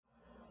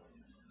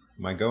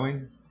Am I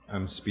going?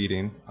 I'm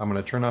speeding. I'm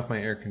going to turn off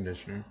my air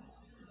conditioner.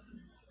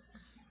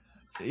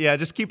 Yeah,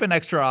 just keep an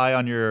extra eye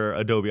on your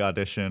Adobe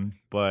Audition.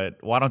 But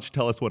why don't you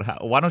tell us why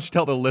don't you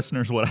tell the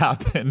listeners what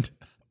happened,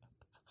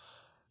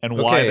 and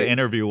why the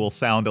interview will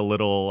sound a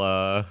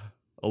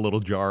little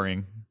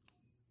jarring.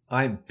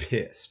 I'm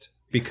pissed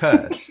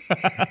because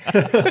I'm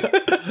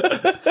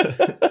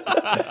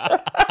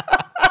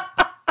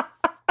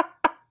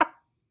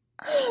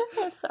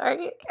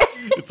sorry.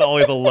 It's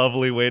always a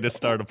lovely way to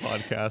start a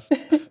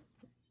podcast.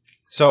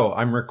 So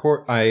I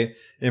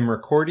am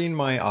recording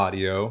my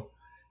audio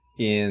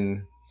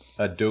in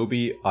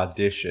Adobe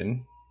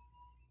Audition,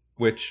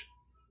 which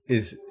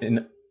is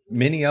in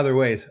many other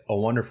ways a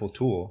wonderful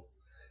tool.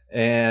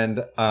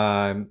 And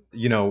when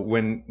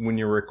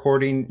you're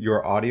recording,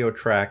 your audio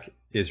track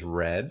is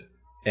red,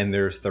 and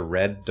there's the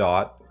red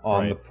dot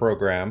on the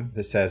program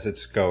that says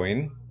it's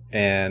going,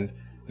 and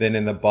then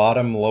in the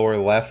bottom lower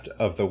left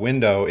of the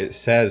window it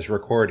says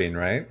recording,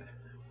 right?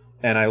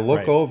 And I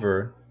look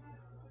over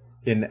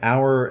an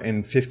hour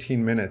and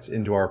 15 minutes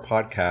into our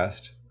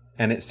podcast,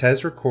 and it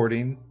says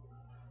recording.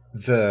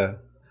 The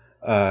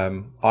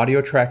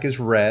audio track is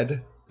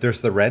red.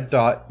 There's the red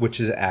dot, which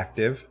is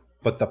active,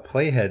 but the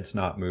playhead's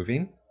not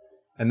moving.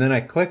 And then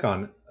I click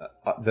on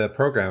the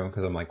program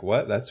because I'm like,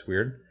 what? That's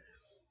weird.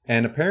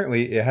 And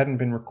apparently it hadn't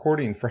been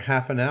recording for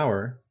half an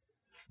hour,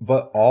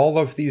 but all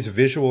of these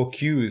visual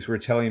cues were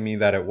telling me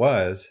that it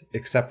was,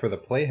 except for the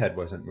playhead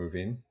wasn't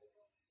moving.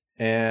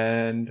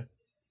 And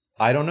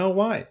I don't know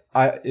why.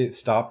 It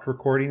stopped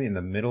recording in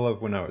the middle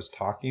of when I was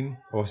talking.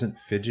 I wasn't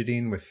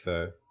fidgeting with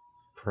the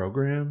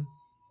program.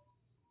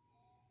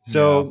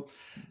 So,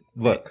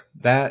 look,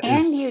 that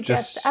is and you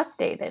just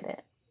updated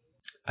it.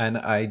 And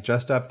I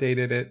just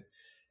updated it.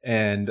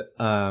 And,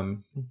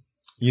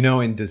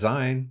 in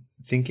design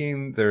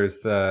thinking,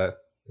 there's the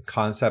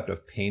concept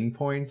of pain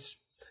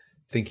points,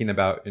 thinking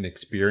about an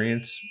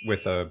experience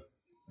with a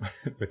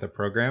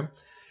program.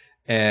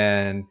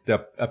 And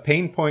a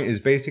pain point is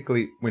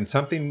basically when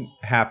something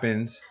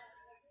happens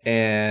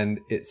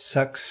and it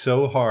sucks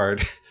so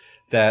hard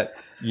that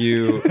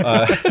you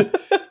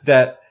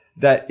that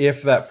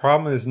if that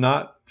problem is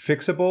not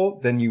fixable,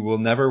 then you will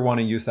never want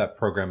to use that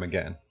program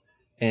again.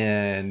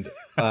 And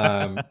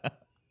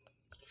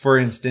for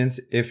instance,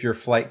 if your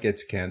flight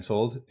gets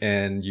canceled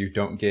and you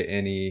don't get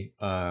any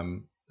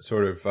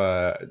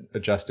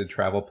adjusted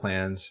travel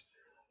plans,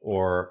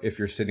 or if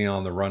you're sitting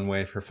on the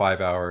runway for 5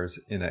 hours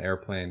in an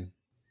airplane.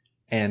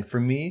 And for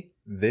me,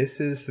 this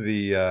is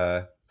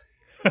the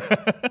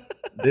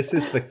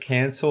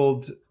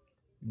canceled,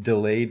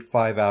 delayed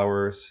 5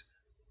 hours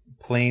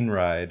plane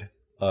ride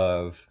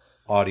of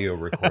audio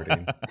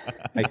recording.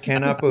 I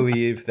cannot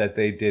believe that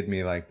they did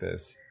me like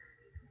this.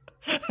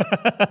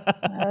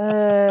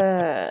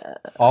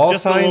 All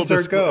Just signs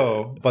are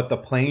go, but the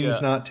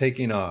plane's not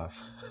taking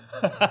off.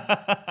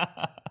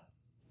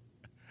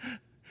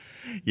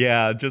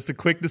 Yeah, just a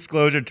quick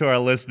disclosure to our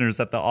listeners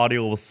that the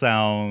audio will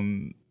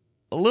sound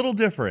a little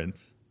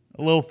different,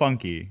 a little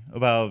funky,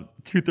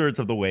 about 2/3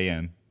 of the way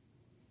in.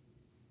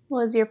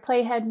 Well, is your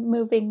playhead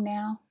moving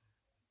now?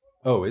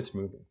 Oh, it's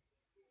moving.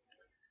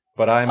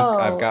 But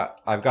I've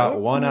got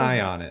one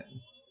eye on it,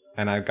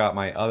 and I've got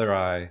my other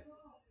eye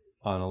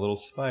on a little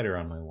spider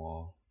on my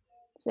wall.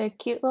 Is it a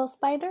cute little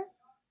spider?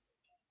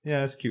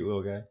 Yeah, it's a cute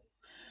little guy.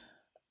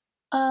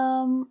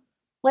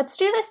 Let's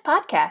do this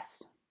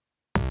podcast.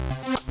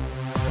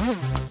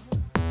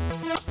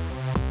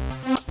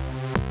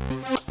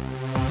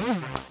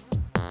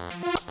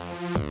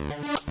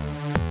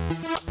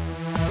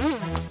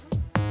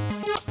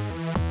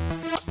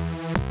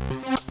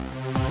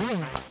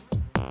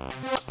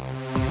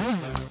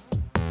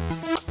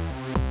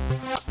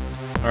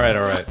 All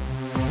right.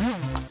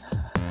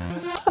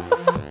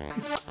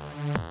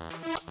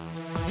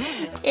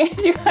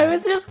 Andrew, I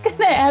was just going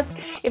to ask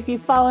if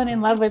you've fallen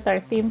in love with our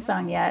theme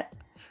song yet.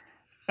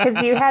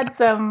 Because you had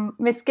some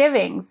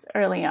misgivings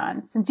early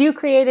on, since you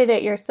created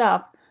it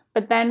yourself.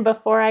 But then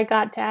before I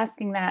got to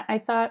asking that, I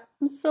thought,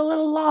 it's a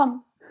little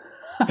long.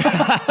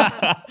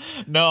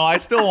 No, I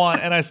still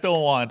want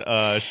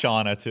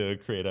Shauna to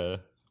create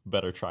a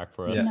better track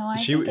for us. Yeah. No,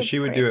 she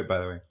would do it, by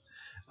the way.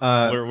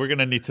 We're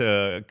gonna need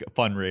to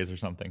fundraise or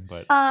something,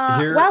 but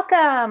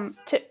welcome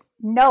to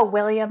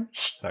William.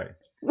 Shh. Sorry.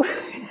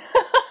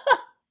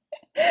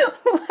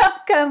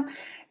 Welcome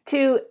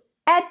to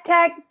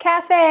EdTech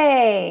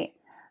Cafe,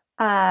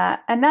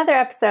 another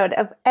episode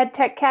of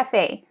EdTech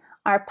Cafe,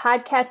 our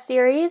podcast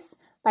series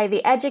by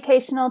the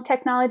Educational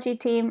Technology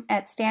team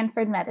at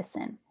Stanford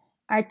Medicine.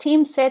 Our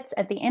team sits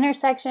at the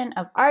intersection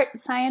of art,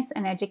 science,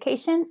 and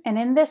education, and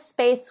in this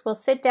space, we'll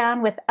sit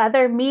down with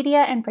other media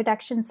and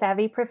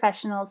production-savvy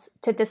professionals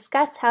to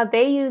discuss how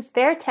they use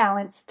their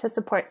talents to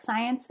support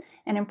science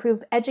and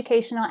improve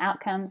educational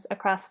outcomes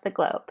across the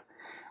globe.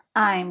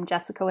 I'm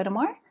Jessica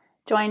Whittemore,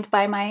 joined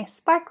by my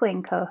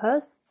sparkling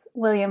co-hosts,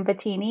 William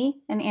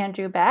Bettini and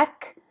Andrew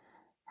Beck.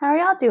 How are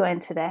y'all doing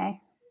today?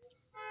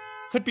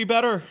 could be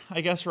better,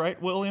 I guess, right,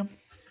 William?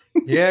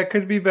 Yeah, it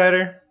could be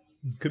better.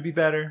 Could be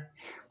better.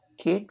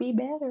 Could be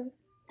better.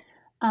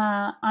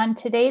 On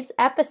today's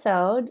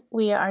episode,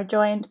 we are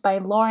joined by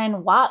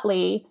Lauren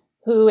Watley,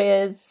 who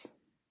is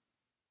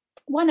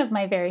one of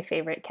my very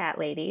favorite cat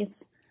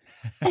ladies.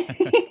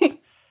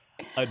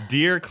 A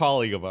dear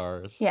colleague of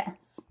ours.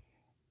 Yes.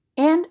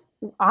 And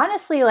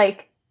honestly,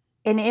 like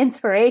an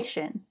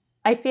inspiration.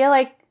 I feel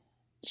like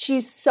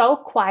she's so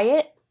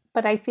quiet,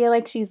 but I feel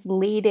like she's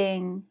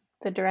leading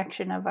the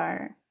direction of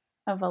a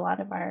lot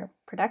of our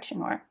production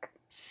work.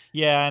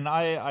 Yeah, and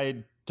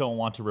I don't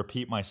want to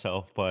repeat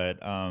myself, but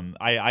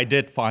I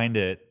did find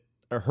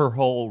her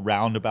whole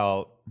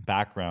roundabout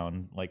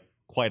background like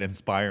quite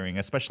inspiring,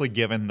 especially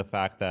given the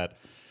fact that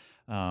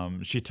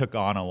she took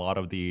on a lot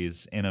of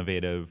these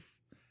innovative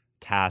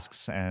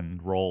tasks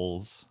and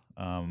roles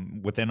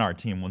within our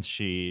team once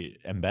she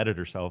embedded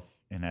herself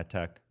in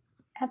EdTech.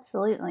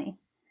 Absolutely.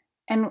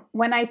 And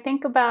when I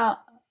think about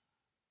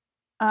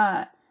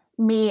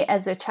me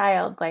as a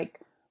child, like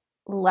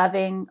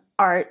loving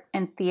art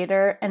and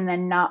theater and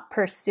then not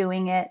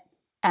pursuing it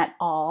at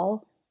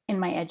all in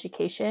my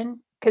education,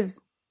 because,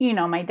 you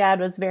know, my dad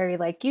was very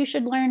like, you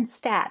should learn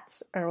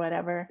stats or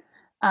whatever.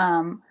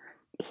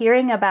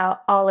 Hearing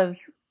about all of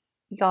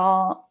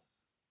y'all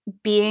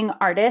being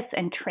artists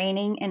and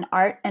training in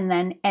art and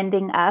then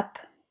ending up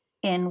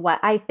in what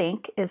I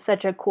think is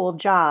such a cool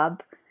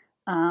job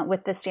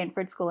with the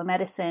Stanford School of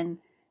Medicine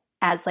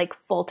as like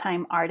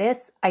full-time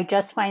artists, I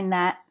just find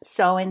that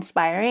so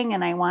inspiring,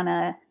 and I want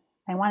to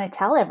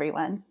tell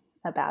everyone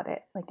about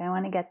it. Like, I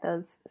want to get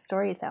those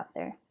stories out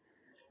there.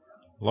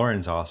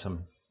 Lauren's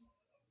awesome.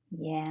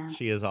 Yeah.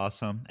 She is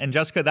awesome. And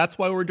Jessica, that's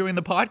why we're doing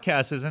the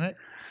podcast, isn't it?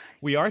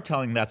 We are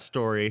telling that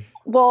story.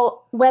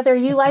 Well, whether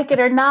you like it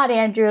or not,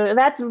 Andrew,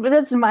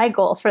 that's my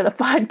goal for the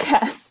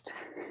podcast.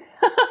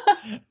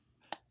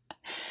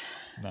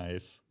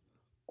 Nice.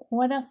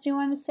 What else do you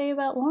want to say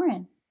about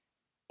Lauren?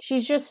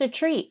 She's just a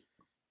treat.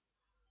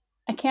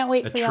 I can't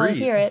wait for y'all to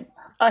hear it.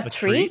 A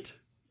treat?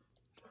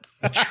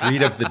 A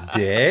treat of the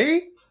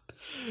day?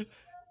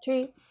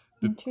 Treat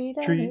of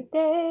the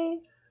day.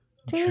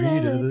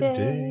 Treat of the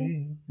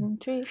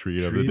day.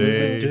 Treat of the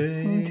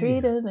day.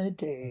 Treat of the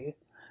day.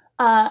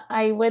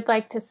 I would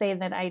like to say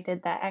that I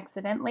did that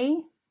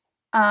accidentally,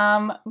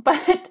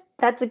 but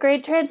that's a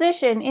great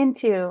transition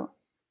into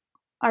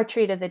our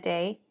treat of the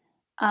day.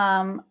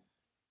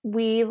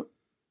 We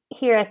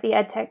here at the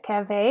EdTech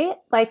Cafe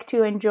like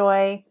to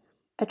enjoy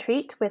a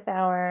treat with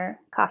our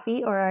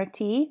coffee or our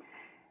tea,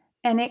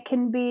 and it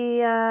can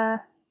be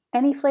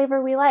any flavor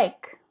we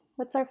like.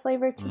 What's our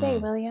flavor today,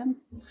 William?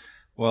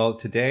 Well,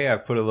 today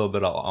I've put a little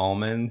bit of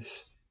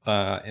almonds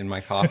in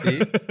my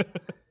coffee,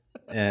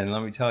 and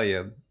let me tell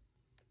you,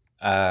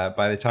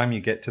 by the time you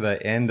get to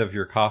the end of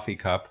your coffee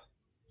cup,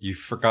 you've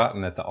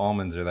forgotten that the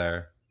almonds are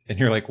there, and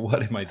you're like,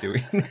 what am I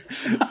doing?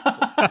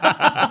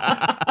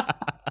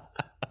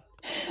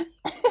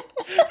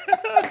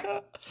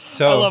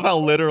 I love how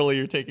literally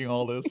you're taking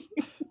all this.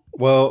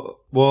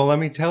 Well, let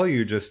me tell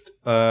you. Just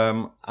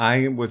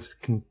I was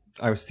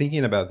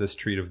thinking about this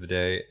treat of the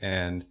day,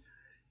 and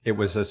it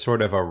was a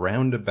sort of a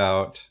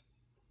roundabout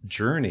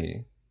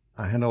journey.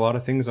 I had a lot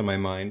of things on my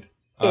mind.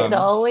 It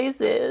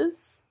always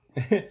is.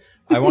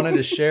 I wanted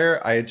to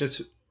share. I had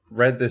just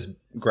read this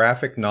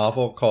graphic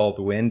novel called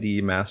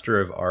Wendy, Master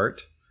of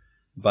Art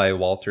by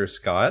Walter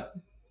Scott.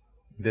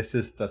 This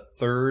is the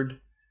third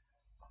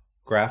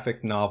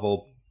graphic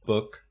novel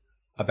book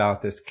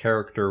about this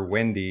character,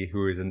 Wendy,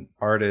 who is an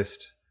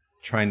artist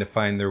trying to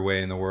find their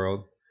way in the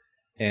world.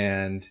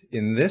 And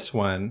in this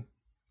one,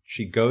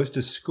 she goes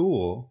to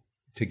school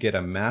to get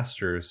a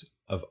master's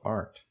of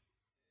art.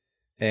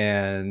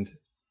 And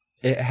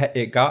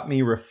it got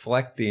me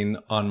reflecting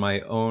on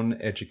my own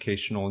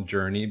educational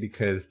journey,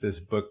 because this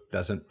book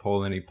doesn't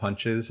pull any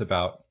punches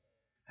about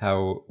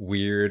how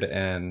weird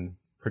and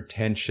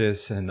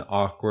pretentious and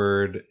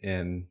awkward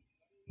and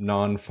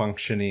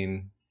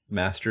non-functioning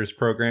master's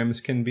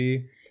programs can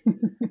be.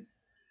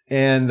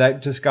 And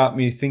that just got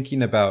me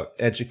thinking about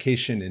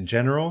education in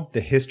general,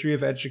 the history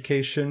of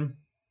education.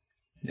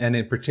 And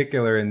in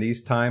particular, in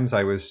these times,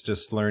 I was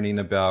just learning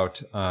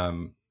about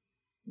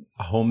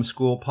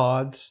homeschool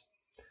pods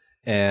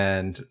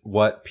and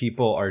what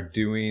people are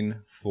doing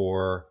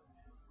for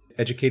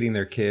educating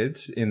their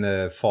kids in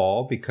the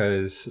fall,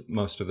 because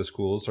most of the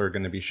schools are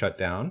going to be shut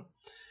down.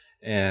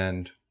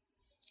 And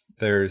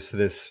there's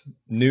this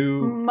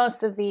new...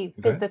 Most of the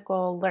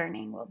physical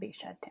learning will be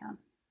shut down.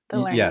 The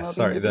learning will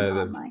be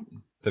online.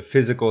 The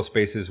physical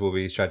spaces will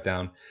be shut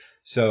down.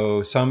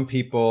 So some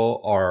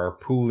people are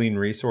pooling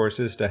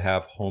resources to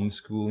have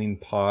homeschooling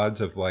pods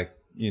of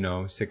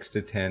 6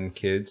 to 10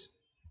 kids.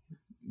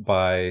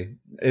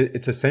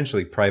 It's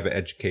essentially private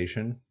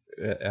education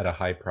at a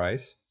high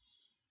price.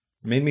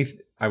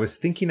 I was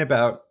thinking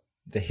about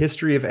the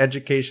history of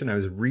education. I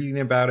was reading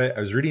about it. I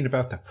was reading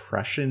about the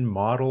Prussian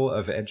model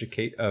of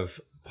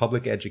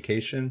public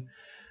education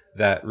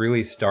that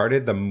really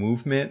started the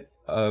movement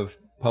of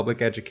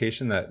public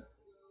education that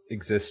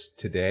exists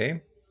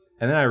today.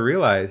 And then I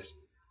realized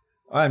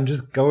I'm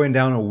just going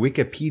down a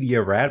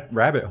Wikipedia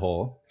rabbit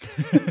hole.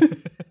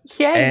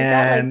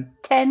 Yeah, you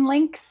got 10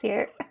 links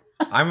here.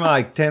 I'm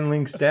like 10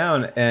 links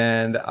down,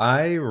 and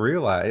I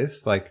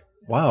realized, like,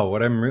 wow,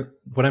 what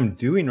I'm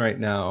doing right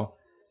now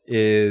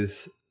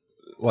is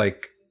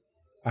like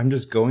I'm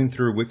just going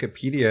through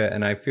Wikipedia,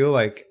 and I feel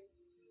like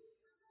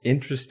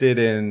interested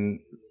in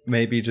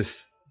maybe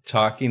just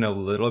talking a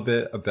little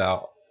bit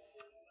about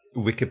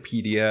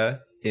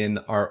Wikipedia in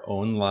our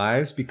own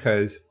lives,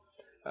 because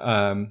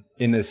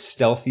in a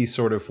stealthy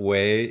sort of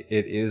way,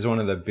 it is one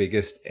of the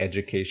biggest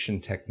education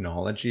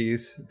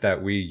technologies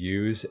that we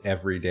use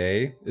every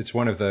day. It's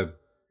one of the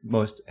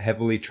most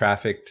heavily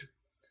trafficked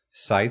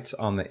sites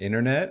on the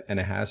internet, and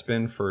it has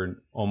been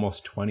for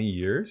almost 20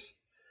 years.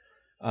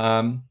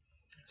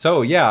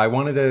 So yeah, I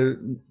wanted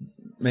to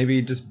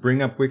maybe just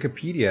bring up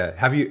Wikipedia.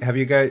 Have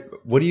you guys,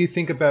 what do you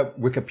think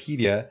about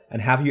Wikipedia,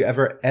 and have you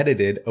ever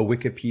edited a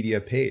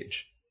Wikipedia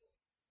page?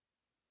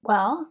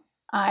 Well,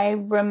 I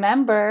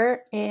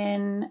remember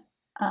in,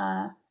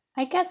 I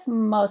guess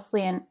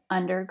mostly in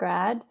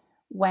undergrad,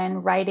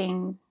 when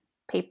writing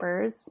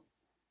papers,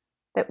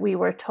 that we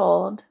were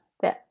told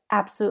that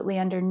absolutely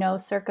under no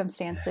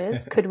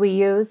circumstances could we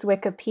use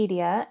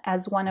Wikipedia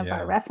as one of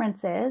our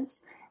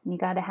references. And you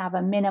got to have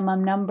a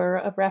minimum number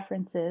of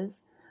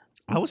references.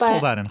 I was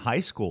told that in high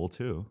school,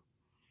 too.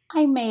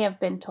 I may have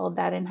been told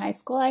that in high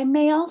school. I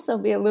may also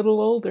be a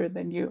little older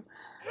than you.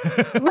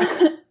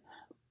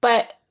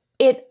 But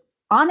it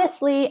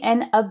honestly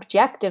and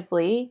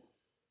objectively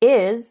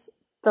is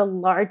the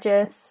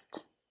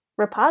largest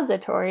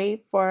repository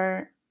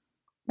for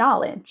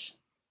knowledge,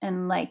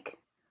 and like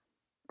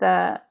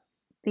the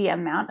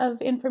amount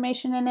of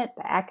information in it,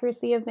 the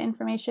accuracy of the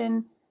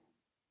information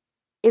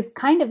is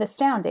kind of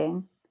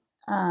astounding.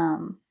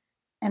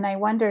 And I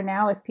wonder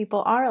now if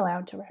people are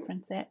allowed to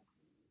reference it.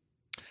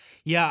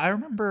 Yeah, I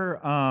remember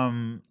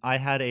I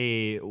had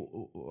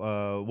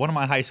one of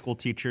my high school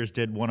teachers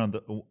did one of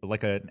the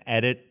like an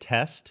edit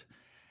test,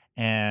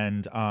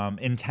 and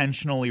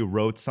intentionally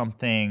wrote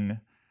something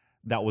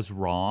that was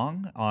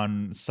wrong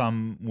on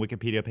some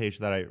Wikipedia page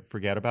that I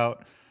forget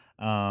about.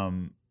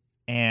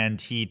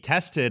 And he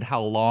tested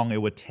how long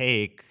it would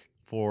take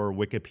for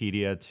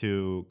Wikipedia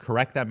to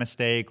correct that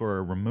mistake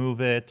or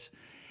remove it.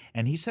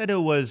 And he said it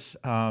was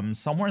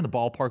somewhere in the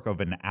ballpark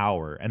of an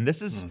hour. And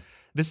this is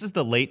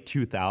the late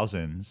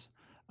 2000s.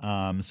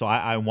 So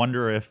I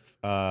wonder if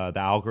the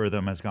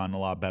algorithm has gotten a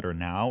lot better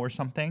now or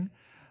something.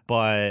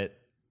 But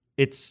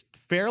it's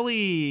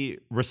fairly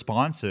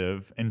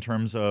responsive in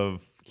terms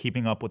of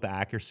keeping up with the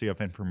accuracy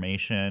of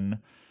information.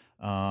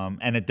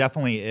 And it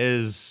definitely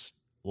is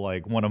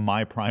like one of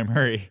my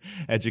primary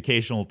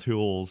educational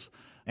tools.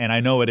 And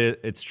I know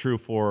it's true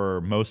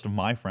for most of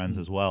my friends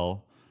as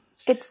well.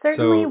 It's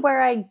certainly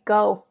where I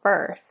go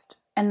first,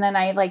 and then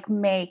I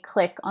may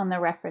click on the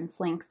reference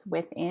links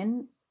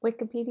within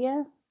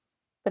Wikipedia,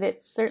 but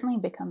it's certainly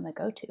become the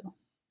go-to.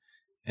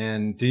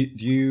 And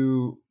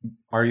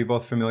are you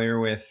both familiar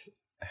with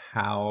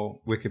how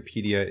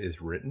Wikipedia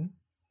is written?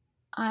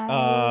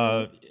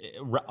 Aside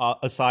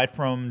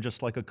from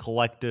just like a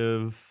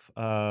collective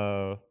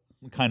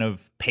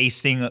collective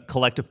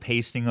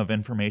pasting of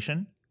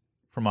information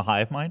from a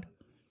hive mind?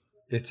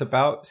 It's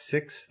about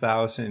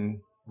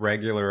 6,000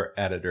 regular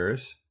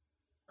editors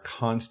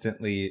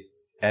constantly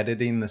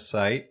editing the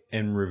site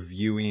and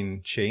reviewing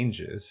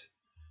changes.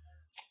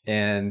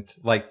 And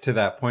like to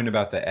that point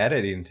about the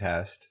editing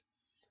test,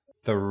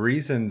 the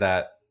reason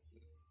that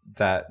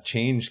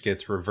change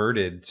gets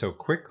reverted so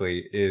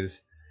quickly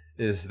is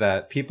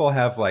that people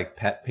have like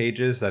pet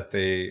pages that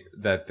they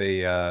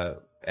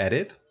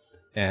edit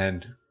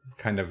and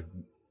kind of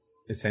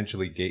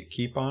essentially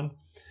gatekeep on,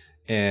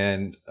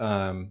 and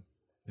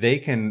they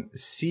can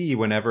see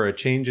whenever a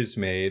change is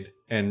made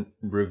and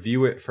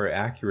review it for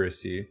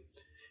accuracy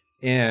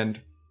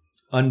and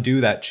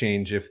undo that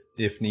change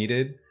if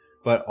needed.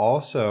 But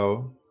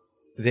also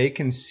they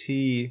can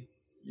see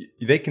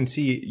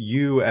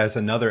you as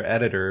another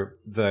editor,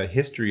 the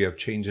history of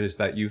changes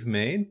that you've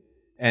made,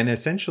 and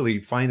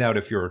essentially find out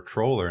if you're a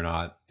troll or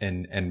not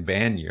and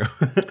ban you.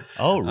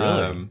 Oh,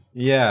 really?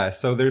 Yeah.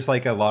 So there's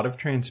like a lot of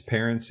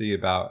transparency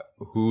about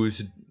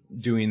who's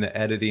doing the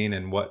editing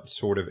and what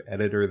sort of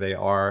editor they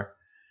are.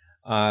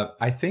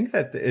 I think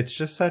that it's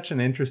just such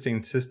an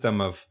interesting system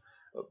of,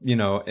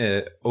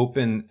 an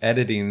open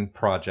editing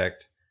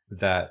project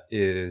that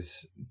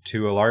is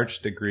to a large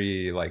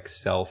degree like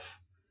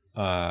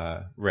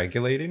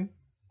self-regulating.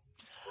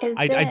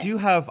 I do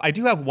have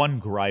one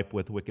gripe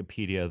with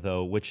Wikipedia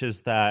though, which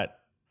is that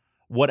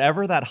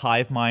whatever that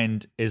hive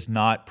mind is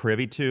not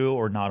privy to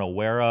or not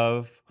aware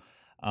of,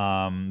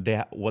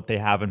 what they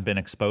haven't been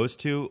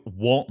exposed to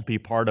won't be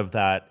part of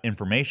that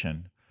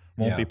information,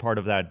 won't be part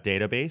of that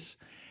database.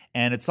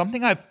 And it's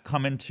something I've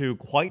come into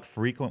quite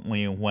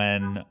frequently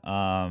when,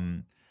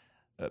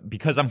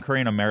 because I'm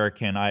Korean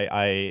American,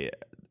 I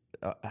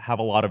have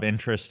a lot of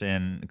interest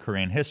in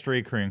Korean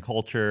history, Korean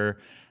culture,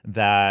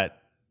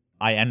 that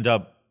I end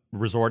up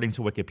resorting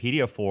to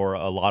Wikipedia for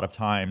a lot of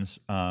times.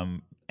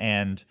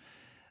 And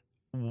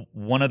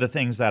one of the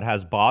things that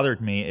has bothered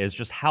me is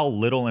just how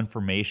little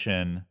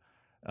information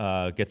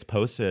gets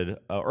posted,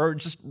 or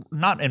just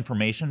not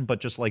information, but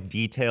just like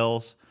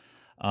details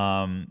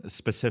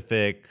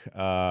specific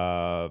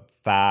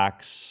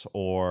facts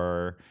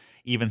or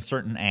even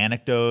certain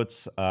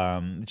anecdotes.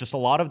 Just a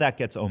lot of that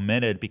gets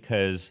omitted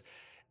because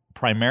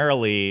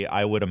primarily,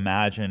 I would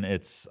imagine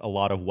it's a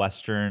lot of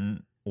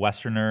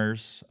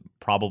Westerners,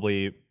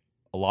 probably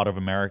a lot of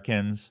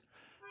Americans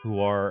who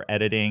are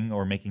editing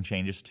or making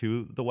changes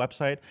to the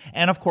website.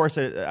 And of course,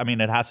 it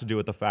has to do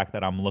with the fact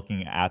that I'm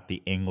looking at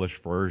the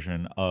English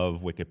version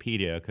of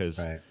Wikipedia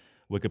because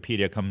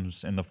Wikipedia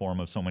comes in the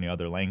form of so many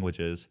other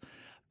languages.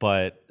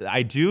 But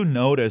I do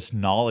notice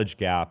knowledge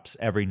gaps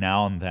every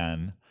now and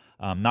then,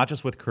 not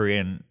just with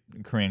Korean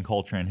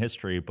culture and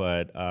history,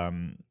 but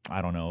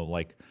I don't know,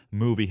 like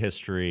movie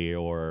history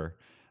or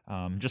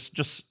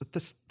just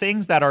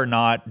things that are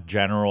not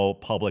general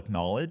public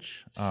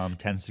knowledge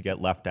tends to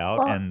get left out.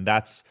 Well, and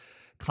that's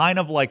kind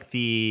of like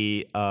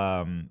the,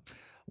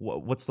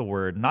 what's the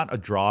word? Not a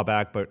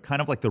drawback, but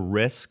kind of like the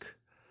risk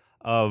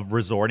of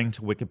resorting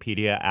to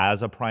Wikipedia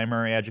as a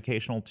primary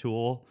educational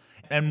tool.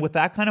 And with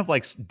that kind of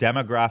like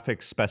demographic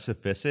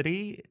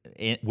specificity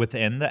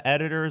within the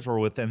editors or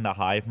within the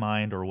hive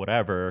mind or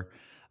whatever,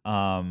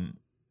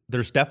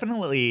 there's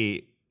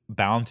definitely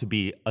bound to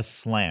be a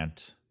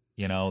slant.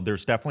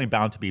 There's definitely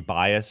bound to be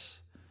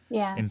bias.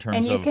 Yeah, in terms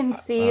and you can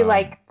see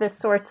like the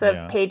sorts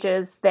of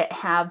pages that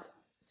have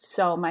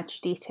so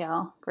much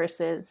detail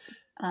versus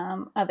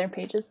other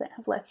pages that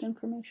have less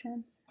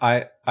information.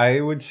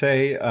 I would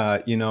say,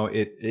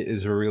 it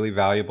is really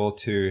valuable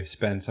to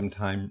spend some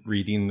time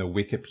reading the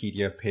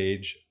Wikipedia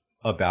page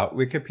about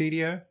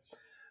Wikipedia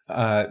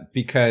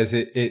because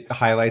it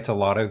highlights a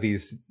lot of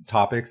these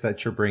topics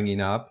that you're bringing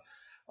up.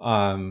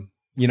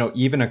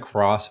 Even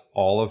across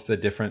all of the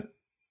different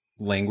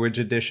language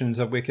editions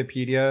of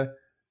Wikipedia,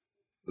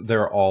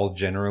 they're all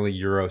generally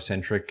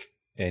Eurocentric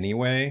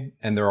anyway,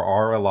 and there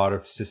are a lot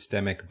of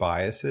systemic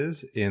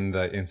biases in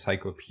the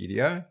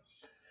encyclopedia.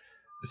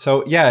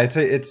 So yeah,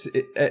 it's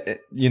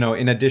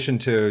in addition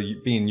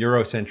to being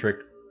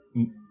Eurocentric,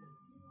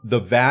 the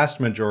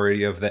vast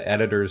majority of the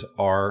editors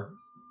are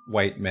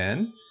white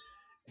men,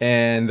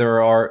 and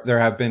there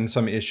have been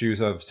some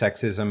issues of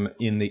sexism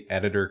in the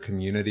editor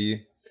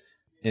community,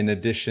 in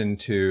addition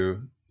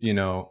to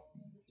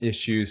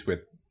issues with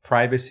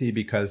privacy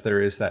because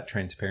there is that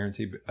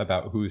transparency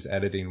about who's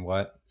editing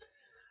what.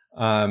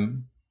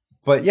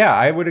 But yeah,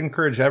 I would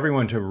encourage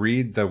everyone to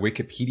read the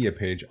Wikipedia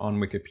page on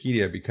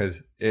Wikipedia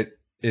because it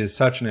is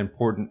such an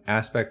important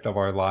aspect of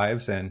our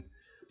lives, and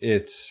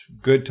it's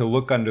good to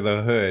look under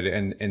the hood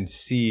and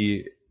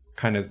see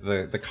kind of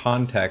the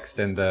context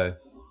and the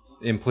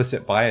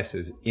implicit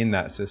biases in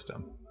that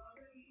system.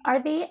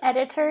 Are the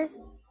editors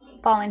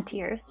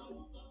volunteers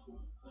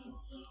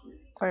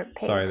or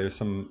paid? Sorry, there's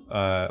some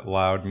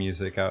loud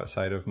music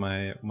outside of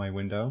my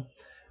window.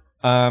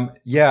 I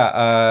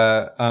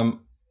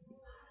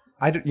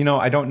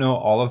don't know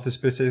all of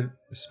the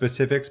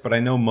specifics, but I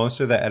know most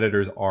of the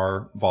editors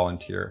are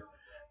volunteer.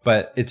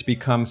 But it's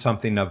become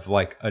something of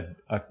like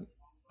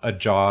a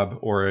job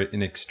or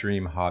an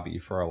extreme hobby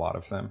for a lot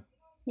of them.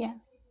 Yeah.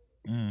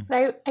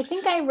 But I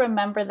think I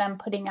remember them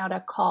putting out a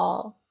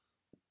call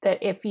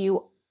that if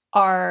you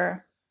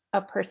are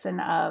a person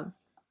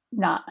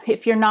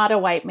if you're not a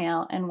white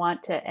male and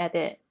want to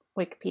edit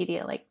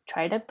Wikipedia, like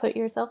try to put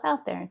yourself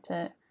out there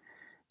to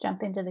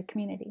jump into the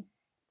community.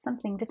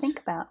 Something to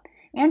think about.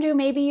 Andrew,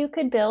 maybe you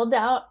could build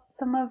out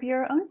some of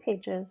your own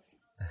pages.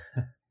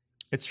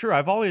 It's true.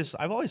 I've always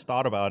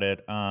thought about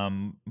it,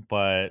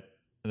 but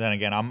then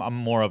again, I'm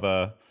more of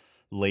a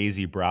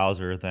lazy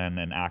browser than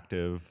an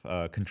active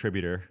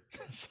contributor.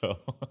 So,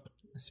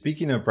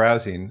 speaking of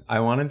browsing, I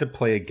wanted to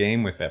play a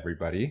game with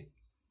everybody.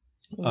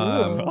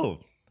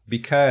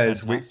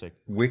 Because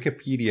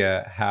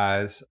Wikipedia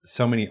has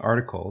so many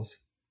articles,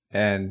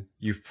 and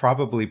you've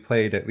probably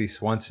played at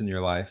least once in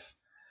your life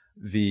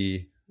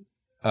the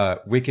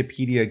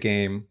Wikipedia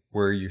game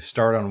where you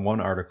start on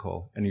one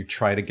article and you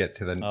try to get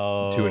to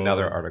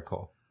another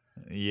article.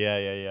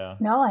 Yeah.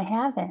 No, I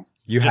haven't.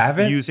 You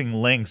haven't?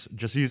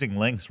 Just using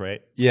links,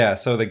 right? Yeah.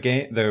 So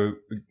the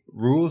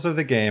rules of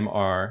the game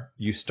are: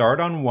 you start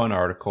on one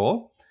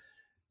article,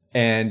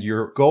 and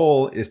your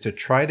goal is to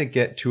try to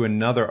get to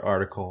another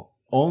article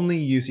only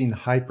using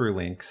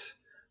hyperlinks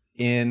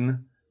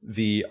in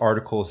the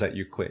articles that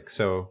you click.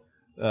 So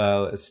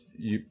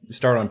you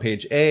start on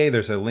page A,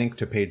 there's a link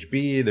to page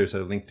B, there's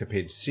a link to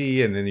page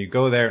C, and then you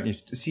go there and you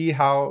see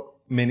how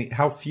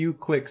few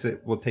clicks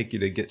it will take you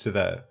to get to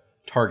the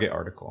target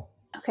article.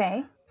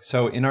 Okay.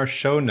 So in our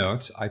show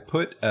notes, I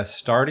put a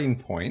starting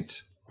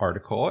point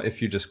article.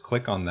 If you just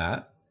click on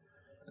that,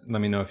 let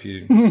me know if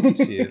you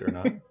see it or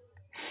not.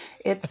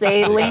 It's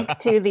a link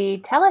to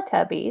the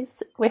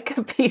Teletubbies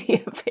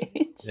Wikipedia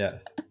page.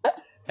 Yes.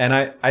 And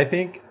I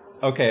think,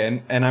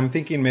 okay, and I'm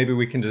thinking maybe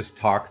we can just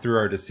talk through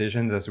our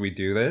decisions as we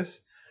do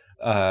this.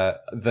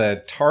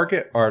 The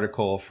target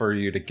article for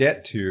you to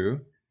get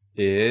to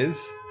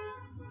is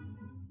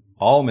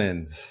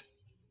almonds.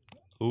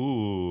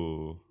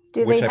 Ooh.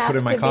 Which I put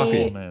in my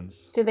coffee.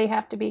 Almonds. Do they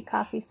have to be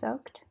coffee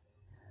soaked?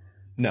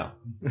 No.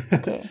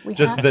 Okay.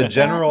 Just the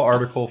general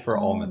article for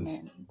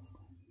almonds.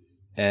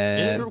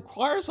 And it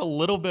requires a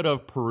little bit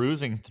of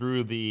perusing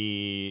through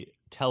the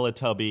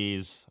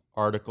Teletubbies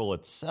article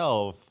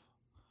itself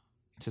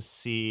to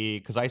see,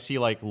 because I see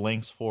like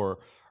links for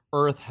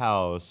Earth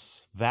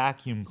House,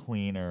 vacuum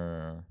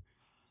cleaner,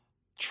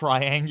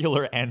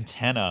 triangular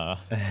antenna.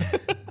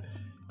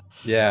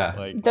 yeah.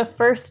 Like The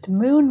first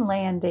moon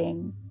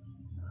landing.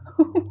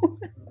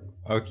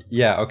 Okay.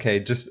 Yeah. Okay.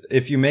 Just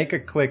if you make a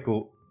click,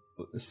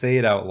 say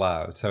it out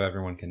loud so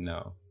everyone can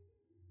know.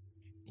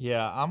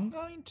 yeah, I'm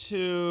going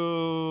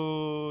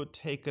to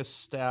take a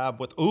stab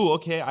with. Ooh,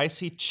 okay. I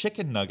see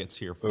chicken nuggets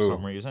here for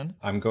some reason.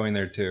 I'm going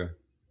there too.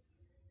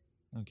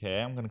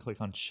 Okay, I'm going to click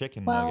on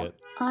chicken Well, nugget.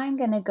 I'm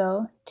going to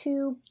go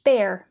to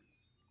bear.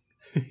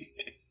 All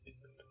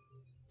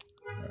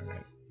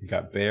right. We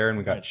got bear and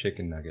we got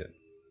chicken nugget.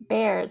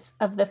 Bears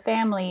of the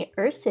family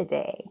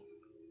Ursidae.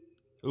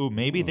 Ooh,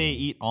 maybe they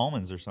eat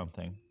almonds or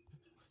something.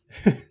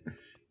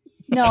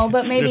 No,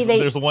 but maybe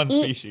there's they one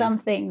eat species.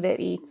 something that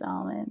eats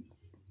almonds.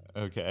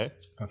 Okay.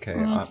 Okay.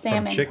 Salmon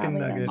from chicken probably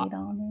nugget. don't eat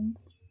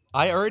almonds.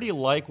 I already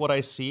like what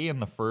I see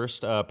in the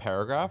first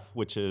paragraph,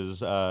 which is,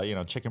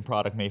 chicken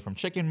product made from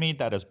chicken meat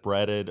that is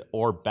breaded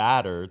or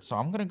battered. So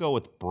I'm going to go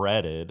with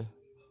breaded.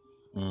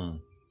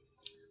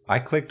 I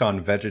clicked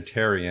on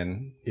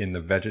vegetarian in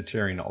the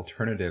vegetarian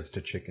alternatives to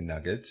chicken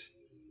nuggets,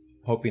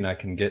 hoping I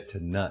can get to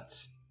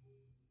nuts.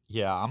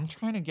 Yeah, I'm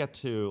trying to get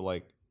to,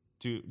 like,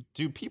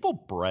 do people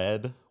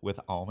bread with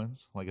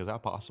almonds? Like, is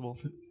that possible?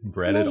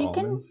 Breaded you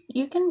almonds?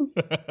 You can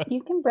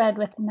bread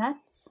with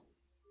nuts.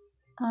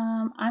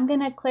 I'm going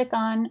to click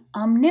on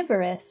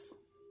omnivorous.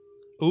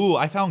 Ooh,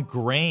 I found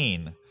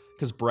grain,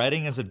 because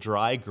breading is a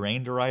dry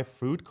grain-derived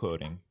food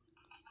coating.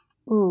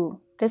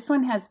 Ooh, this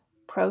one has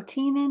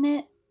protein in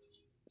it,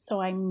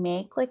 so I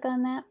may click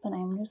on that, but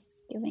I'm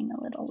just giving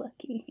a little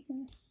looky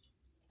here.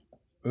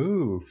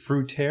 Ooh,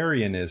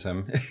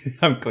 fruitarianism.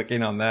 I'm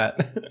clicking on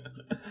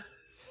that.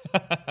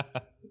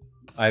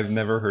 I've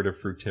never heard of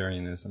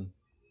fruitarianism.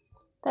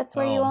 That's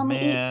where you only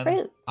eat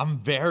fruits. I'm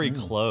very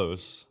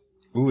close.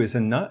 Ooh, is a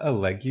nut a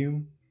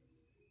legume?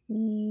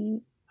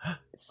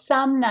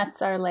 Some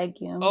nuts are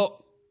legumes.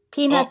 Okay.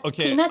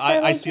 Peanuts are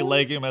legumes. I see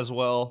legume as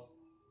well.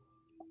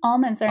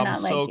 Almonds are I'm not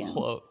so legumes.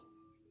 close.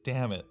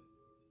 Damn it.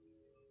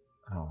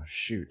 Oh,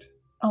 shoot.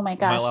 Oh my Am I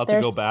gosh, allowed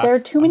to go back? there are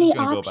too I'm many just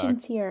gonna go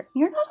options back. here.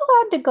 You're not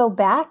allowed to go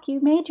back.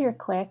 You made your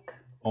click.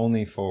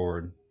 Only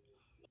forward.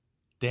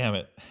 Damn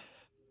it.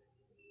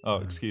 Oh,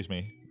 excuse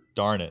me.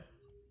 Darn it.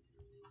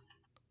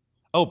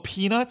 Oh,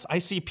 peanuts? I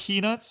see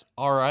peanuts.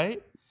 All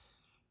right.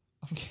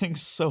 I'm getting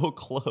so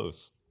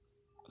close.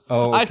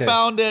 Oh, okay. I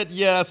found it.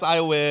 Yes,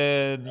 I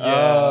win. Yeah.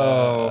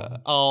 Oh.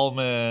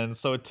 Almond.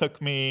 So it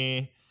took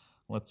me,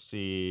 let's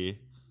see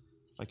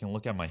if I can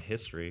look at my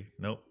history.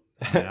 Nope.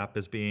 My app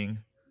is being.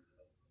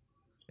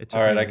 It took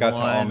All right, me I got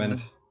to 1,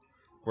 almond.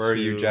 Where are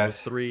you, 2,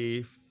 Jess?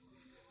 3, 4,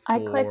 I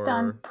clicked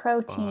on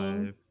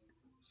protein. 5,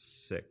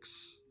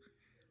 6.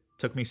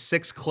 Took me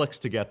 6 clicks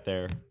to get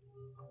there.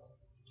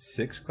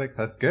 6 clicks?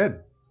 That's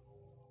good.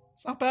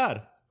 It's not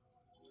bad.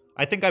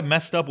 I think I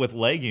messed up with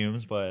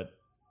legumes, but,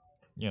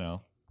 I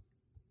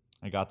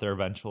got there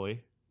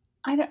eventually.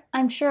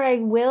 I'm sure I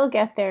will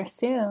get there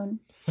soon.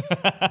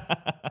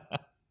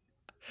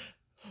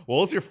 What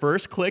was your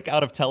first click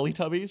out of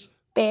Teletubbies?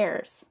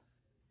 Bears.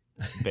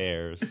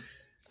 Bears.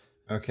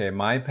 Okay,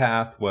 my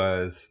path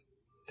was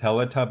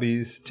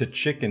Teletubbies to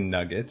chicken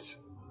nuggets,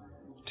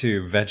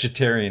 to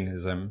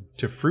vegetarianism,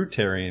 to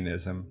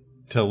fruitarianism,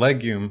 to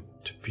legume,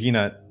 to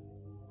peanut,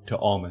 to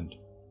almond.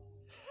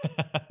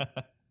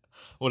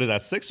 What is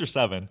that, 6 or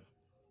 7?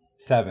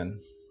 7.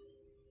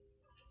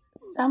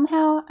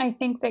 Somehow, I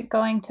think that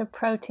going to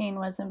protein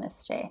was a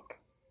mistake.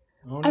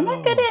 Oh, I'm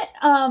not good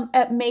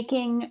at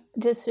making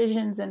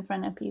decisions in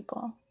front of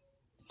people,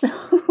 so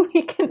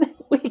we can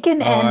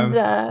end.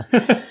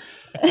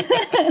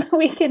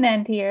 We can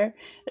end here,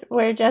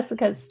 where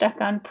Jessica's stuck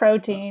on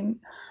protein.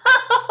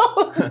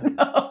 Oh,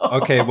 no.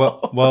 Okay,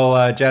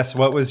 well, Jess,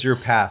 what was your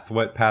path?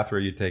 What path were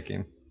you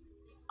taking?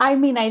 I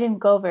mean, I didn't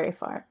go very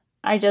far.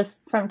 I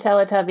just, from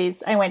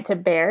Teletubbies, I went to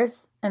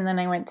bears, and then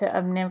I went to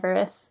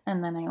omnivorous,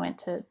 and then I went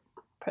to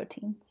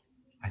proteins.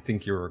 I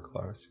think you were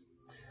close.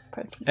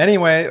 Protein.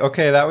 Anyway,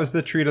 okay, that was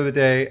the treat of the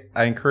day.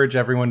 I encourage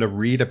everyone to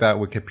read about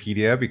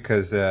Wikipedia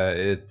because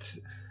it's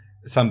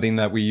something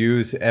that we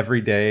use every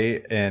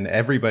day and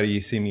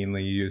everybody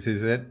seemingly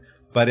uses it,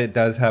 but it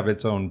does have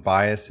its own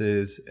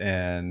biases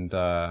and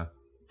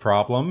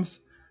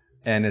problems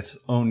and its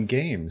own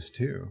games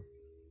too.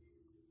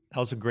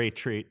 That was a great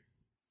treat.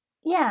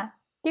 Yeah.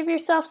 Give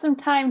yourself some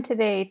time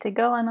today to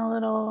go on a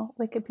little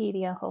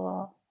Wikipedia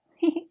hole.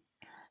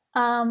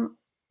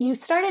 You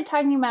started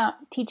talking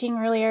about teaching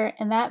earlier,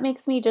 and that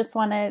makes me just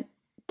want to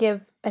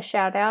give a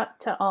shout out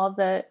to all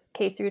the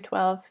K through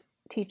 12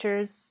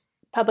 teachers,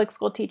 public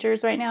school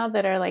teachers right now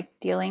that are like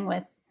dealing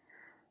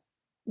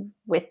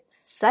with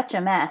such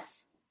a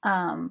mess.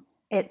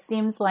 It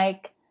seems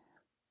like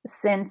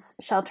since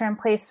shelter in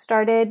place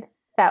started,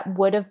 that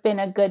would have been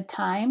a good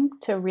time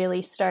to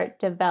really start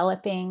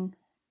developing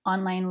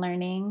online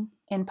learning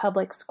in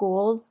public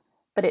schools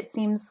but it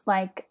seems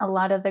like a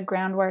lot of the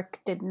groundwork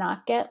did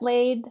not get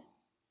laid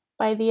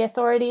by the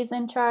authorities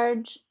in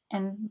charge.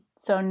 And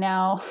so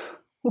now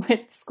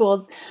with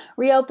schools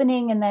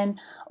reopening and then,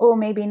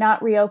 maybe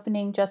not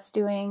reopening, just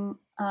doing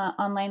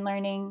online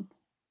learning,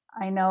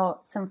 I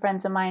know some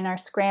friends of mine are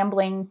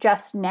scrambling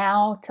just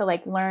now to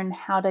learn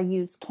how to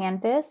use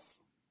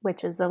Canvas,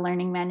 which is a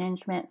learning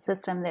management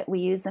system that we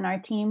use in our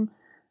team.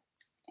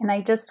 And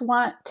I just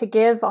want to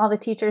give all the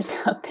teachers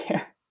out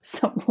there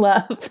some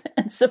love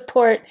and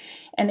support.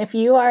 And if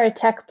you are a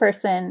tech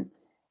person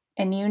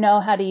and you know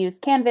how to use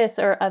Canvas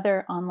or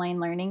other online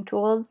learning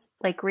tools,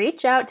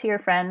 reach out to your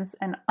friends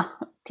and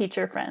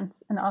teacher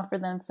friends and offer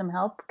them some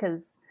help,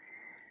 because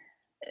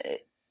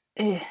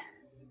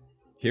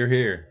Hear,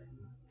 hear.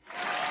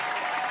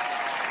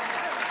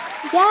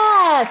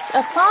 Yes,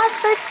 applause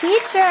for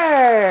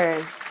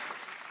teachers.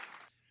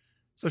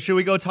 So should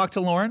we go talk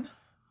to Lauren?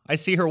 I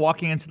see her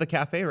walking into the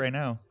cafe right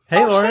now.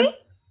 Hey, Lauren.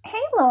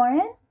 Hey,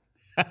 Lauren.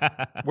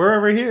 We're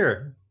over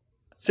here,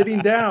 sitting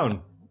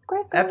down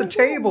at the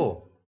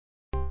table.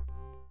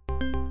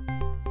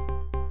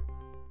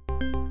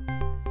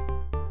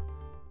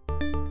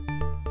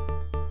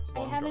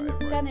 I haven't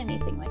done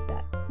anything like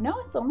that. No,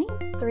 it's only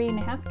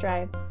 3.5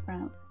 drives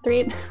from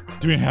 3.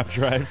 3.5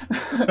 drives.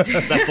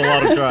 That's a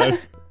lot of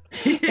drives.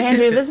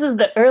 Andrew, this is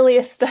the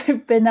earliest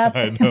I've been up.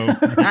 I know.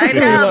 I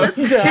know.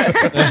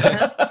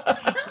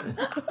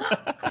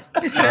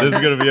 This is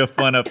going to be a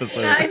fun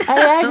episode.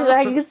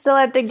 I still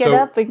have to get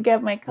up and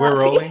get my coffee. We're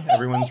rolling?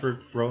 Everyone's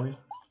rolling?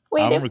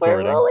 Wait, I'm if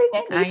recording. we're rolling,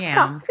 I I need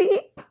am. coffee.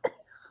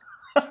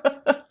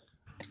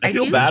 I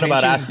feel do bad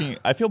about changing-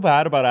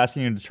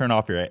 asking you to turn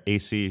off your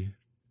AC.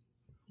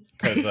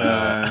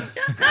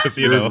 Because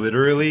You're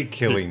literally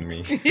killing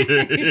me.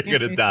 you're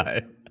gonna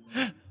die.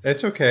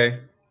 It's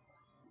okay.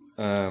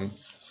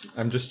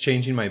 I'm just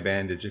changing my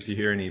bandage. If you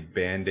hear any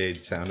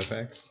Band-Aid sound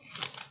effects.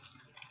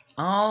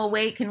 Oh,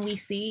 wait, can we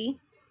see?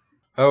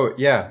 Oh,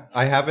 yeah.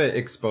 I have it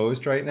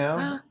exposed right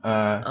now.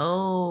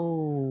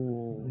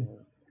 Oh,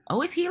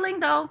 it's healing,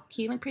 though.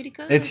 Healing pretty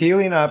good. It's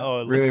healing up It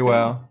looks really good.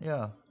 well.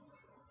 Yeah.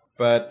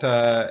 But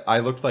I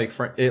looked like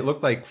it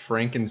looked like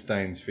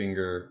Frankenstein's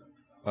finger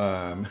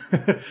 2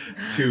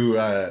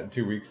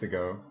 weeks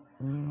ago.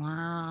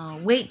 Wow.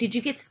 Wait, did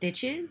you get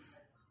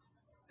stitches?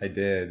 I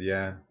did,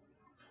 yeah.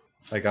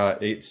 I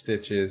got 8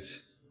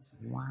 stitches.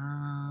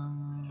 Wow.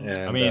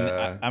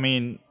 And, I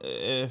mean,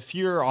 if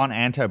you're on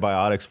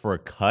antibiotics for a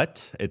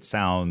cut, it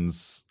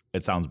sounds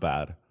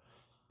bad.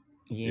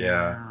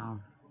 Yeah.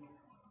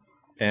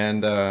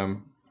 And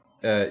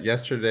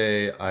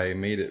yesterday I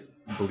made it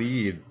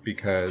bleed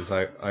because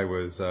I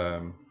was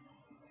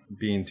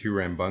being too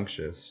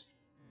rambunctious,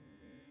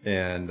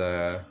 and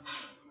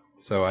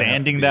so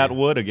Sanding I that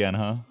wood again,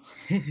 huh?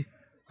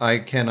 I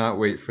cannot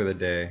wait for the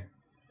day.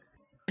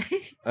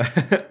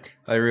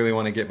 I really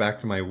want to get back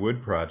to my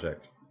wood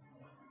project.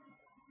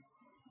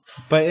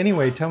 But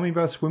anyway, tell me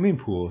about swimming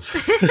pools.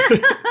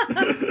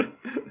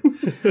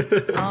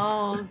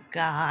 Oh,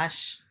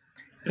 gosh.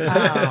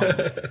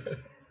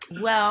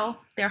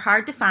 Well, they're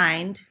hard to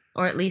find,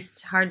 or at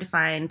least hard to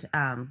find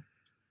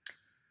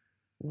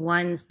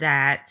ones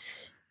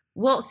that...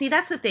 Well, see,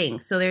 that's the thing.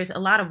 So there's a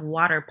lot of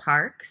water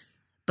parks,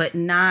 but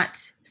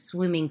not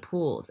swimming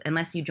pools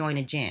unless you join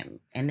a gym.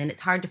 And then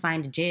it's hard to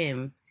find a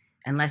gym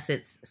unless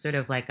it's sort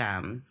of like...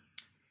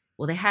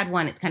 well, they had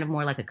one. It's kind of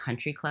more like a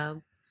country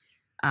club,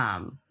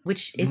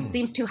 which it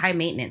seems too high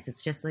maintenance.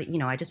 It's just like,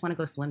 I just want to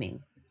go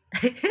swimming.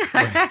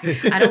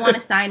 I don't want to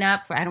sign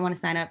up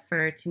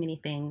for too many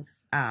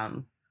things.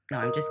 No,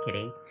 I'm just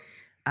kidding.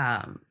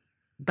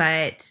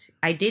 But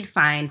I did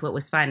find what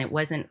was fun. It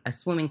wasn't a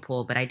swimming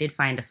pool, but I did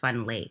find a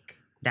fun lake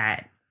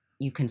that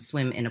you can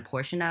swim in a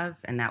portion of,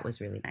 and that was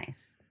really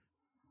nice.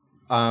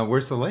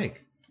 Where's the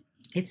lake?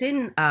 It's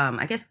in,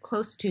 I guess,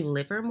 close to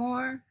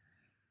Livermore.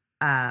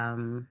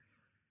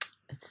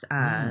 It's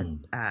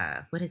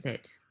what is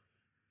it?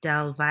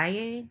 Del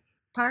Valle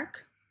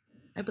Park,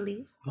 I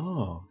believe.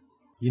 Oh,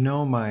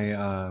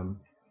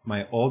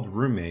 my old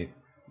roommate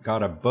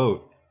got a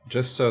boat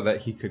just so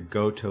that he could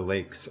go to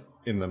lakes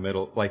in the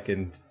middle, like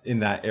in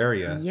that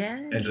area, Yes.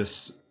 and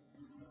just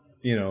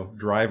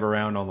drive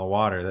around on the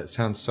water. That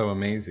sounds so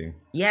amazing.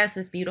 Yes,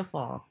 it's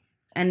beautiful,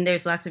 and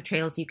there's lots of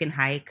trails you can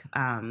hike.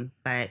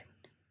 But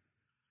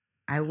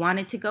I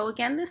wanted to go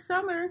again this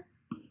summer,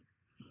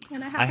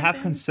 and I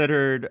have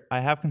considered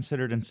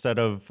instead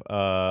of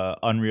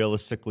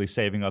unrealistically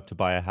saving up to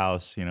buy a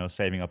house,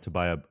 saving up to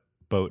buy a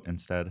boat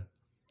instead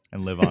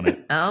and live on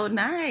it. Oh,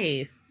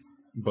 nice.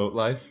 Boat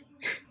life.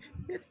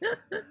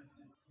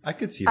 I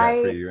could see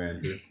that for you,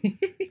 Andrew.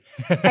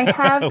 I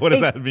have. What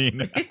does that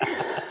mean?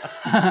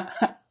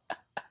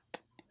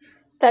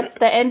 That's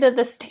the end of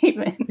the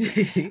statement.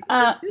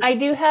 I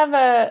do have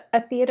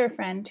a theater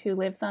friend who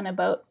lives on a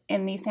boat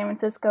in the San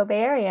Francisco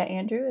Bay Area,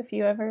 Andrew, if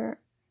you ever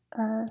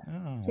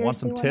seriously want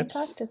some tips? to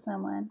talk to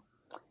someone.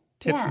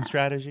 Tips and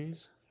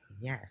strategies?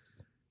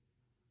 Yes.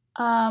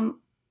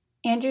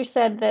 Andrew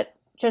said that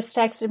just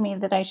texted me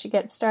that I should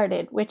get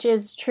started, which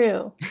is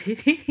true.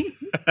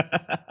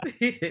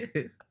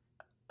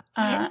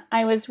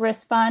 I was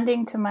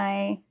responding to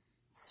my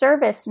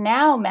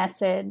ServiceNow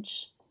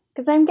message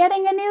because I'm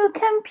getting a new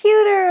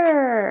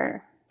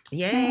computer.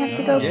 Yay! I have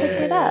to go pick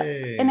it up.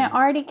 And it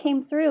already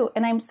came through,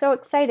 and I'm so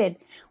excited,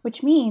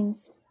 which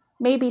means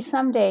maybe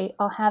someday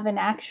I'll have an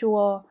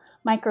actual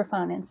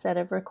microphone instead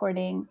of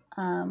recording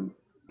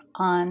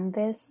on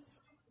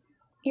this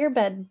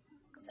earbud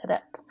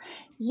setup.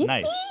 Yippee!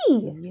 Nice.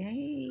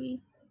 Yay!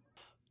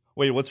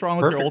 Wait, what's wrong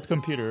with your old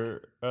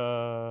computer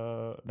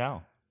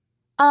now?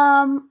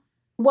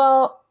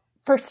 Well,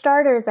 for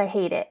starters, I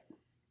hate it.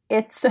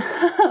 It's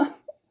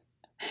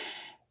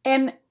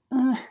and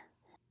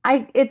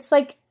it's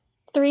like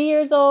 3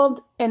 years old,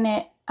 and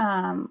it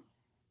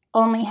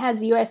only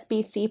has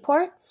USB-C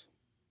ports,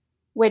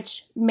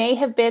 which may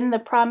have been the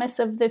promise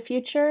of the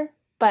future,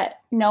 but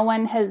no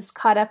one has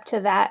caught up to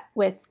that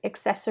with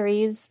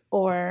accessories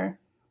or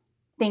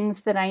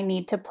things that I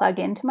need to plug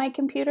into my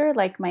computer,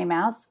 like my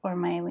mouse or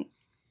my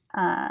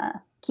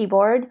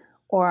keyboard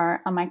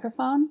or a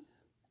microphone.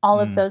 All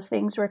of those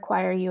things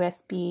require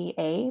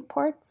USB-A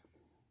ports.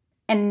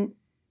 And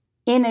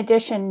in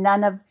addition,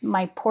 none of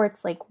my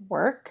ports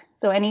work.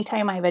 So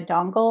anytime I have a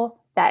dongle,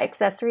 that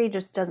accessory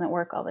just doesn't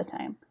work all the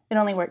time. It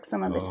only works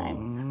some of the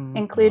time,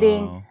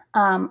 including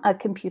a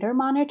computer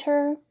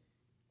monitor.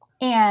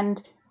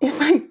 And if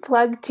I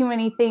plug too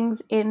many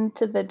things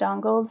into the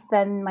dongles,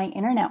 then my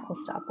internet will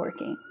stop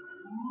working.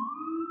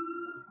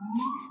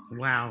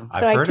 Wow.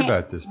 I've heard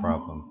about this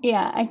problem.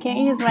 Yeah, I can't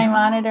use my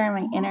monitor and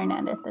my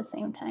internet at the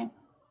same time.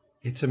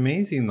 It's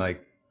amazing,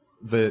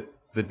 the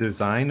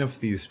design of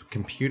these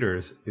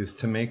computers is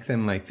to make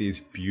them like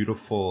these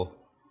beautiful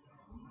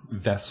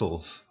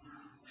vessels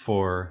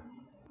for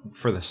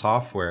the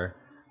software.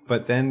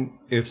 But then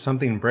if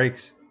something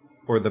breaks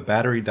or the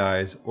battery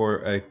dies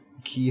or a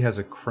key has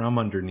a crumb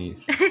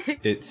underneath,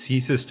 it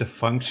ceases to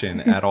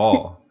function at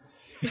all.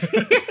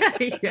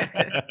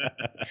 Yeah.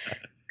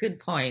 Good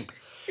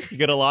point. You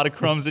get a lot of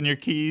crumbs in your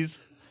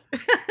keys,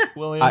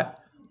 William?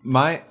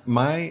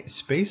 My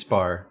space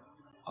bar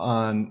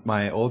on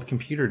my old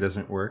computer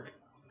doesn't work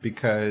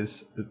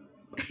because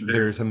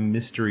there's a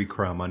mystery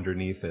crumb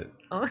underneath it.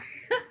 Oh.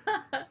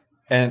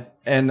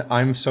 And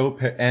I'm so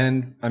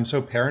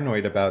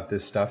paranoid about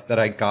this stuff that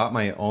I got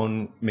my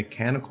own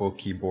mechanical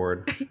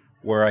keyboard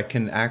where I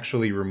can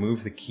actually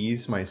remove the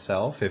keys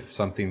myself if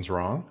something's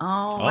wrong.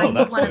 Oh, I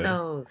need one of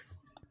those.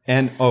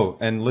 And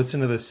listen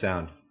to this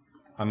sound.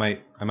 I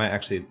might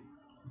actually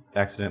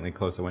accidentally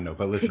close the window,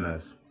 but listen to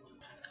this.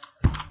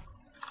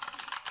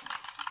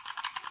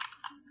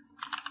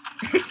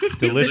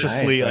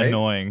 Deliciously Nice, right?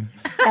 annoying.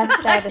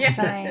 That's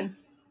satisfying.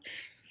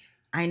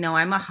 I know,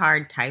 I'm a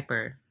hard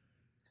typer.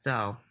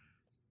 So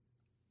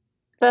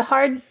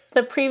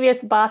The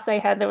previous boss I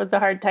had that was a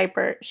hard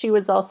typer, she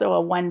was also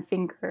a one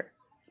finger.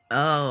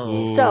 Oh.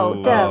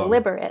 So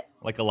deliberate.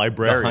 Like a The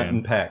librarian. hunt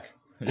and peck.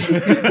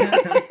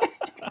 The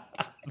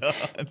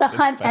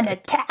hunt and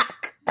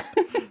attack.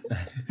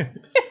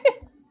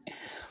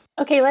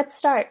 Okay, let's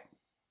start.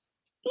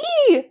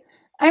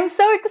 I'm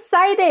so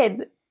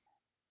excited.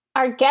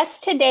 Our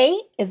guest today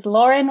is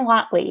Lauren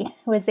Whatley,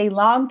 who is a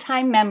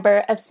longtime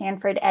member of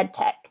Sanford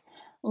EdTech.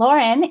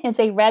 Lauren is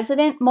a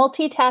resident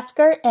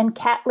multitasker and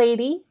cat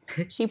lady.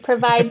 She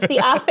provides the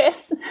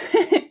office.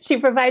 She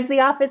provides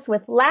the office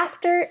with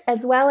laughter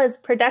as well as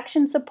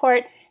production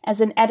support as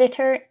an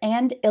editor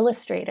and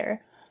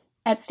illustrator.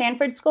 At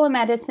Stanford School of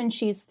Medicine,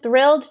 she's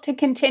thrilled to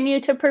continue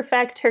to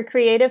perfect her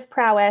creative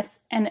prowess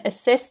and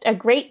assist a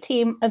great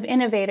team of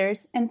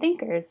innovators and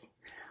thinkers.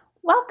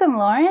 Welcome,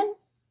 Lauren.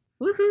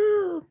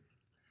 Woohoo!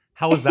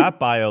 How was that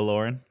bio,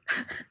 Lauren?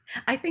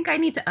 I think I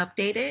need to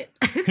update it.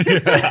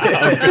 I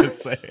was going to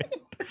say.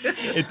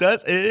 It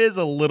is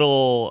a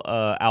little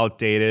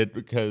outdated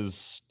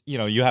because,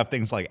 you have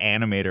things like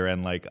Animator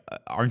and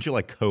aren't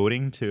you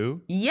coding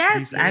too?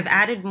 Yes, I've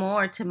added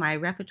more to my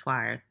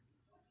repertoire.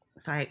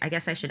 So I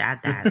guess I should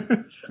add that.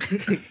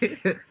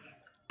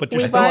 But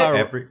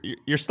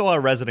you're still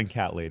our resident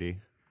cat lady.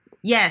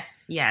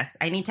 Yes.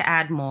 I need to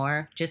add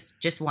more.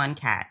 Just one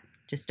cat.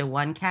 Just a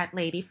one cat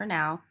lady for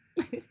now.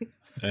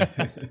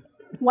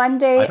 One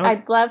day,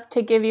 I'd love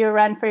to give you a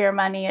run for your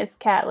money as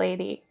cat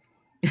lady.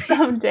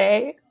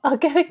 Someday, I'll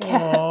get a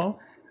cat. Aww.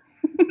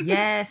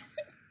 Yes.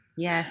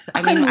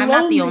 I mean, I'm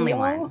not the only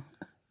lonely, one.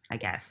 I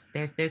guess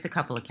there's a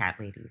couple of cat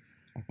ladies,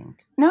 I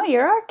think. No,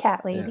 you're our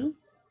cat lady. Yeah.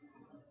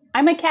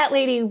 I'm a cat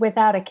lady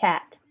without a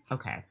cat.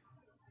 Okay.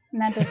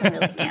 And that doesn't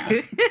really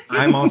count.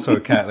 I'm also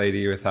a cat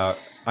lady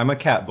I'm a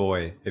cat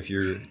boy, if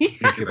you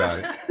think about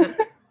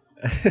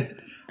it.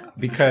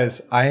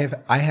 Because I've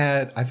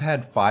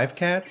had 5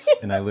 cats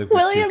and I live with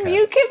William, 2 cats.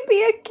 you can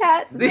be a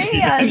cat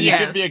man. You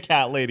can be a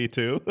cat lady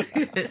too.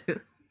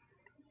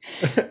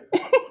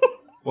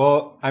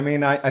 Well, I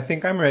mean, I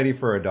think I'm ready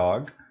for a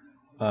dog,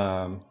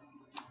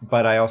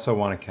 but I also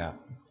want a cat.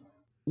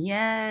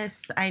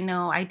 Yes, I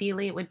know.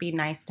 Ideally, it would be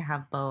nice to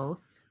have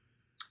both.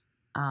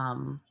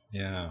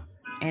 Yeah.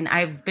 And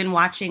I've been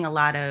watching a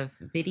lot of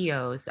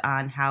videos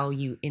on how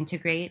you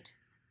integrate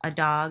a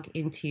dog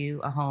into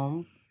a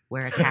home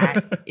where a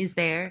cat is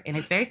there, and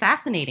it's very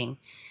fascinating.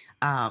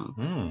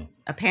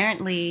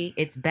 Apparently,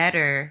 it's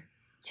better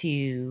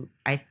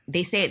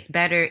they say it's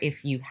better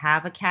if you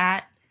have a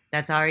cat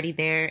that's already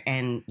there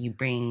and you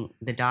bring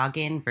the dog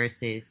in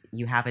versus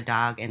you have a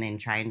dog and then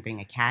try and bring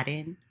a cat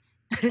in.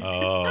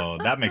 Oh,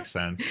 that makes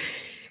sense.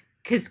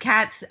 Because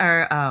cats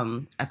are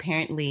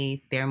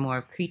apparently they're more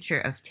a creature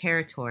of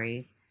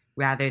territory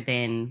rather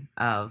than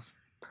of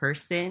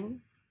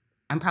person.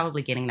 I'm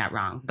probably getting that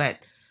wrong, but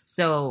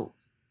so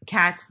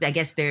cats, I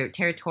guess they're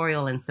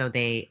territorial, and so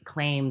they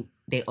claim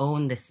they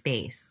own the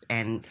space,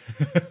 and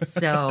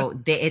so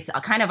it's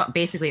kind of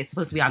basically it's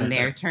supposed to be on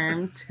their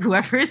terms.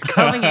 Whoever is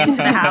coming into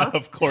the house,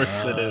 of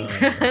course it is.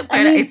 But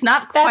I mean, it's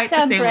not quite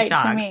the same right with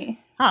dogs, to me.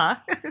 huh?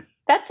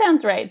 That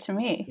sounds right to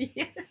me.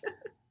 Yeah.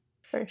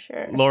 For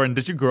sure. Lauren,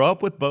 did you grow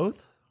up with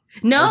both?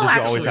 No, or did you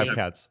actually, always have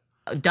cats?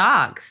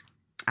 Dogs.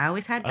 I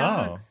always had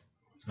dogs.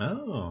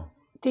 Oh.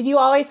 Did you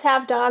always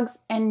have dogs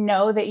and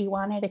know that you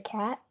wanted a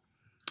cat?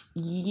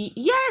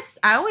 Yes,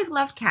 I always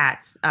loved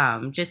cats.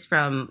 Just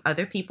from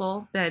other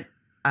people that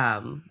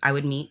I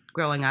would meet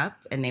growing up,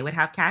 and they would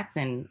have cats,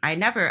 and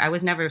I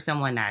was never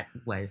someone that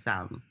was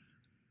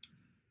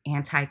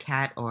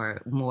anti-cat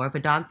or more of a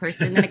dog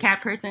person than a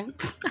cat person.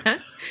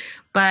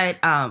 But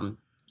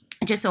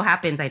it just so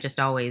happens I just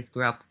always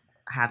grew up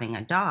having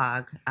a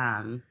dog.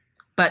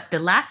 But the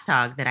last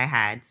dog that I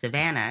had,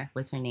 Savannah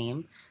was her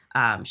name.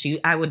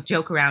 I would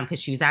joke around because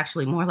she was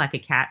actually more like a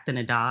cat than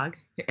a dog.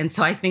 And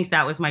so I think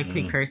that was my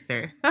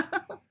precursor.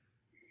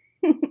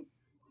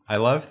 I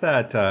love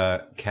that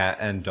cat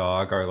and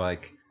dog are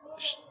like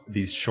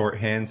these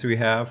shorthands we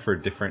have for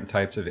different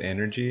types of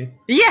energy.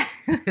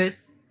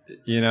 Yes.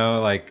 You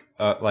know, like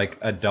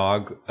a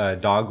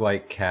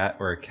dog-like cat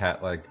or a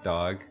cat-like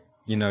dog.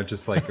 You know,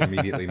 just like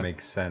immediately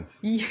makes sense.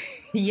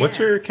 Yes. What's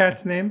your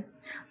cat's name?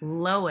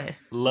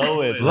 Lois.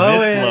 Lois. Miss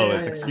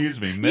Lois. Excuse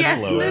me. Miss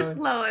yes, Lois. Miss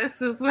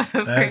Lois is what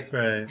I've heard. That's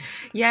right.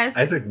 Yes.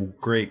 That's a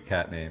great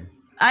cat name.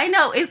 I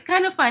know. It's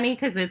kind of funny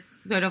because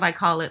it's sort of, I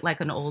call it like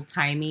an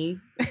old-timey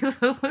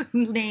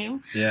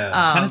name. Yeah.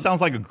 Kind of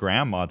sounds like a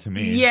grandma to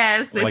me.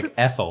 Yes. Like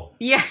Ethel.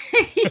 Yeah.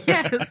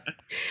 Yes.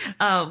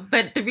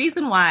 But the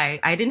reason why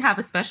I didn't have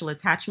a special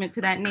attachment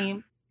to that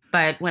name,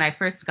 but when I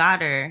first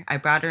got her, I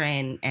brought her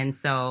in, and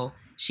so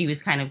she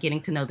was kind of getting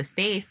to know the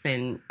space,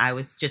 and I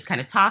was just kind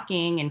of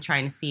talking and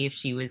trying to see if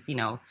she was,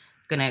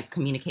 going to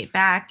communicate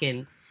back.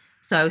 And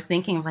so I was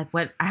thinking of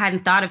I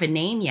hadn't thought of a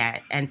name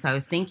yet. And so I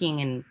was thinking,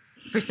 and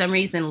for some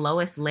reason,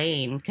 Lois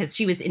Lane, because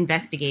she was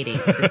investigating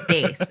the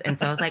space. And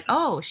so I was like,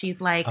 oh,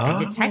 she's like a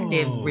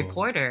detective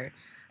reporter.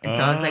 And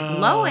so I was like,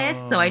 Lois.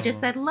 So I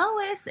just said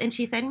Lois, and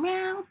she said,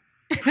 meow.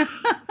 Perfect.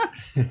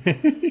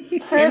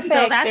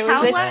 So that's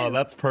how it was. Oh,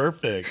 that's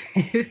perfect.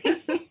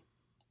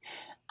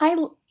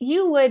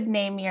 You would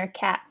name your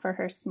cat for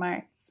her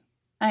smarts.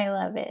 I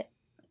love it.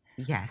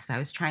 Yes, I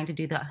was trying to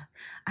get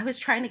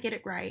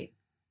it right.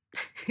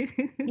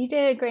 You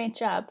did a great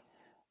job.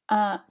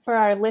 For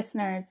our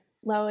listeners,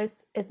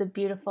 Lois is a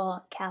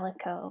beautiful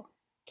calico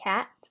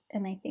cat,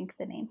 and I think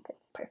the name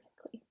fits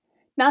perfectly.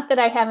 Not that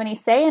I have any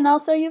say, and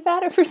also you've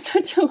had her for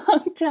such a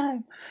long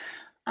time.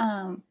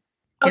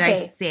 Can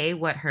I say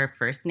what her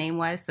first name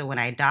was? So when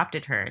I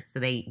adopted her, so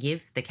they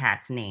give the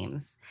cats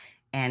names.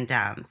 And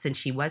since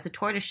she was a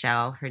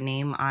tortoiseshell, her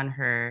name on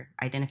her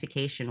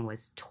identification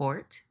was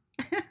Tort.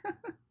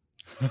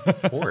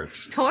 Tort.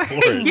 Tort,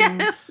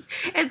 yes.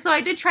 And so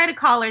I did try to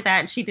call her that,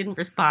 and she didn't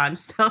respond.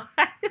 So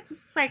I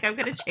was like, I'm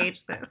going to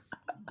change this.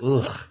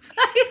 Ugh.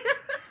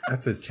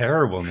 That's a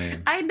terrible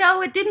name. I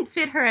know, it didn't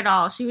fit her at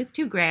all. She was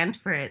too grand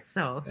for it,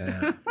 so.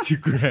 Yeah. Too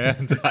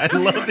grand. I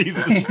love these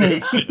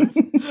descriptions.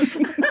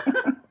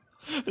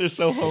 They're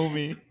so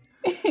homey.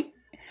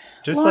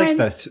 Just Lauren.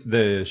 like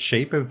the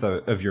shape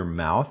of your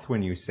mouth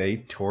when you say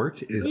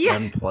tort is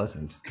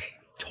unpleasant.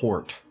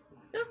 Tort.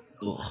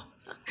 Ugh.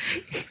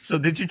 So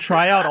did you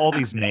try out all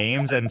these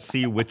names and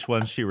see which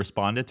ones she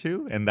responded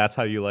to? And that's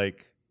how you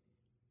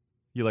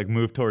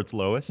moved towards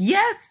Lois?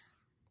 Yes.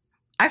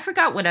 I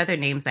forgot what other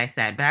names I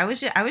said, but I was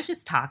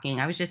just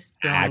talking. I was just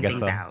throwing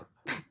things out.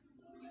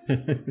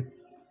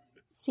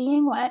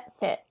 Seeing what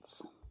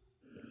fits.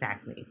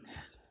 Exactly.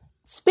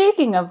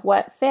 Speaking of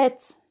what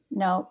fits,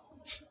 no,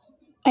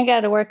 I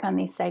got to work on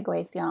these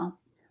segues, y'all.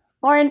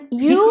 Lauren,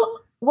 you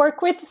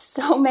work with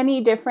so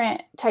many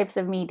different types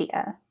of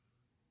media.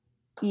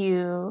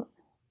 You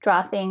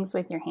draw things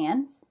with your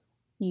hands.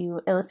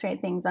 You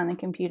illustrate things on the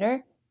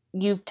computer.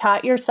 You've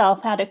taught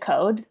yourself how to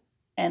code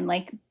and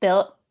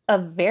built a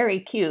very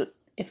cute,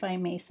 if I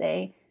may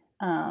say,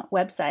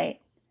 website.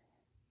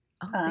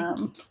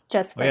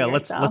 Just for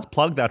yourself. Let's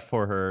plug that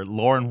for her.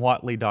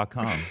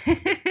 LaurenWhatley.com.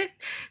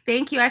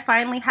 Thank you. I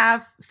finally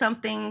have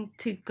something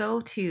to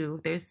go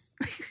to. There's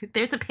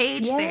a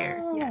page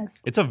there. Yes.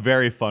 It's a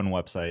very fun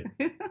website.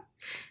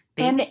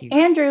 Thank you.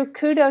 Andrew,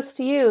 kudos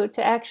to you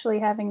to actually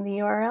having the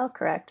URL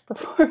correct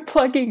before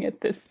plugging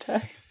it this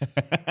time.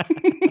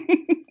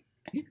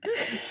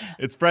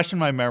 It's fresh in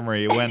my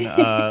memory. When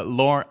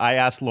I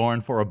asked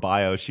Lauren for a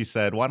bio, she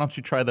said, why don't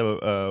you try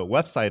the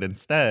website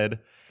instead?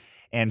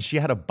 And she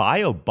had a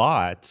bio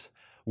bot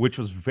which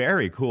was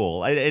very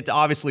cool. It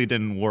obviously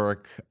didn't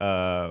work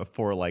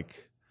for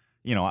like,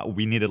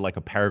 we needed like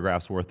a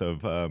paragraph's worth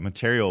of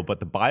material, but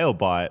the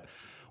BioBot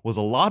was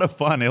a lot of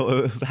fun. It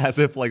was as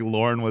if like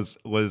Lauren was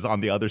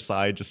on the other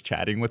side just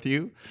chatting with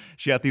you.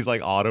 She had these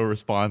like auto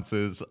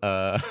responses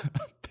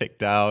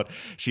picked out.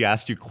 She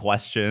asked you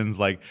questions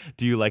like,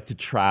 do you like to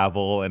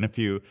travel? And if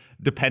you,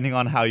 depending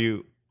on how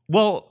you,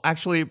 well,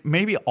 actually,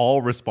 maybe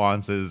all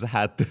responses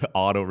had the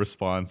auto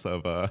response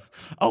of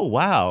oh,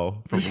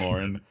 wow, from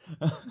Lauren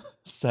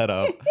set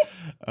up.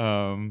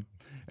 And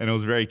it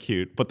was very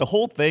cute. But the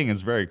whole thing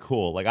is very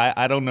cool. Like,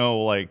 I don't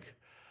know, like,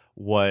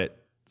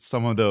 what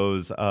some of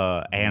those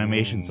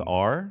animations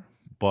are,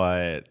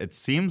 but it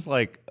seems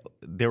like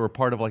they were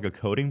part of like a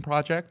coding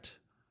project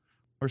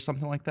or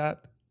something like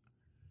that.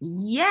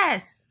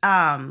 Yes.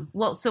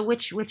 Well, so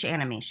which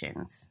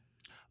animations?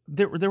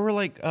 There were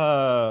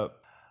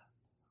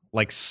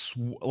like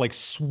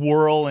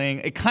swirling.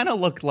 It kind of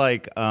looked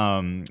like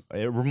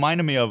it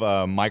reminded me of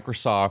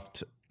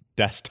Microsoft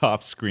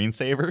desktop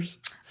screensavers.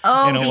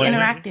 Oh, the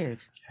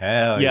interactive.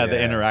 Hell yeah, the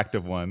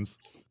interactive ones.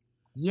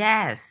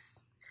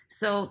 Yes.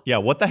 So yeah,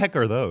 what the heck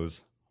are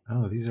those?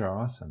 Oh, these are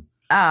awesome.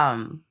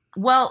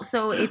 Well,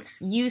 so it's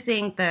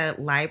using the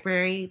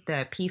library,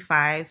 the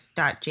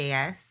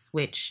p5.js,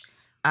 which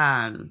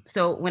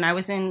so when I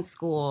was in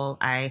school,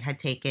 I had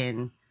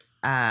taken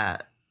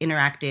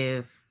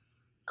interactive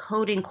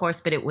coding course,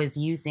 but it was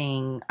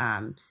using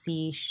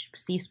C++,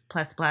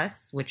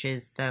 which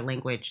is the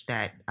language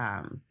that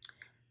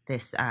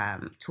this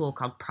tool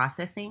called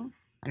processing.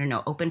 I don't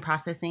know, open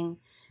processing,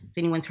 if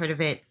anyone's heard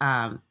of it.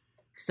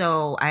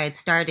 So I had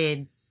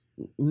started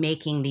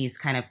making these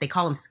kind of, they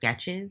call them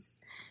sketches.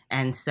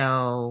 And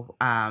so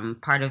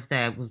part of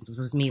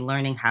was me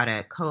learning how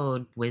to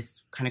code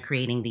was kind of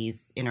creating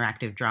these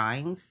interactive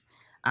drawings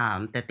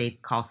that they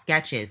call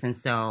sketches. And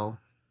so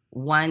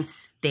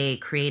once they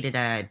created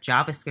a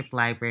JavaScript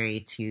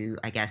library to,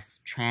 I guess,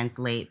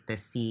 translate the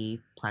C++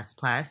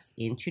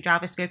 into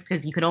JavaScript,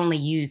 because you could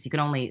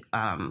only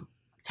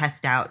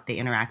test out the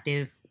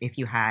interactive if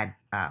you had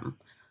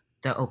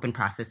the open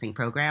processing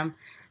program.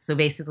 So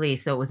basically,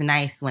 it was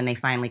nice when they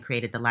finally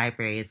created the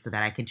libraries so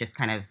that I could just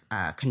kind of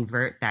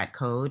convert that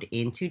code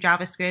into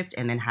JavaScript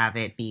and then have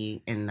it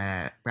be in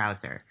the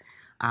browser.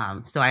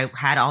 So I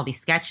had all these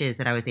sketches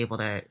that I was able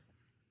to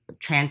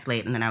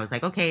translate, and then I was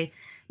like, okay,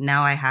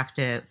 now I have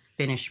to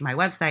finish my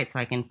website so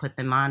I can put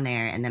them on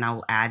there, and then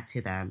I'll add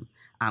to them.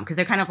 Because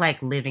they're kind of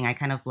like living. I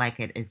kind of like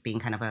it as being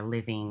kind of a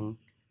living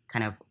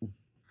kind of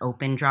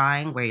open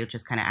drawing where you'll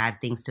just kind of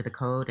add things to the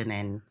code, and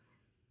then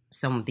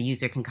the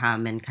user can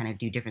come and kind of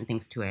do different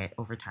things to it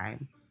over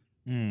time.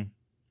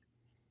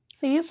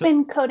 So you've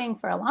been coding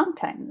for a long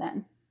time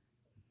then?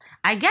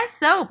 I guess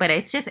so, but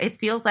it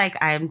feels like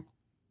I'm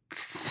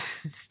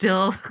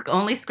still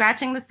only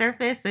scratching the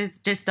surface. There's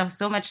just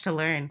so much to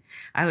learn.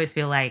 I always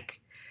feel like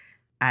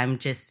I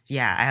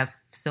have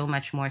so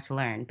much more to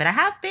learn. But I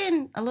have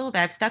been a little bit,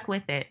 I've stuck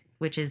with it,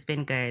 which has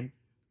been good.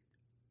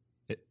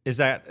 Is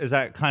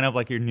that kind of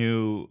like your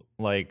new,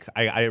 like,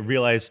 I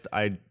realized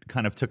I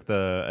kind of took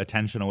the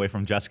attention away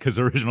from Jessica's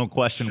original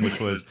question, which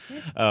was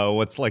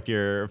what's like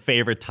your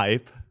favorite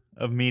type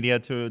of media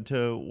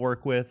to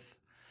work with?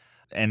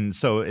 And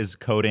so is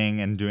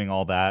coding and doing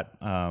all that,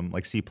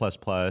 like C++,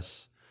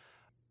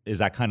 is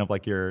that kind of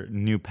like your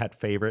new pet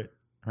favorite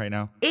right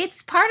now?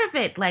 It's part of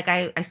it. Like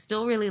I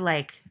still really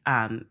like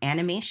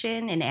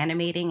animation and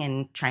animating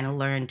and trying to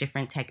learn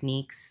different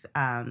techniques.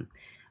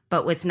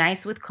 But what's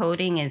nice with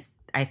coding is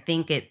I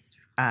think it's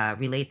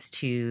relates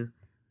to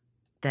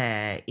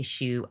the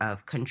issue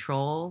of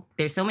control.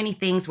 There's so many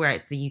things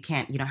where you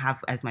don't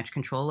have as much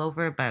control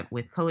over, but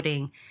with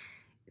coding,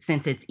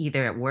 since it's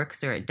either it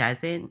works or it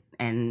doesn't,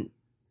 and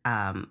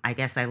I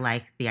guess I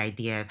like the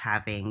idea of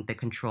having the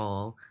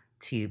control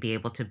to be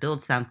able to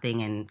build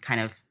something and kind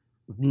of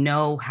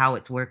know how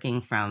it's working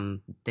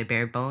from the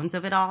bare bones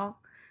of it all,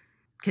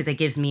 because it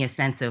gives me a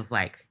sense of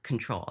like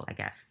control, I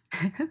guess.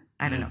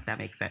 I don't know if that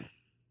makes sense.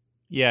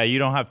 Yeah, you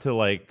don't have to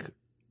like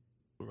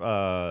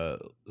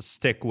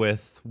stick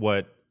with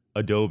what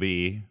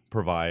Adobe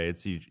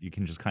provides. You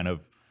can just kind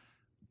of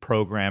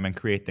program and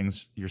create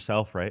things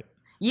yourself, right?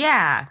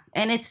 Yeah,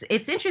 and it's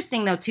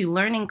interesting though too,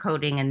 learning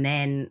coding and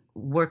then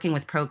working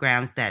with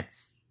programs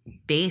that's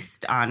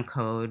based on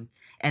code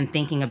and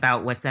thinking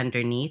about what's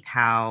underneath,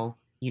 how,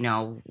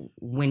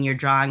 when you're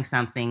drawing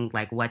something,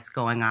 like what's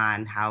going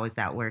on, how is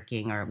that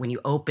working, or when you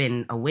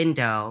open a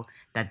window,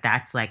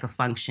 that's like a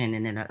function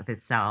in and of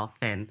itself.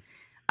 And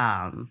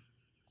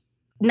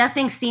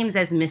nothing seems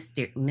as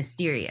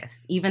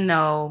mysterious, even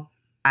though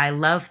I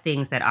love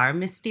things that are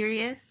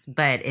mysterious,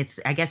 but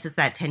I guess it's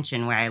that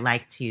tension where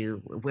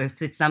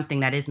if it's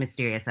something that is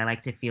mysterious, I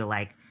like to feel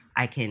like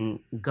I can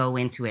go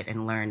into it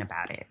and learn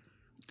about it.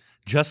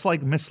 Just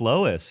like Miss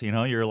Lois,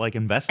 you're like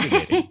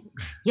investigating.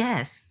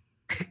 Yes.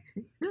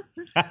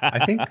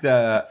 I think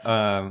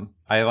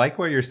I like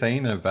what you're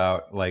saying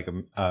about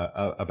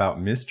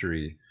about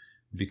mystery,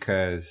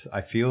 because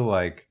I feel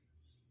like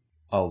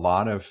a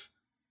lot of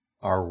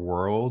our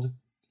world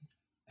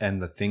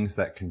and the things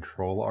that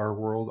control our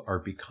world are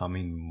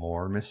becoming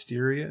more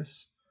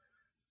mysterious.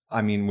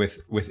 I mean,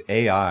 with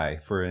AI,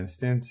 for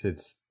instance,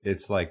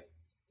 it's like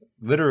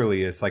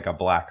literally it's like a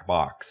black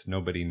box.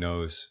 Nobody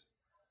knows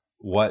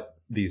what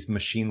these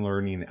machine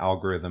learning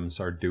algorithms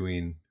are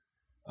doing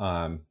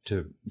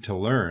to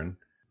learn.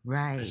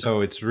 Right.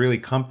 So it's really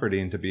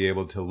comforting to be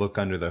able to look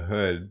under the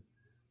hood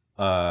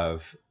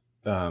of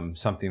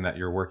something that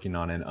you're working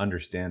on and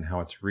understand how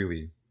it's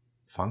really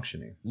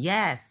functioning.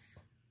 Yes.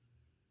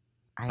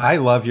 I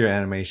love your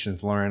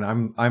animations, Lauren.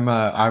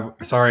 I'm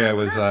sorry I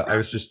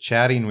was just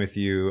chatting with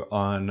you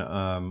on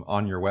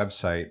your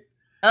website.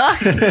 Oh,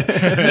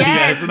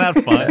 yes. Isn't that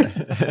fun?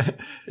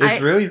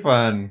 It's really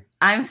fun.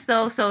 I'm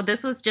so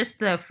this was just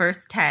the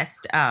first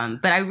test.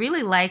 But I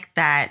really like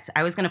that.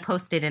 I was going to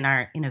post it in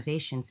our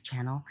innovations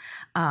channel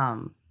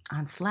on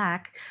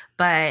Slack,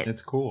 but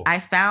it's cool. I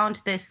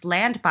found this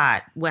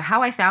Landbot. Well,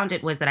 how I found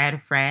it was that I had a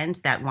friend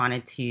that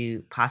wanted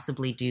to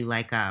possibly do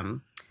like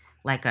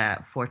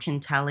a fortune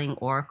telling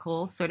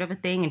oracle sort of a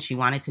thing. And she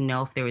wanted to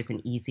know if there was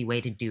an easy way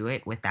to do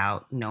it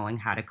without knowing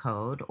how to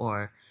code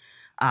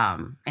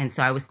and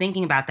so I was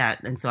thinking about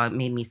that. And so it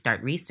made me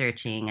start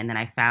researching. And then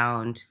I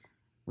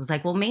was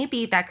like, well,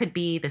 maybe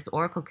this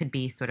oracle could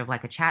be sort of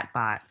like a chat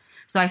bot.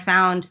 So I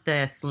found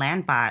this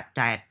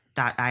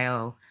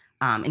landbot.io,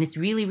 and it's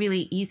really,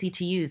 really easy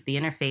to use. The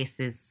interface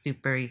is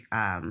super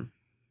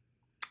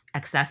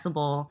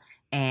accessible,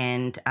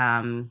 and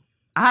I'll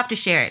have to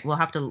share it. We'll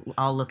have to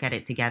all look at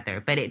it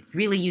together. But it's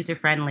really user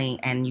friendly,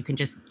 and you can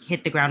just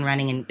hit the ground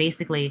running. And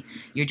basically,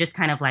 you're just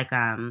kind of like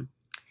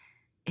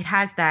it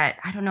has that.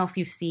 I don't know if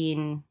you've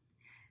seen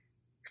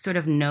sort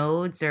of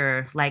nodes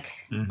or like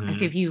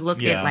if you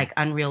looked at like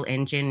Unreal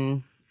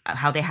Engine,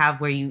 how they have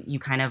where you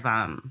kind of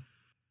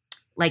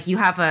like you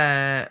have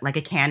a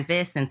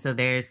canvas, and so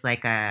there's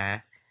like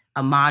a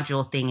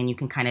module thing, and you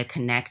can kind of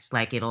connect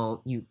like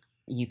you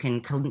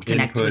can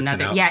connect to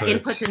another.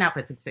 Inputs and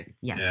outputs.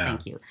 Yes,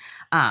 thank you.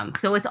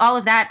 So it's all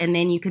of that, and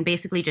then you can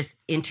basically just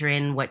enter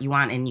in what you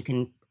want, and you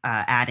can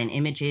add in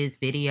images,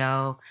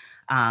 video,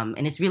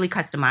 and it's really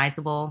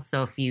customizable.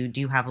 So if you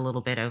do have a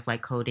little bit of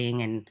like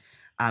coding and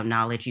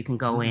knowledge, you can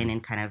go in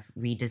and kind of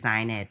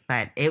redesign it.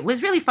 But it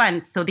was really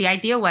fun. So the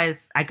idea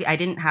was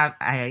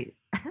I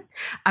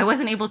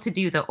wasn't able to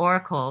do the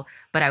oracle,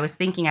 but I was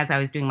thinking as I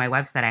was doing my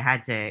website, I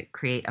had to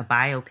create a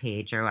bio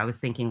page, or I was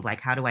thinking like,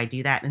 how do I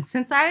do that? And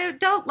since I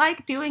don't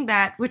like doing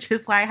that, which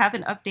is why I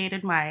haven't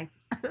updated my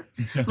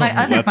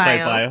other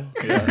bio.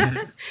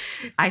 Yeah.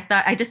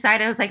 I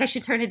decided I was like, I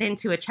should turn it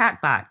into a chat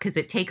bot because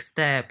it takes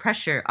the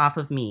pressure off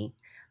of me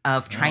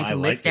of trying to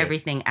list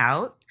everything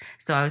out.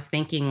 So I was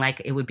thinking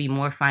like it would be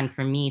more fun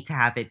for me to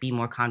have it be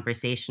more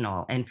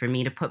conversational, and for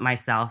me to put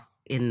myself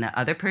in the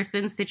other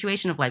person's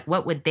situation of like,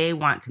 what would they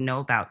want to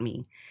know about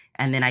me?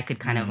 And then I could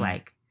kind of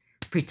like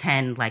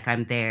pretend like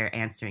I'm there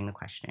answering the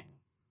question.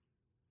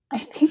 I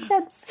think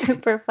that's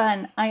super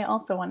fun. I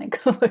also want to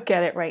go look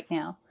at it right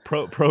now.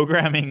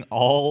 Programming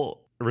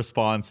all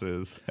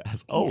responses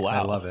as, wow.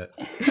 I love it.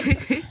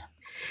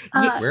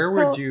 Where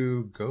would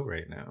you go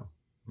right now?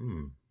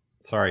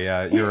 Sorry,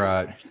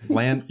 your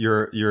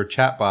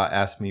chatbot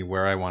asked me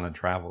where I want to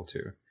travel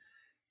to,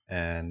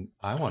 and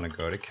I want to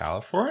go to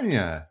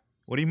California.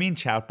 What do you mean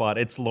chatbot?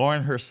 It's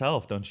Lauren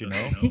herself, don't you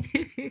know?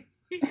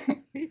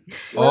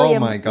 Oh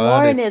my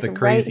God, Lauren, it's the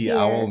crazy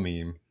owl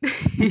meme.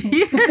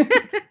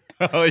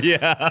 Oh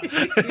yeah.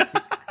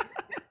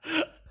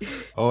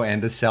 Oh,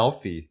 and a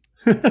selfie.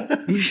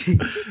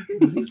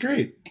 This is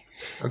great.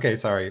 Okay,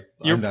 sorry.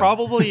 You're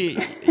probably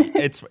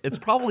it's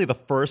probably the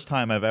first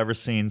time I've ever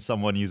seen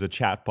someone use a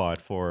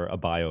chatbot for a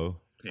bio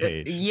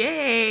page.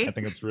 Yay! I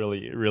think it's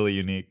really, really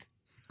unique.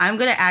 I'm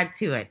going to add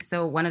to it.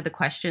 So one of the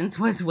questions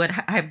was what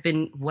I've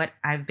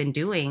been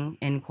doing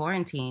in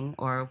quarantine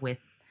or with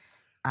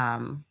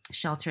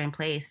shelter in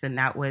place, and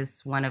that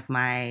was one of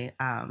my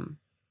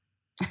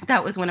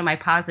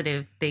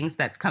positive things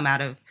that's come out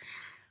of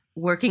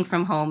working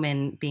from home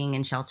and being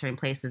in shelter in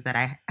place, is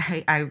that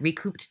I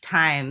recouped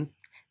time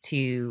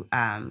to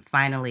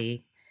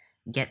finally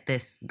get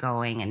this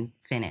going and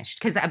finished.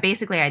 Because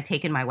basically I had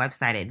taken my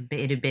website.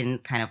 It had been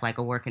kind of like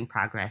a work in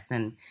progress,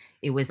 and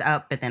it was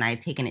up, but then I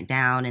had taken it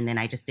down, and then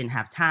I just didn't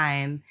have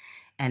time.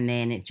 And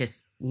then it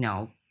just,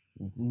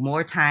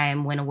 more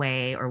time went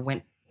away or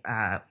went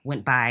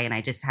by, and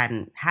I just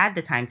hadn't had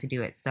the time to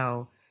do it.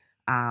 So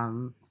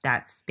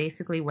that's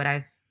basically what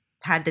I've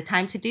had the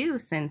time to do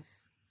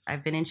since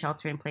I've been in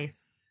shelter in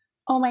place.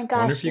 Oh my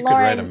gosh,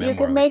 Lauren, you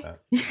could make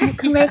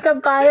a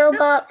bio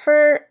bot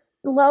for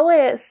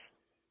Lois.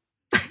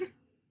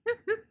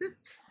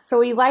 So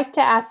we like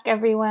to ask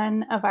every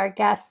one of our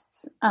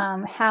guests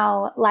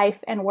how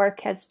life and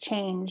work has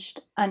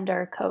changed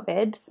under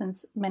COVID,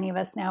 since many of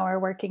us now are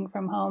working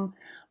from home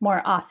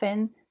more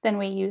often than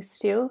we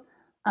used to.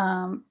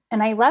 And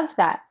I love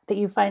that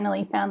you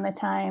finally found the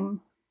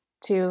time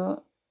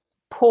to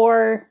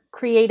pour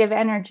creative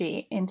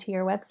energy into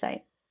your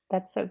website.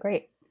 That's so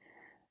great.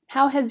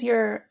 How has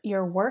your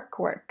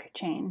work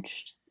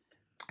changed?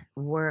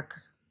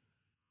 Work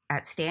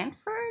at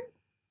Stanford?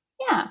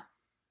 Yeah.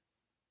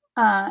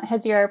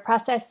 Has your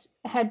process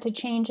had to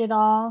change at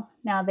all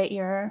now that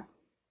you're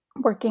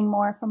working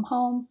more from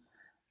home?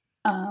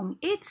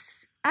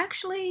 It's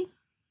actually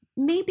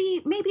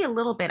maybe a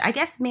little bit. I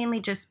guess mainly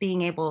just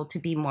being able to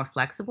be more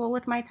flexible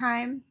with my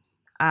time.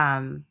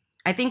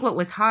 I think what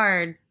was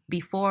hard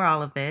before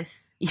all of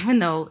this, even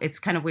though it's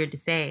kind of weird to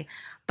say,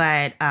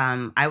 but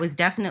I was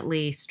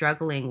definitely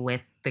struggling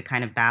with the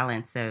kind of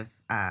balance of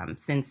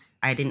since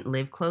I didn't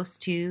live close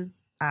to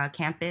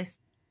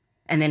campus.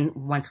 And then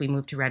once we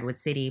moved to Redwood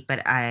City,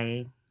 but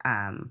I,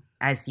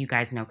 as you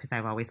guys know, because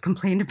I've always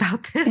complained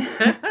about this.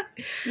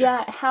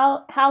 Yeah.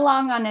 How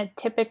long on a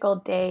typical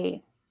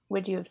day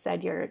would you have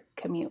said your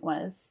commute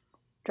was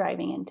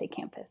driving into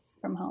campus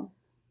from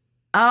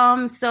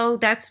home? So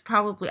that's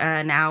probably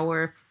an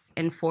hour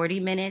and 40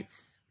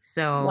 minutes.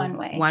 So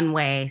one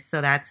way.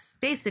 So that's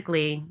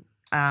basically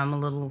a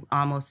little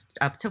almost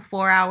up to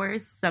 4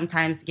 hours,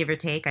 sometimes give or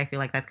take. I feel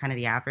like that's kind of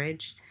the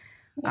average.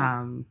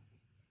 Yeah.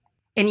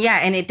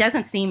 And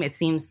it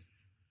seems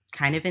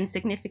kind of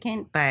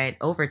insignificant, but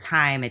over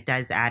time it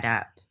does add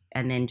up.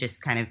 And then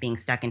just kind of being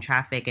stuck in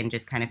traffic and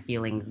just kind of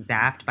feeling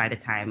zapped by the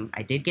time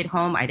I did get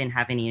home, I didn't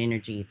have any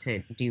energy to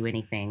do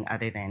anything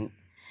other than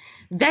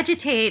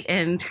vegetate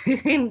and,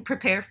 and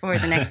prepare for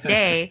the next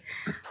day.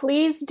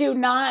 Please do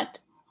not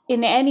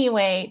in any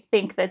way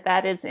think that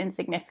that is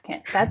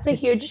insignificant. That's a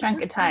huge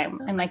chunk of time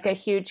and like a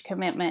huge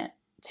commitment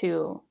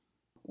to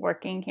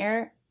working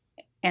here.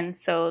 And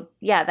so,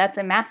 yeah, that's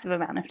a massive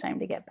amount of time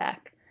to get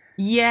back.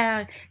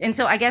 Yeah. And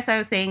so I guess I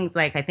was saying,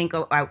 like, I think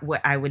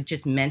I would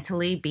just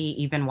mentally be,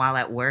 even while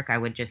at work, I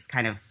would just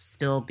kind of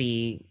still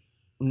be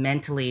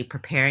mentally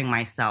preparing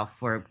myself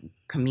for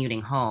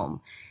commuting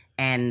home.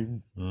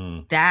 And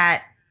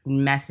that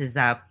messes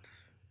up.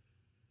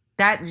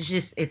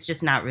 It's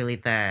just not really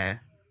the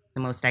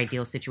most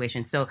ideal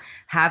situation. So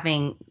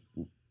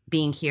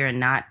being here and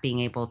not being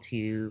able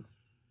to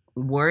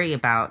worry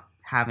about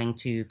having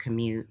to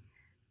commute,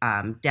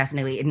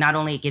 definitely, not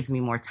only it gives me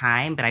more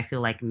time, but I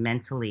feel like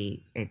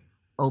mentally it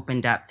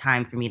opened up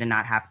time for me to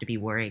not have to be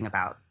worrying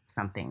about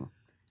something.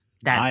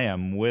 I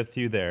am with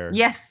you there.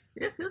 Yes.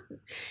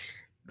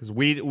 Because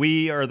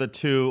we are the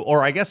two,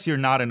 or I guess you're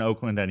not in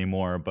Oakland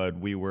anymore, but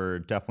we were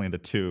definitely the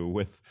two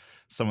with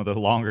some of the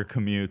longer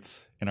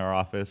commutes in our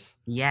office.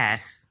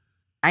 Yes.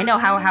 I know.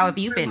 How have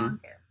you been?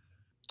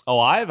 Oh,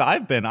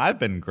 I've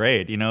been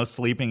great. You know,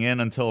 sleeping in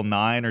until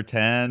 9 or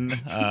 10,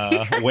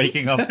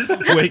 waking up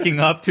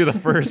to the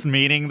first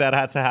meeting that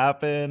had to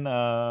happen,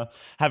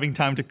 having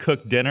time to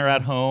cook dinner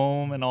at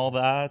home and all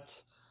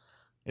that.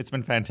 It's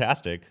been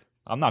fantastic.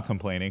 I'm not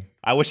complaining.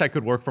 I wish I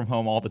could work from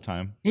home all the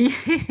time.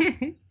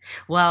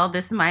 Well,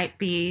 this might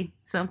be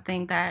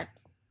something that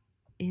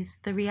is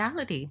the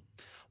reality.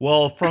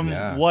 Well, from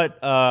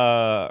what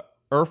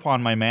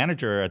Irfan, my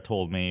manager, had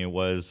told me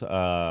was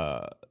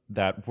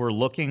that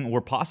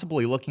we're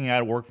possibly looking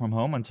at work from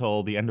home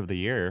until the end of the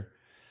year.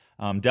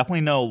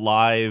 Definitely no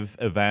live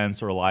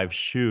events or live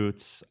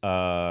shoots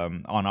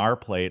on our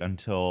plate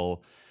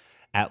until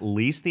at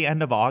least the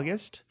end of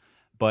August.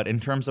 But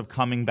in terms of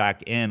coming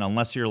back in,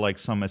 unless you're like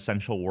some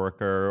essential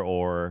worker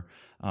or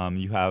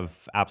you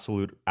have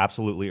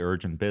absolutely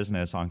urgent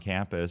business on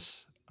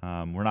campus,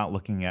 we're not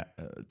looking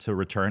at to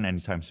return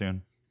anytime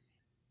soon.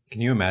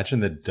 Can you imagine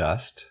the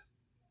dust?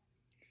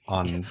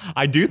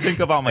 I do think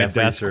about my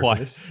desk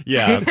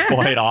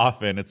quite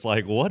often. It's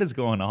like, what is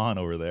going on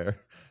over there?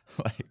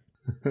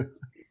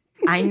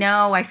 I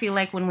know. I feel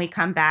like when we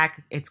come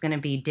back, it's going to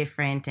be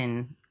different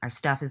and our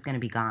stuff is going to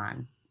be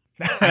gone.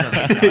 I don't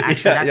think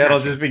so. Actually, it'll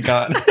just be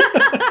gone.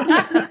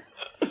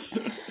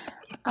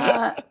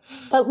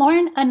 But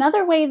Lauren,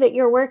 another way that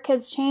your work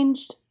has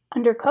changed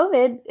under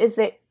COVID is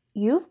that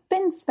you've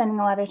been spending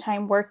a lot of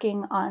time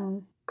working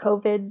on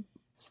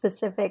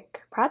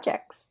COVID-specific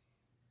projects,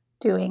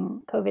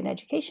 doing COVID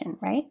education,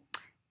 right?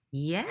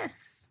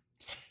 Yes.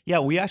 Yeah,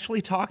 we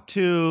actually talked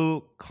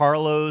to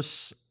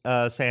Carlos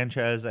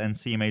Sanchez and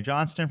CMA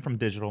Johnston from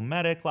Digital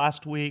Medic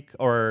last week,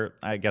 or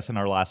I guess in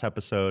our last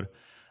episode.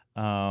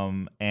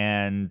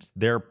 And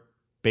they're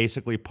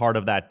basically part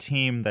of that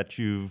team that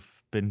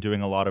you've been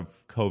doing a lot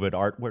of COVID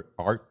artwork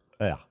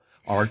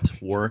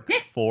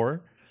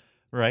for,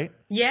 right?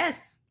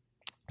 Yes.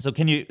 So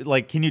can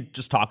you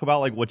just talk about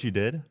like what you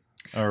did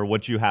or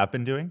what you have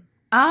been doing?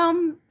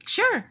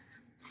 Sure.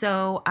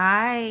 So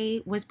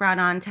I was brought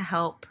on to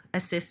help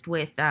assist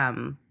with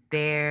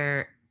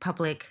their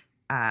public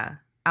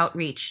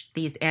outreach,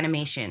 these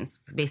animations,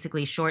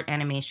 basically short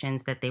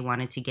animations that they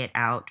wanted to get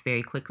out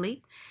very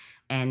quickly.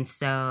 And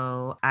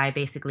so I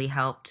basically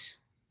helped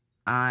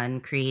on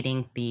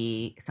creating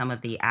some of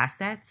the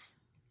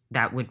assets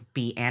that would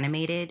be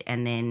animated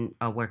and then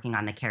working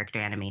on the character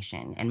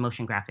animation and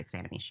motion graphics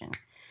animation.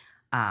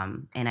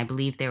 And I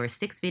believe there were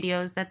 6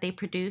 videos that they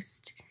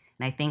produced.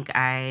 And I think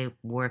I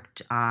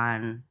worked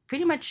on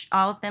pretty much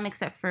all of them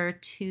except for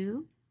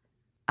 2.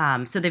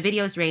 So the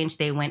videos range,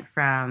 they went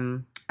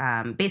from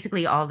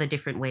basically all the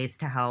different ways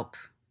to help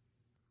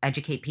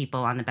educate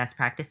people on the best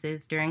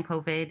practices during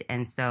COVID.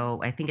 And so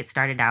I think it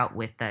started out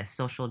with the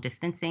social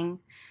distancing,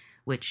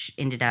 which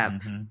ended up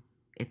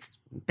it's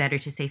better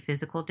to say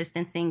physical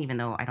distancing, even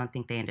though I don't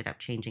think they ended up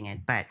changing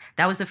it. But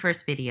that was the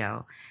first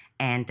video.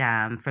 And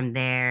from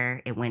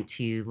there, it went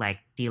to like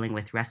dealing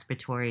with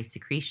respiratory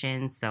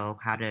secretions. So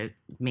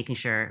making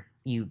sure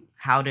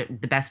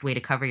the best way to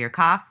cover your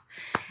cough.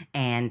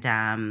 And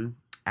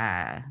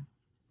a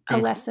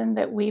lesson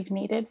that we've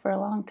needed for a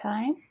long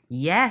time.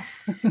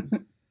 Yes.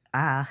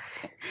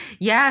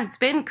 Yeah, it's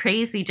been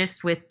crazy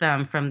just with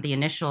from the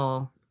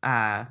initial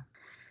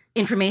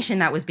information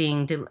that was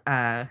being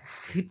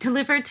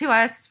delivered to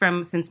us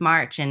since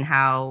March, and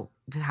how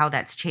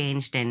that's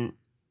changed, and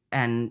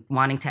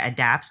wanting to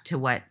adapt to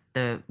what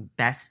the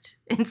best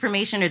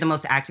information or the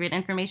most accurate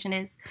information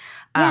is.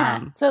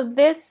 Yeah. So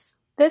this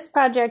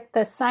project,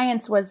 the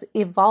science was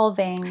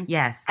evolving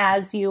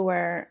as you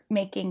were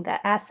making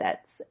the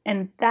assets.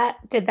 And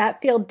did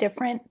that feel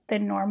different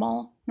than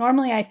normal?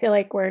 Normally, I feel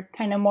like we're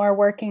kind of more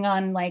working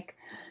on like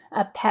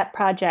a pet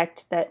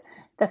project that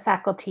the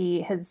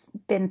faculty has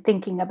been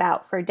thinking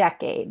about for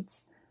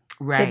decades.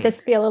 Right. Did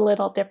this feel a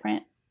little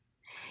different?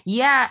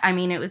 Yeah. I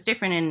mean, it was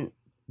different in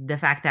the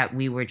fact that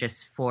we were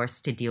just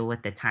forced to deal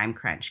with the time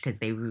crunch, because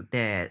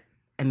the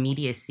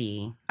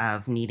immediacy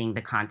of needing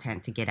the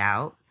content to get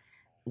out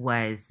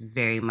was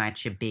very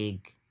much a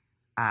big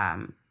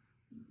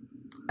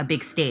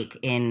stake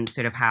in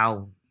sort of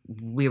how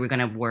we were going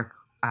to work.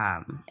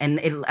 And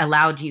it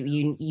allowed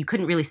you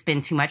couldn't really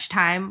spend too much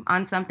time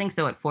on something.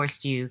 So it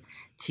forced you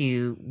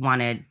to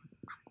want to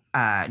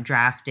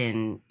draft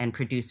and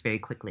produce very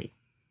quickly.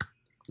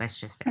 Let's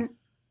just say,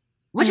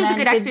 which is a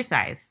good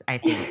exercise, I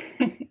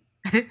think.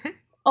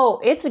 Oh,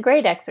 it's a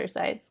great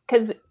exercise,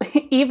 because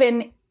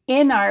even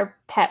in our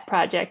pet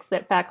projects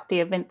that faculty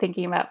have been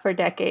thinking about for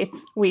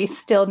decades, we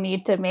still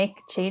need to make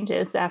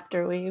changes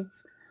after we've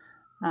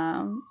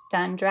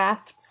done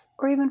drafts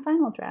or even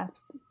final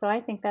drafts. So I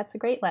think that's a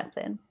great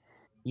lesson.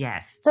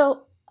 Yes.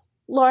 So,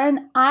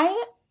 Lauren,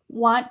 I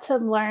want to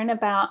learn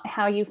about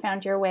how you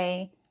found your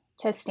way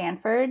to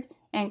Stanford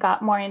and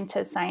got more into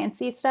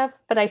sciencey stuff.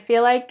 But I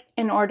feel like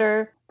in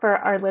order for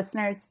our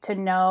listeners to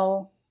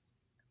know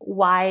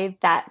why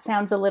that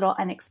sounds a little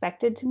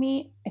unexpected to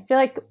me, I feel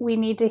like we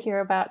need to hear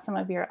about some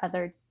of your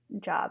other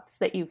jobs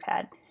that you've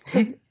had.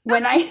 Because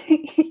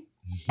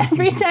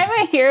every time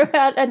I hear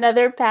about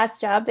another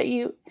past job that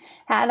you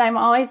had, I'm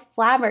always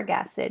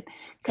flabbergasted.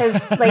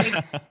 Because like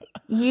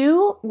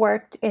you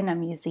worked in a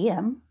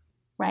museum,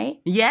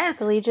 right? Yes.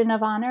 The Legion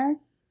of Honor.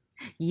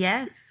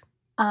 Yes.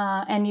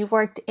 And you've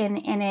worked in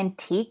an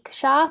antique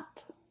shop.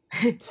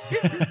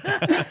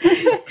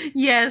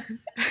 Yes.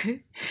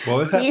 What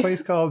was that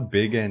place called?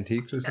 Big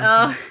Antiques or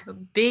something? Oh,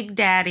 Big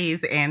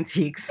Daddy's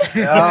Antiques.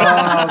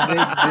 Oh, Big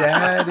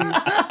Daddy.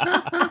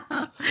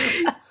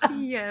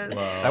 Yes.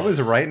 Wow. That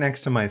was right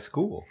next to my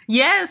school.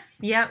 Yes.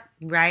 Yep.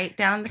 Right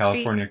down the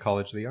California street.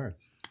 College of the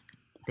Arts.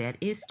 That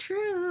is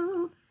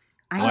true.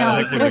 I know. know.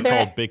 I think we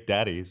called Big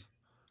Daddies.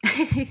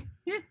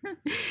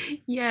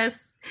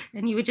 Yes.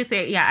 And you would just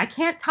say, yeah, I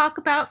can't talk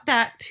about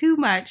that too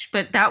much,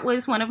 but that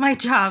was one of my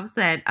jobs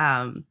that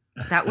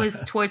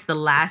was towards the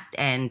last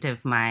end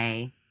of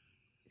my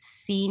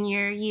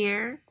senior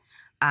year.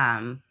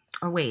 Or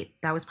wait,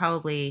 that was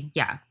probably,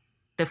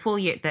 the full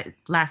year, that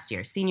last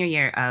year, senior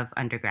year of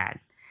undergrad,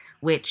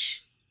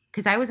 which,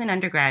 because I was in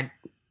undergrad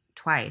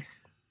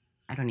twice.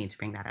 I don't need to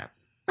bring that up.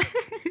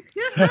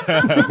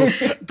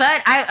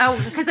 But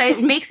because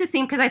it makes it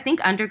seem, because I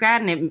think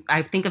undergrad and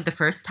I think of the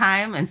first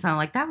time, and so I'm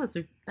like, that was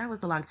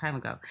a long time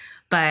ago.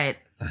 But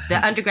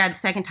the undergrad the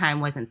second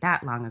time wasn't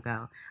that long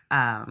ago.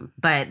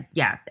 But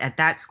yeah, at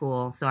that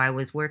school, so I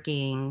was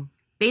working.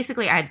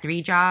 Basically, I had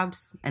 3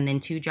 jobs, and then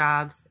 2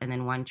 jobs, and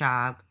then 1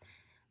 job,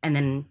 and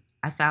then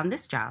I found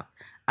this job.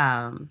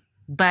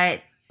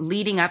 But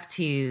leading up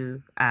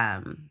to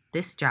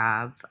this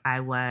job,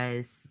 I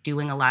was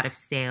doing a lot of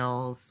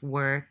sales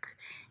work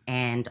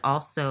and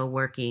also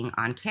working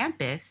on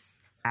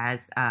campus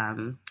as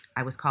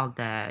I was called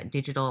the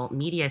Digital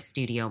Media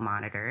Studio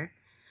Monitor,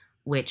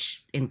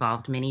 which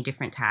involved many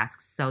different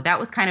tasks. So that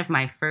was kind of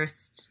my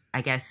first,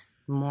 I guess,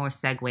 more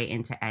segue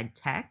into ed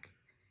tech.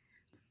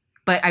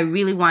 But I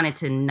really wanted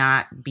to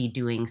not be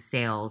doing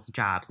sales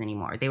jobs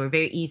anymore. They were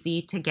very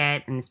easy to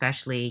get, and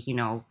especially,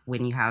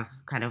 when you have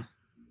kind of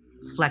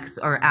flex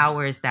or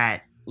hours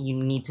that you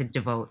need to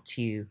devote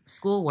to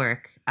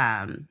schoolwork.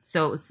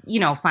 So it's,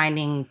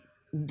 finding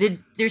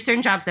there's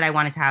certain jobs that I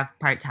wanted to have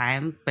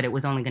part-time, but it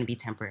was only going to be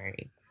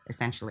temporary,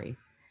 essentially.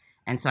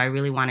 And so I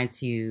really wanted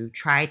to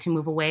try to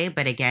move away.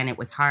 But again, it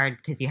was hard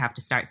because you have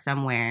to start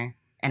somewhere.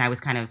 And I was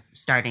kind of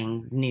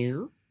starting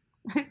new.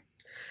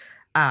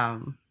 I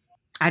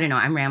don't know.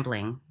 I'm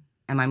rambling.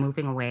 Am I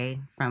moving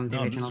away from the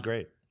original? This is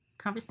great.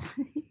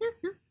 Conversation?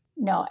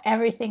 No,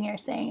 everything you're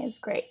saying is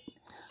great.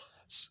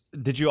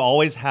 Did you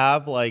always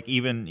have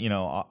even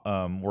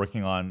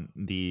working on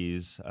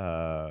these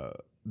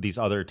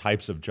other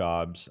types of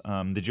jobs?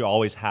 Did you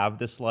always have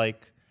this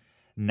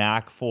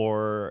knack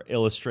for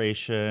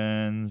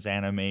illustrations,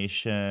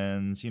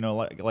 animations?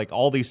 Like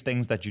all these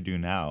things that you do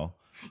now.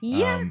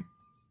 Yeah.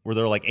 Were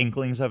there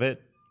inklings of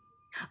it?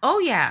 Oh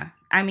yeah.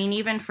 I mean,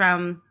 even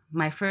from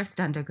my first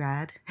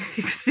undergrad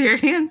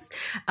experience,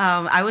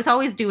 I was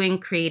always doing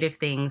creative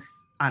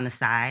things on the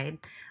side,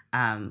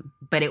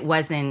 but it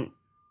wasn't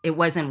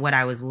what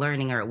I was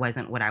learning, or it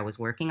wasn't what I was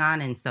working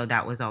on, and so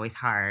that was always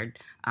hard.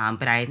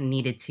 But I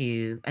needed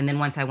to, and then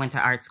once I went to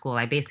art school,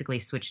 I basically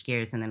switched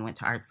gears and then went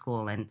to art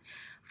school and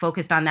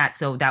focused on that.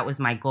 So that was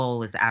my goal,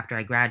 was after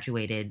I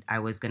graduated, I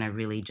was going to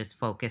really just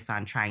focus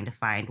on trying to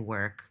find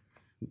work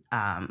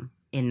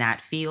in that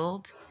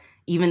field,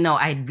 even though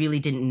I really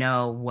didn't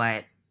know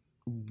what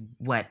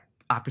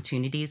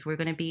opportunities were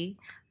going to be,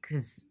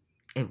 because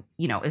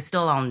it's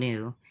still all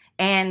new.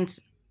 And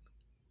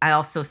I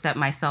also set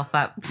myself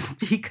up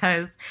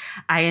because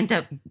I end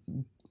up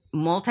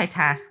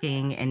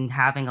multitasking and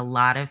having a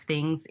lot of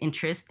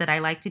interests that I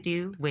like to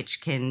do,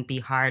 which can be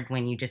hard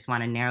when you just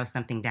want to narrow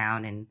something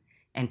down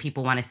and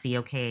people want to see,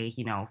 okay,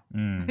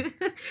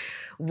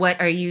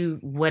 what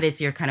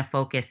is your kind of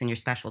focus and your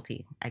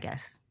specialty, I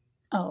guess.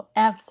 Oh,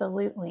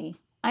 absolutely.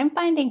 I'm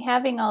finding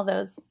having all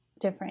those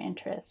different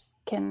interests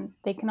can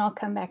all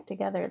come back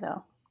together,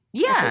 though.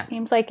 Yeah. Which it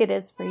seems like it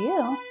is for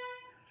you.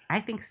 I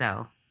think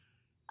so.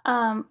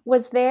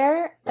 Was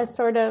there a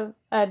sort of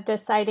a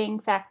deciding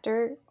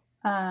factor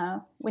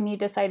when you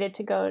decided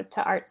to go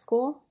to art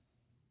school?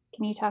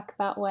 Can you talk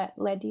about what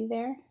led you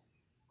there?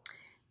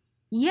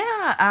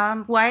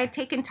 Yeah, well, I had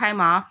taken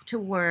time off to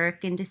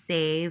work and to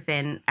save,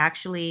 and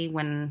actually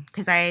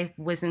because I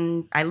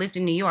lived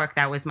in New York,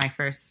 that was my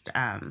first,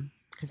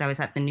 because I was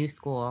at the new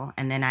school,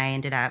 and then I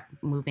ended up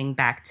moving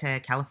back to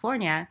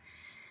California,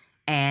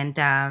 and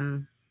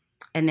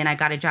then I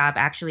got a job.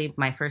 Actually,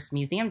 my first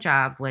museum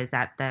job was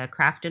at the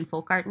Craft and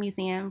Folk Art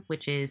Museum,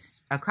 which is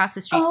across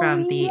the street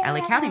from the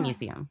LA County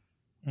Museum.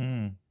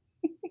 Mm.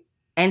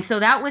 And so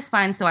that was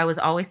fun. So I was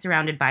always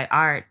surrounded by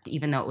art,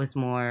 even though it was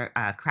more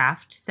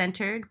craft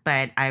centered.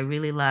 But I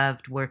really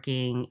loved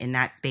working in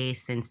that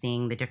space and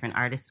seeing the different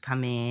artists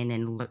come in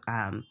and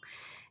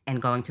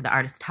going to the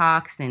artist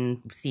talks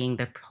and seeing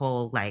the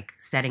whole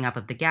setting up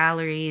of the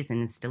galleries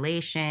and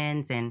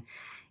installations. And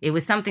it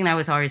was something that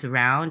was always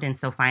around. And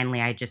so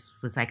finally I just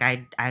was like,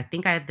 I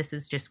think this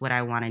is just what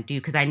I want to do.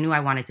 Because I knew I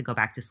wanted to go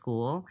back to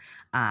school.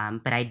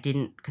 But I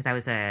didn't, because I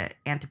was a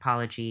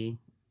anthropology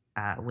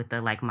with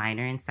a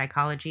minor in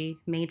psychology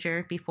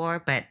major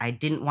before, but I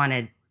didn't want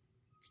to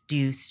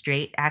do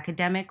straight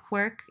academic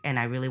work, and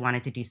I really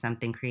wanted to do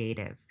something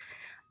creative.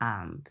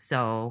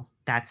 So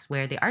that's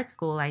where the art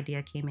school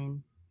idea came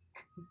in.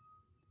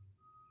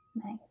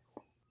 Nice.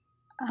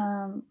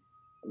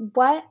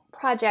 What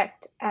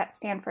project at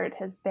Stanford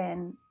has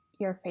been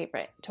your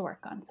favorite to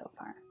work on so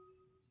far?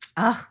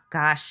 Oh,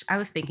 gosh. I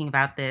was thinking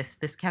about this.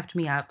 This kept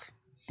me up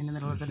in the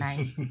middle of the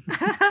night.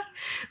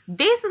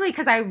 Basically,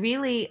 because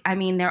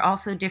they're all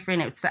so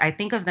different. I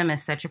think of them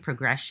as such a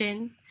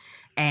progression.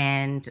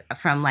 And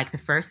from the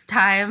first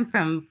time,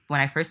 from when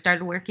I first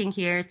started working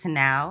here to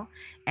now.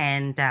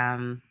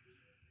 And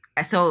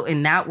so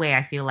in that way,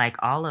 I feel like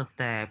all of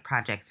the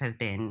projects have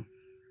been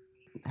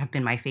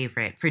my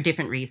favorite for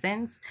different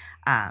reasons.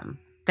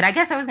 But I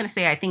guess I was going to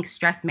say, I think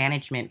stress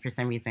management for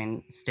some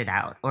reason stood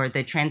out, or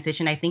the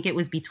transition. I think it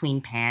was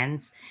between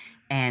PANS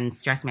and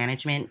stress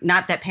management.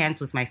 Not that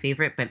PANS was my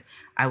favorite, but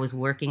I was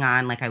working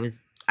on I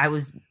was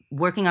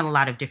working on a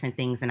lot of different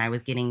things, and I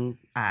was getting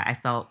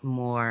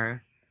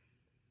more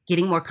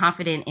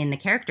confident in the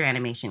character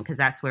animation, because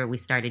that's where we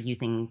started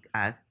using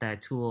the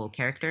tool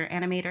Character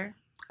Animator,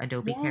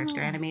 Adobe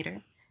Character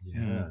Animator.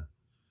 Yeah.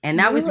 And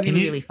that was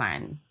really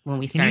fun when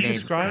we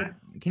started.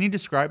 Can you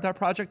describe that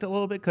project a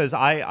little bit? Because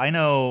I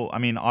know,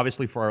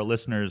 obviously for our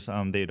listeners,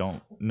 they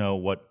don't know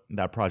what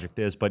that project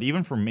is. But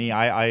even for me,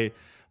 I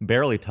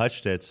barely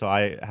touched it. So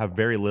I have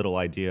very little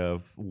idea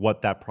of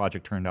what that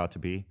project turned out to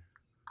be.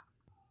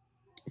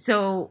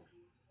 So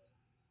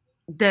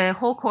the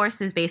whole course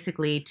is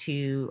basically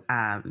to,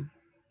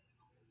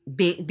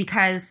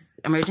 because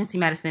emergency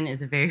medicine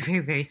is a very, very,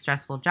 very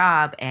stressful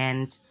job,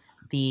 and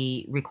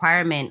the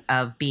requirement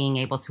of being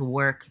able to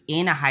work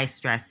in a high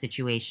stress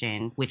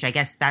situation, which I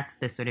guess that's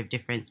the sort of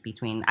difference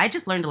between, I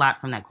just learned a lot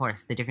from that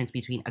course, the difference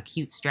between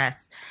acute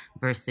stress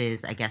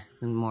versus, I guess,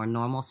 the more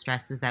normal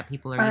stresses that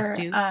people are used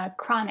to.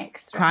 Chronic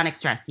stress. Chronic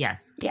stress,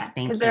 yes. Yeah,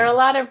 because there are a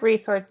lot of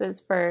resources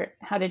for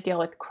how to deal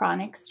with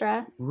chronic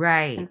stress.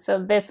 Right. And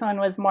so this one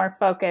was more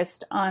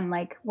focused on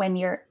when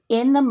you're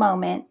in the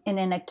moment in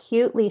an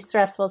acutely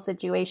stressful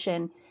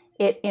situation,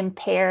 it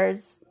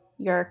impairs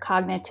your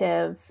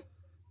cognitive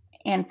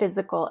and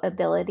physical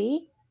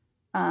ability.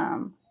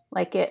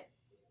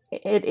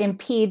 It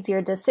impedes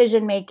your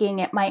decision making.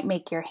 It might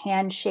make your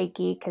hand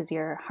shaky because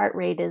your heart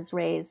rate is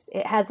raised.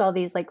 It has all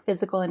these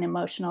physical and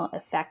emotional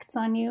effects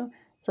on you.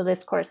 So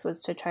this course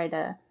was to try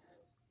to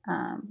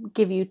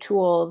give you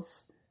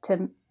tools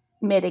to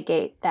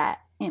mitigate that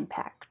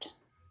impact.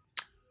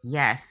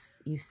 Yes,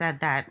 you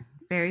said that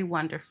very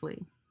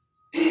wonderfully.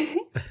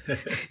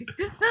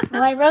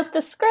 Well, I wrote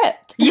the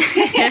script.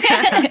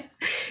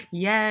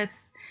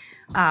 Yes.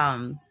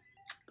 So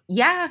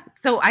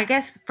I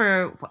guess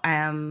for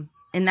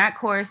in that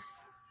course,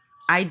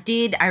 I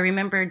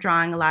remember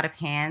drawing a lot of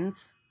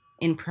hands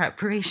in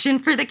preparation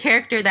for the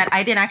character that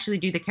I didn't actually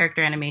do the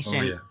character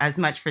animation as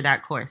much for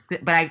that course.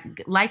 But I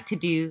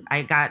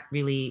got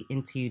really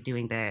into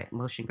doing the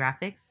motion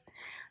graphics.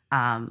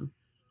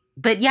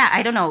 But yeah,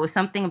 I don't know. It was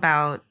something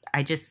about,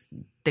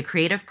 the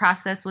creative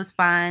process was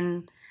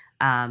fun.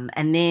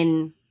 And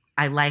then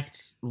I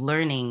liked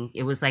learning.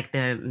 It was like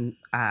the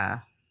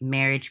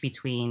marriage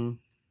between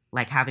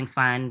like having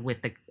fun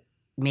with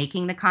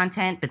making the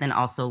content, but then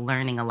also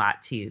learning a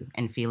lot too,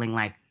 and feeling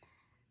like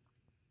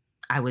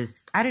I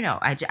don't know.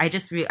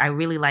 I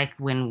really like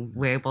when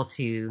we're able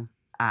to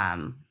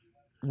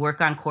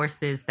work on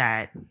courses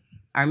that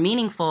are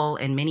meaningful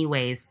in many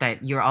ways,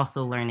 but you're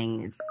also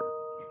learning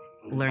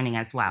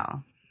as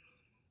well.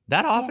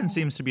 That often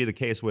seems to be the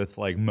case with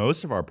like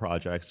most of our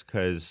projects,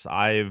 because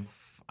after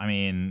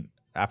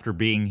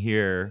being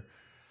here,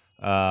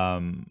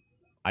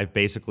 I've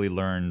basically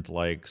learned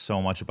like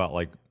so much about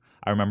like,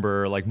 I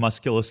remember like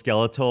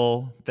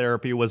musculoskeletal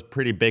therapy was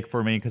pretty big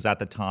for me, because at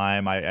the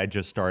time I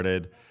just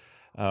started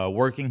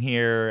working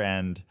here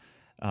and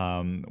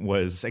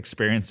was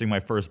experiencing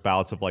my first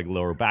bouts of like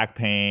lower back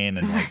pain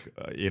and like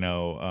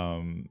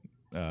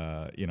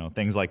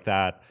things like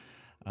that.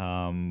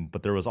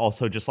 But there was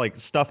also just like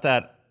stuff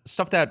that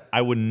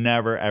I would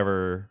never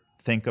ever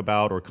think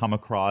about or come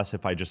across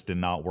if I just did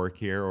not work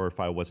here, or if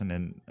I wasn't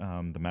in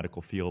the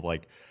medical field,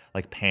 like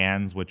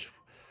PANS, which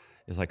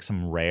is like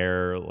some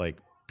rare like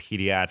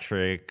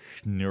pediatric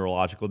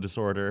neurological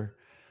disorder.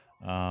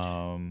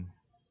 Things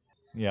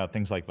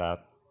like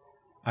that.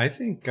 I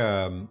think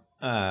I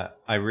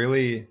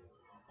really,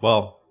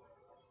 to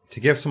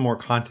give some more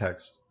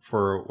context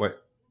for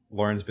what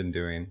Lauren's been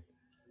doing.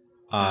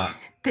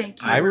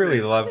 Thank you. I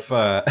really love,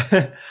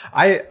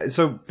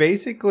 so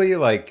basically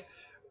like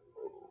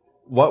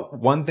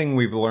one thing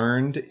we've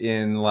learned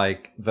in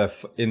like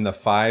in the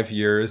 5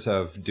 years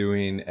of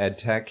doing ed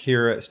tech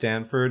here at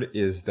Stanford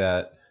is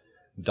that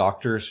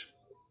doctors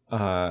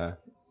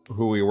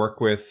who we work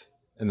with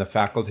and the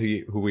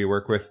faculty who we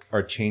work with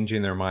are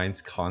changing their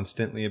minds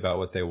constantly about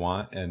what they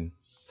want, and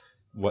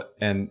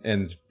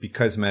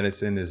because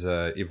medicine is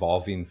a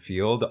evolving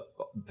field,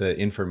 the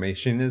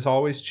information is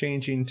always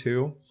changing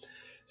too.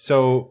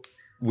 So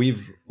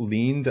we've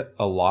leaned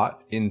a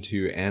lot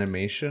into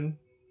animation,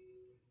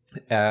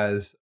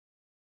 as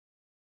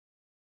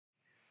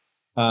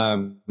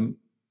Lauren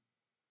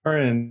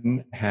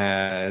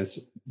has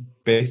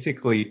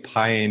basically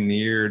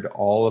pioneered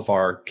all of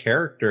our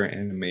character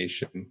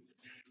animation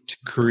to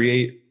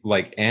create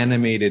like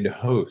animated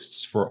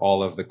hosts for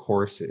all of the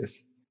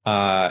courses,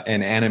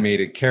 and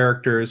animated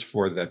characters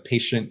for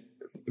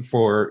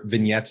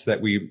vignettes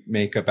that we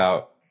make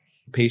about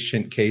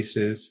patient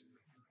cases.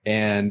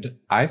 And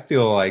I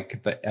feel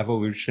like the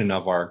evolution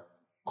of our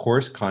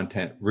course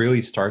content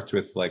really starts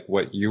with like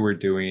what you were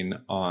doing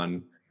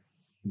on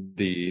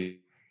the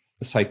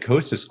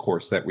psychosis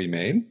course that we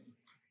made.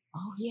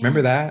 Oh yeah.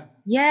 Remember that?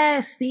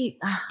 Yes. See,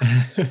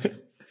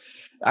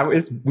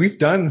 we've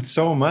done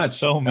so much.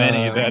 So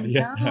many that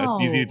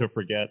it's easy to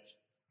forget.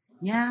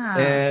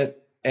 Yeah.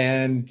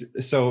 And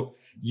so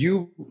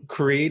you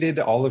created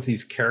all of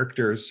these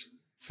characters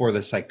for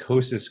the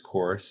psychosis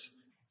course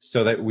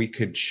so that we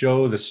could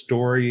show the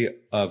story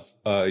of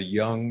a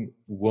young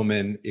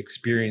woman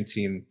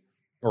experiencing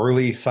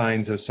early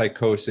signs of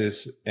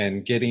psychosis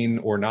and getting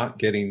or not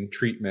getting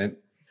treatment.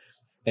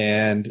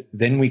 And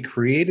then we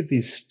created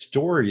these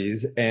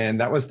stories, and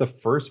that was the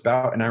first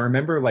bout. And I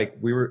remember like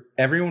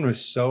everyone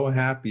was so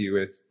happy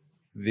with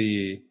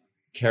the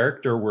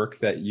character work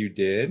that you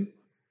did.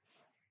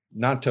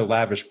 Not to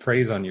lavish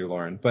praise on you,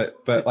 Lauren, but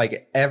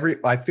like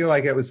I feel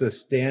like it was a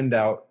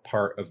standout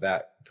part of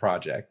that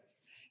project.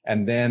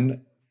 And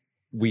then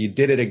we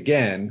did it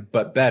again,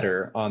 but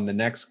better on the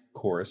next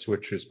course,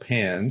 which was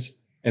PANS.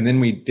 And then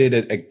we did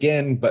it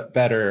again, but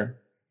better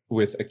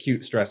with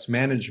acute stress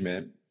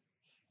management,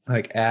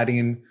 like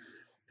adding,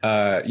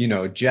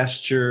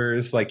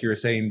 gestures, like you were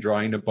saying,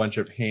 drawing a bunch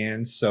of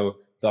hands. So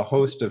the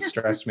host of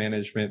stress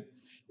management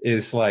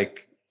is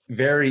like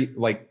very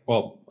like,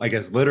 I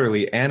guess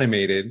literally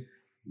animated.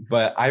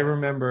 But I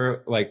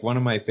remember like one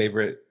of my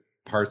favorite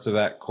parts of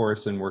that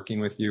course and working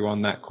with you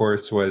on that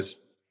course was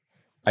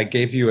I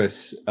gave you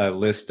a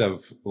list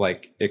of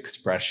like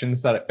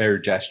expressions or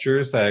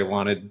gestures that I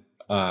wanted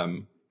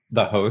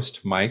the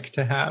host, Mike,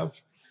 to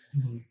have.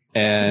 Mm-hmm.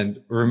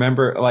 And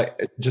remember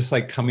like just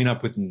like coming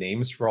up with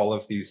names for all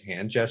of these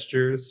hand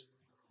gestures.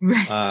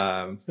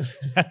 Right.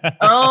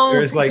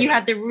 There's like, you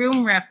had the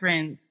room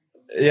reference.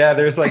 Yeah,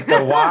 there's like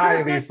the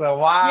why, Lisa,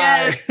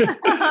 why?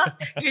 Yes.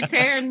 You're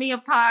tearing me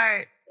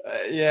apart.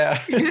 Yeah.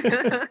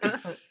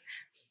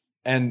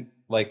 And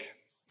like,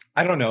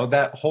 I don't know,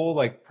 that whole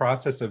like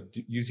process of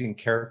using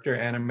character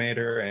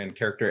animator and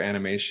character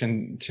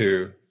animation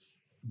to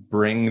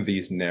bring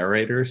these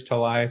narrators to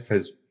life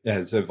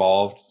has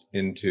evolved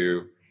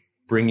into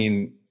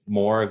bringing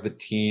more of the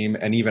team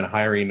and even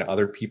hiring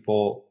other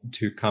people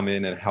to come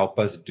in and help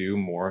us do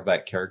more of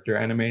that character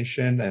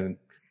animation. And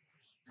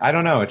I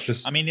don't know, it's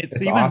just,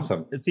 it's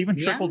awesome. It's even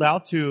trickled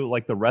out to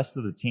like the rest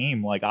of the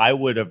team. Like I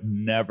would have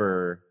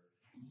never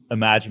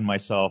imagine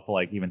myself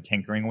like even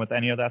tinkering with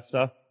any of that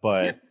stuff.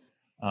 But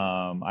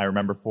I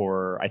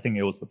remember I think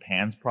it was the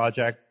Pans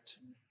project.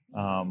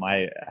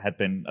 I had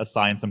been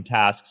assigned some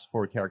tasks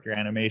for character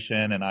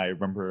animation, and I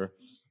remember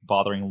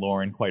bothering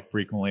Lauren quite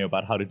frequently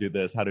about how to do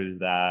this, how to do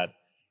that.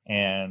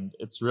 And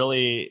it's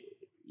really,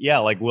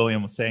 like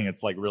William was saying,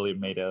 it's like really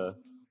made a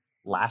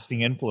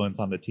lasting influence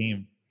on the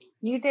team.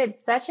 You did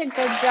such a good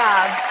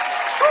job.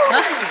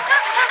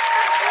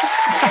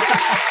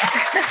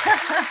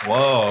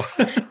 Whoa.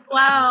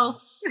 Wow.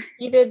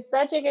 You did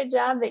such a good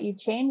job that you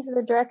changed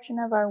the direction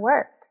of our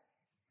work.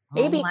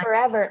 Maybe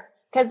forever.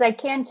 Because I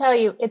can tell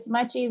you, it's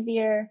much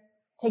easier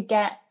to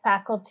get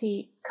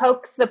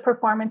coax the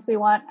performance we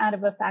want out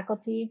of a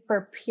faculty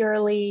for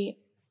purely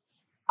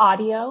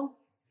audio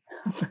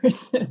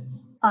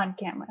versus on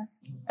camera,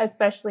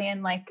 especially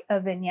in like a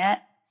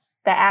vignette.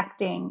 The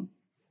acting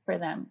for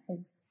them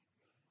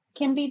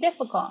can be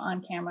difficult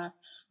on camera.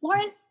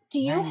 Lauren, do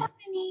you have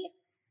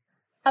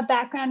a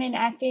background in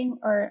acting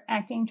or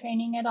acting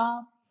training at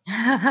all?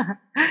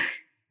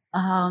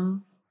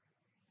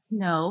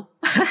 No.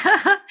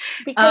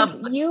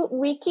 Because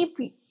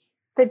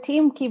the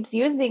team keeps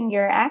using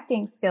your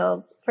acting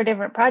skills for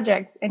different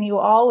projects and you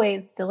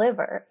always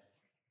deliver.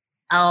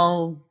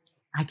 Oh,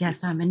 I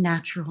guess I'm a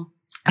natural.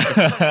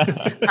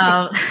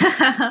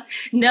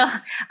 No,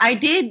 I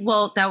did.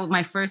 Well, that was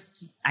my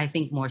first, I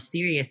think, more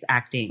serious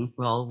acting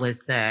role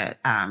was the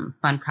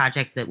fun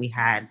project that we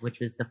had, which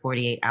was the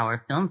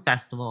 48-hour film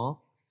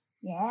festival.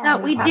 Yeah,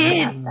 that we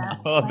did.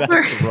 Oh,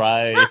 that's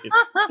right.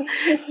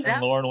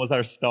 And Lauren was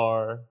our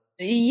star.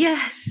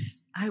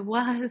 Yes, I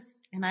was.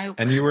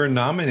 And you were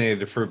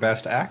nominated for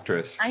Best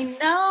Actress. I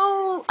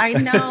know.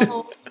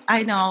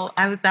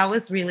 That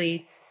was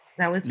very.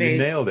 You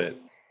nailed it.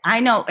 I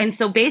know. And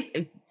so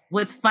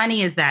what's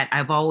funny is that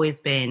I've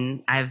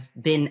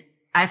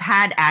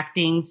had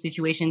acting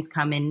situations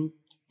come in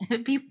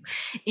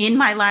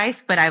my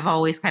life, but I've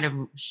always kind of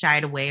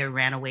shied away or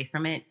ran away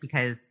from it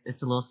because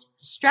it's a little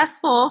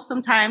stressful.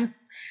 Sometimes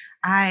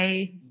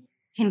I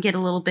can get a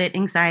little bit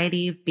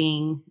anxiety of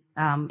being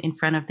in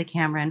front of the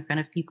camera, in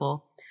front of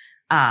people.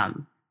 But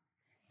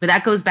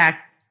that goes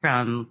back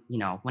from,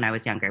 when I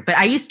was younger. But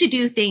I used to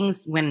do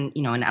things when,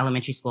 in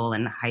elementary school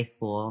and high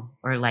school,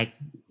 or like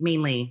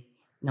mainly,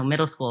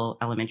 middle school,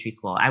 elementary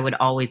school. I would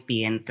always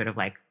be in sort of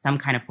like some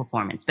kind of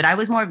performance. But I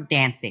was more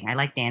dancing. I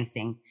like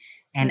dancing.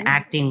 And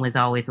acting was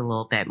always a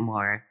little bit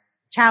more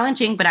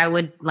challenging, but I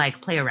would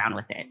like play around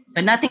with it.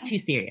 But nothing too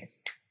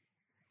serious.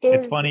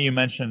 It's funny you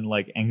mentioned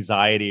like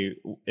anxiety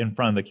in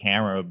front of the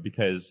camera,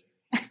 because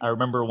I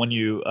remember when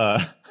you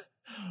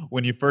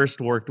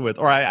first worked with,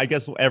 or I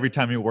guess every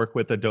time you work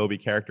with Adobe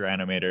Character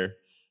Animator,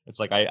 it's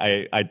like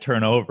I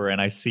turn over and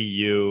I see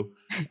you,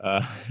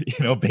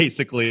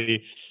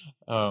 basically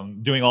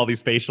doing all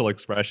these facial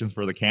expressions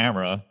for the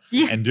camera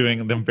and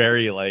doing them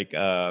very like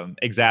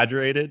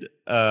exaggerated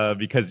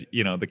because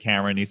the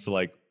camera needs to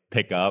like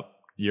pick up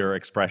your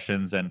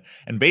expressions and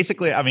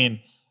basically, I mean,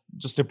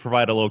 just to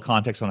provide a little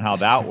context on how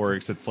that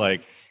works, it's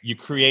like you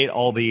create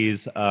all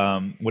these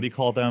what do you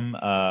call them,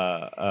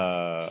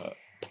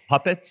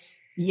 puppets,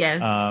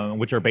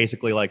 which are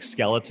basically like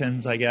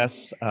skeletons, I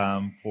guess,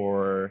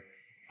 for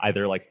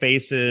either like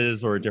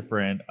faces or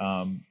different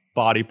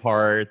body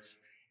parts,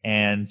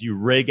 and you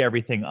rig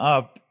everything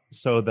up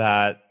so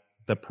that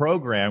the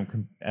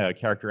program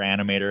Character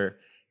Animator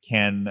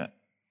can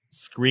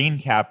screen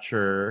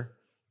capture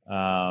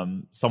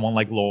someone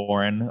like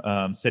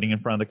Lauren sitting in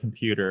front of the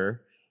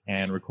computer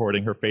and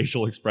recording her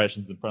facial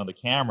expressions in front of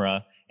the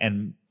camera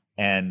and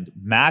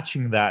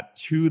matching that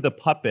to the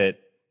puppet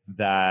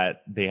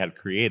that they had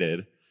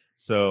created.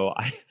 So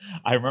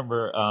I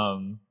remember,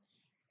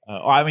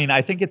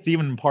 I think it's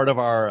even part of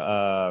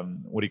our,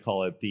 what do you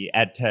call it? The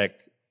EdTech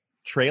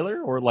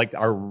trailer, or like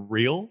our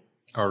reel.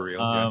 Our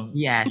reel,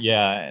 yeah.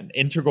 Yeah, an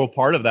integral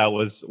part of that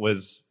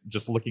was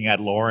just looking at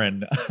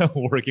Lauren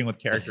working with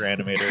Character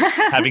Animator,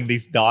 having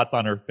these dots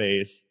on her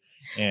face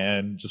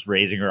and just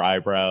raising her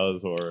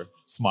eyebrows or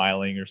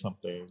smiling or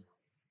something.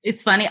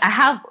 It's funny. I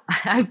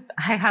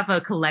have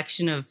a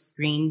collection of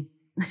screenshots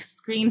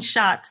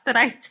that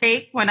I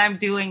take when I'm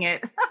doing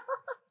it.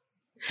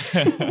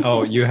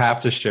 Oh, you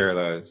have to share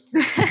those.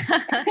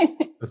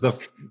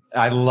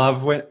 I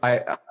love when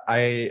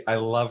I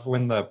love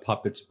when the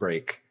puppets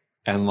break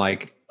and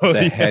like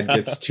the head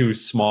gets too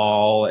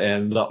small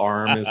and the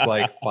arm is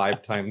like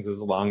 5 times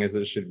as long as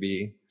it should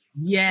be.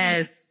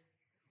 Yes.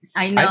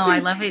 I know. I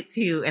love it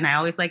too. And I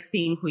always like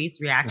seeing Hui's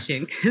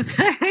reaction because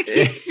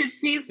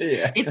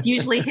it's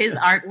usually his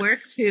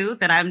artwork too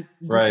that I'm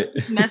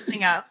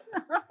messing up.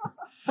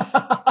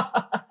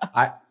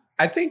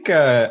 I think,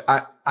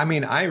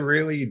 I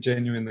really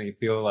genuinely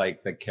feel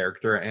like the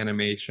character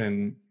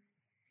animation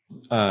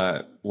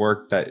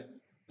work that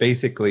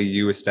basically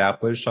you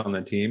established on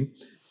the team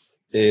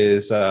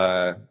is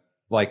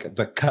like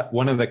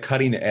one of the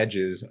cutting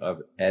edges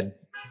of ed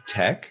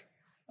tech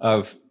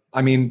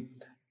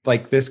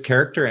like this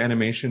character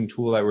animation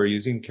tool that we're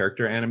using,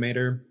 Character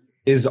Animator,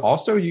 is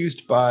also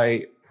used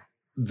by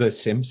The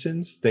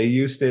Simpsons. They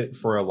used it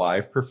for a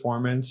live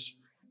performance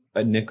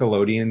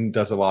Nickelodeon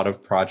does a lot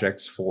of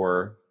projects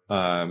for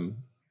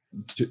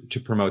to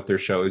promote their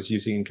shows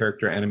using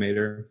character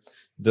animator.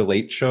 The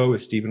Late Show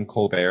with Stephen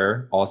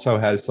Colbert also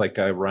has like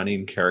a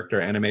running character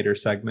animator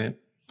segment.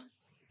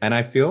 And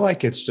I feel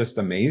like it's just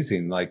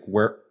amazing, like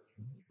where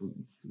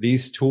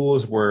these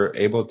tools were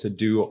able to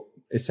do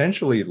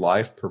essentially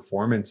live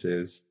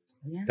performances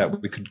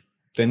that we could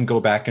then go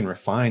back and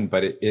refine,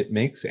 but it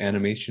makes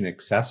animation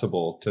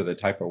accessible to the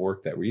type of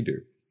work that we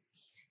do.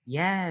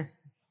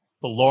 Yes.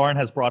 So Lauren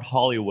has brought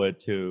Hollywood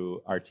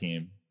to our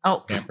team. Oh,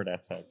 Stanford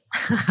EdTech.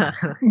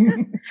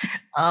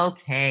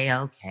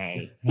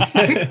 Okay.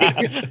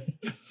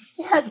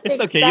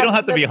 It's okay. You don't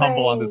have to be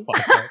humble on this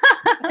podcast.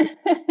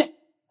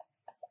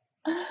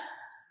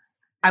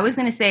 I was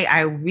going to say,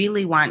 I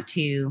really want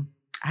to,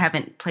 I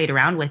haven't played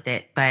around with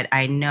it, but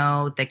I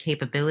know the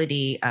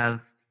capability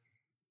of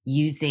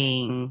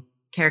using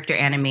character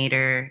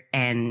animator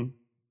and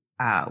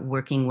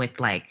working with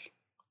like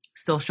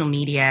social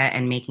media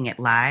and making it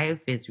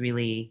live is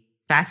really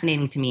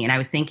fascinating to me. And I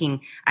was thinking,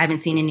 I haven't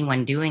seen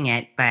anyone doing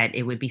it, but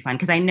it would be fun.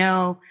 Cause I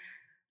know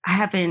I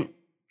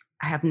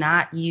have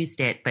not used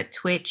it, but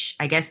Twitch,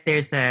 I guess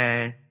there's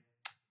a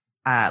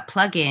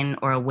plugin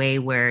or a way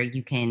where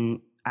you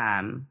can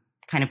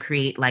kind of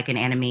create like an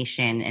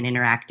animation and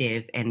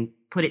interactive and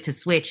put it to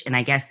Switch. And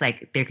I guess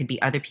like there could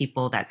be other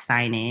people that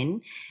sign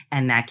in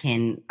and that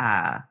can,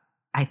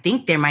 I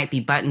think there might be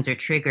buttons or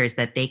triggers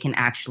that they can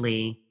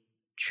actually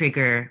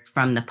trigger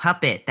from the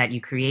puppet that you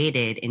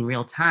created in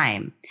real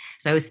time.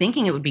 So I was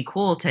thinking it would be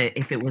cool to,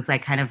 if it was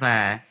like kind of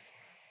a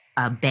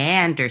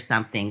band or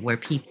something where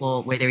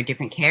there are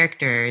different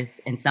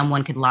characters and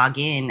someone could log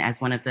in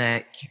as one of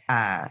the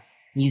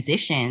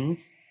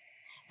musicians,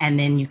 and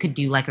then you could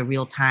do like a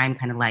real time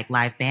kind of like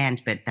live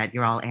band, but that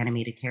you're all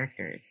animated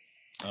characters.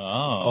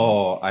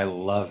 Oh, I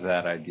love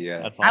that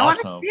idea. That's awesome. I want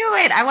to do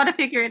it. I want to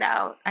figure it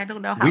out. I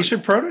don't know how. We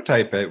should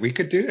prototype it. We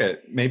could do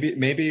it.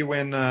 Maybe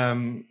when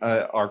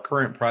our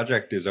current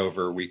project is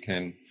over, we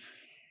can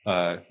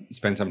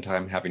spend some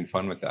time having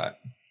fun with that.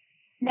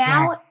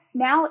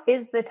 Now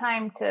is the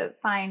time to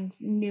find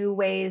new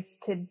ways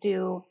to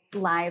do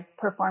live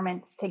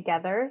performance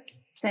together,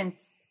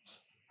 since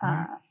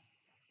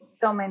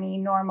so many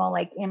normal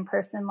like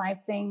in-person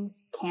live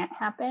things can't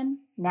happen.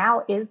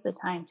 Now is the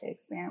time to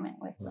experiment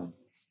with them.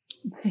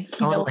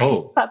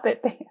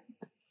 Puppet band.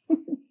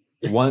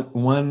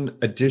 One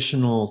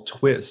additional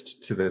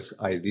twist to this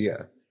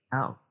idea.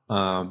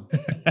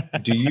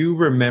 Do you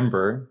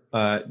remember,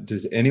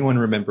 does anyone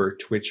remember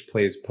Twitch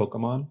Plays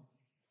Pokemon?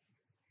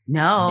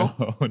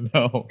 No.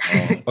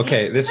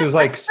 Okay, this was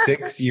like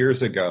 6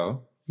 years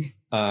ago.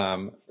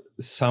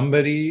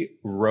 Somebody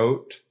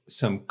wrote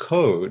some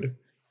code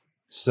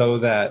so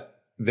that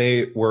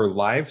they were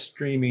live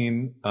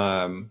streaming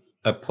a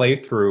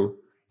playthrough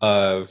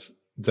of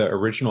the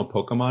original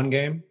Pokemon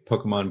game,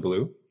 Pokemon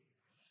Blue,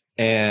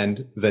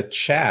 and the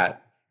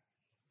chat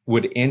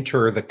would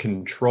enter the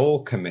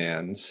control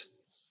commands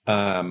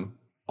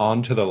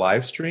onto the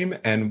live stream,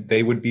 and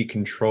they would be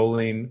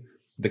controlling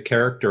the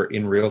character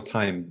in real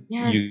time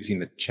using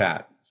the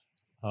chat.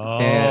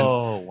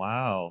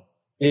 Wow.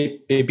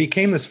 It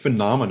became this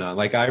phenomenon.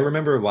 Like I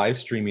remember live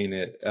streaming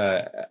it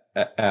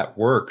at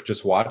work,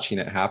 just watching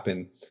it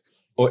happen.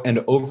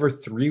 And over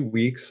 3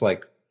 weeks,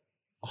 like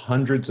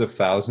hundreds of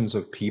thousands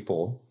of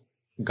people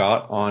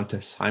got on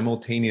to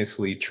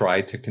simultaneously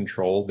try to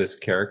control this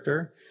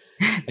character,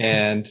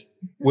 and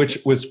which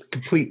was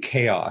complete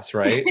chaos,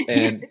 right?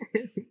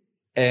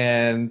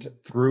 And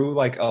through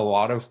like a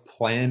lot of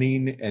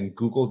planning and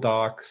Google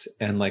Docs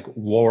and like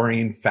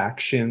warring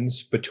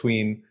factions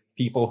between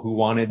people who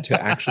wanted to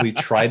actually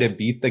try to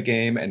beat the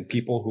game and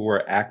people who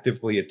were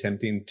actively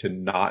attempting to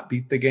not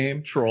beat the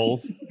game.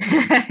 Trolls.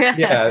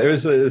 Yeah, there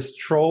was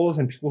trolls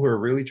and people who were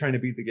really trying to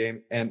beat the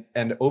game. And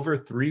over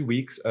 3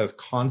 weeks of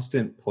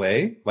constant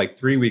play, like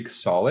 3 weeks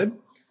solid,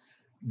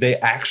 they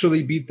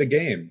actually beat the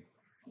game.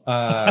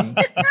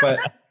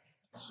 But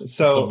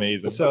so that's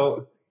amazing.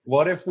 So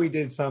what if we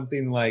did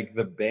something like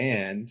the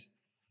band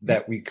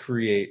that we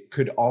create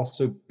could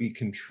also be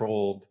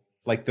controlled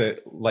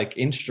like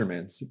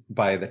instruments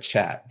by the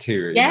chat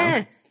too?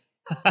 Yes.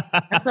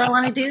 That's what I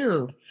want to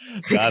do.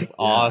 That's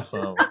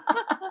awesome.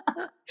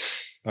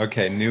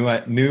 Okay, new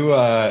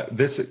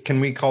this, can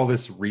we call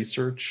this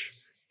research?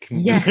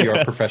 Can this be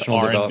our professional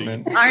R&D.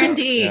 development?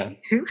 R&D.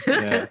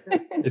 Yeah.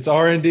 It's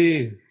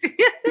R&D.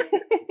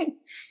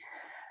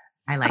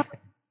 I like it.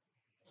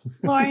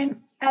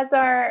 Lauren, as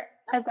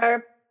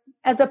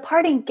a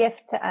parting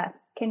gift to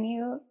us, can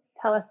you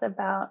tell us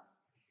about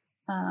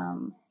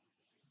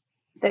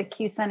the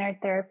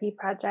Q-Centered Therapy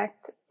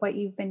Project, what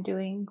you've been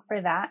doing for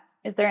that?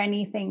 Is there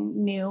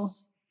anything new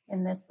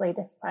in this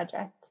latest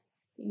project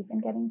that you've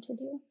been getting to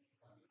do?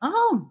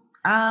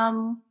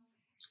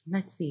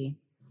 Let's see.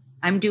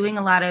 I'm doing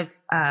a lot of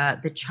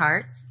the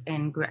charts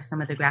and some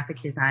of the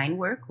graphic design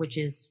work, which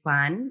is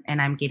fun. And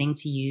I'm getting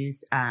to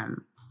use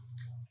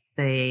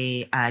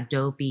the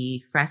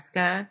Adobe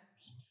Fresca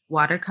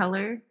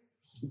watercolor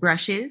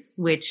brushes,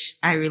 which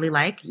I really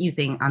like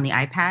using on the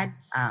iPad.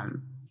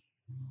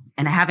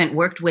 And I haven't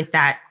worked with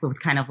that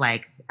with kind of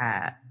like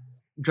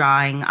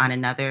drawing on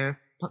another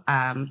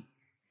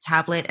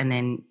tablet and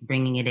then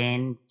bringing it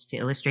in to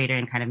Illustrator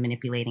and kind of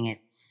manipulating it.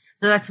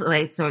 So that's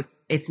like, so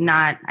it's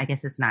not, I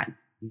guess it's not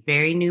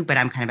very new, but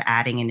I'm kind of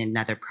adding in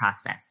another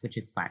process, which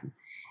is fun.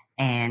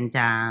 And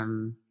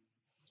I'm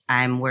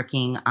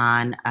working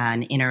on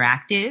an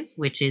interactive,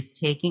 which is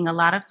taking a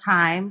lot of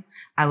time.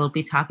 I will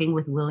be talking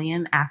with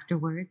William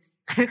afterwards.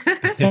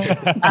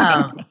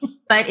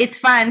 But it's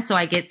fun. So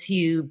I get to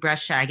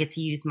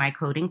use my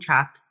coding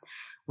chops,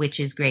 which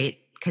is great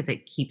because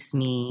it keeps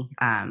me,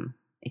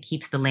 it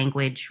keeps the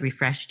language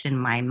refreshed in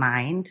my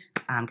mind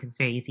because it's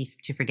very easy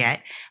to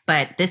forget.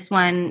 But this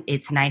one,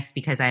 it's nice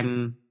because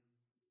I'm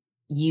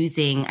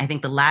using, I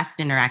think the last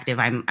interactive,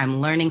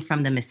 I'm learning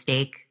from the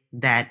mistakes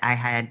that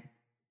I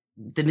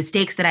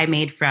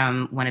made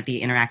from one of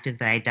the interactives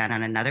that I'd done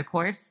on another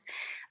course.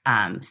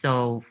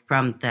 So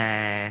from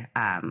the,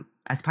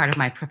 as part of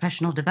my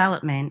professional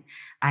development,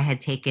 I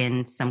had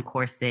taken some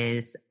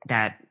courses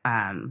that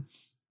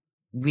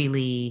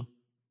really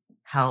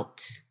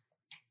helped.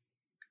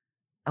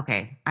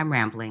 Okay, I'm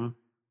rambling.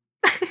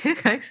 I'm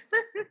gonna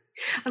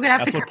have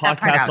That's to what cut that part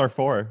podcasts out. are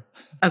for.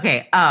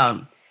 Okay,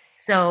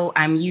 so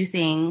I'm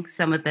using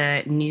some of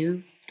the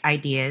new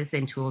ideas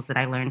and tools that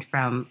I learned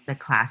from the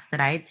class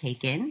that I had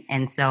taken,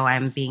 and so I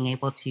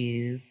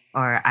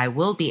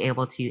will be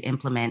able to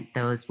implement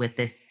those with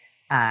this.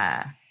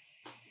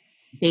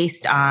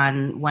 Based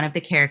on one of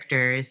the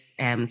characters,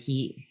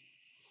 he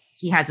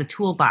has a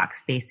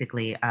toolbox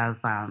basically of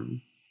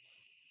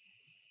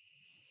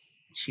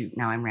shoot,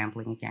 now I'm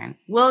rambling again.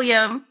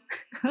 William.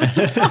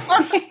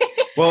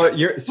 Well,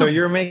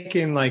 you're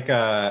making like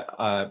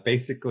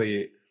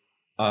basically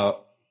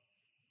uh-oh.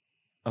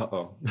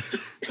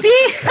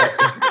 See?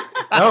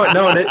 No,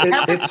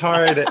 it's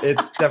hard.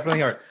 It's definitely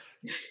hard.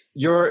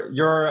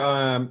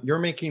 You're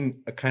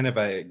making a kind of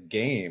a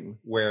game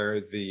where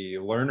the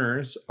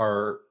learners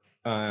are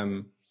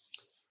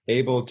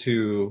able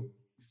to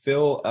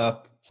fill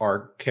up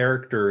our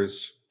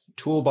characters'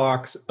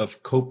 toolbox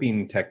of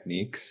coping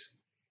techniques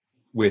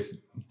with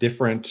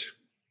different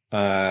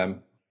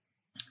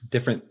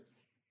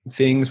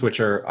things, which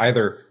are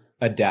either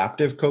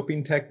adaptive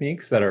coping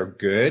techniques that are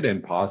good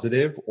and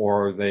positive,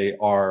 or they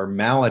are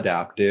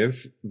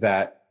maladaptive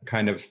that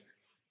kind of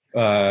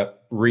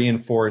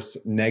reinforce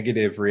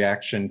negative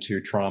reaction to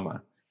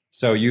trauma.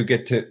 So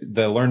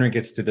the learner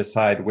gets to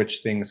decide which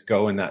things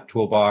go in that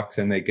toolbox,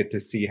 and they get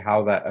to see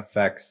how that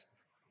affects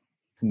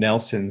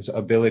Nelson's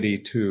ability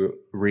to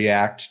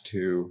react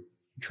to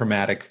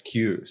traumatic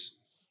cues.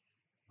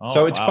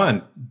 So it's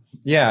fun.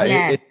 Yeah.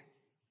 Yes.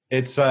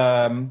 It's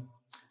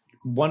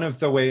one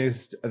of the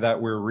ways that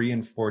we're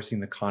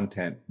reinforcing the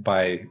content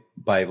by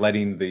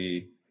letting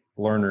the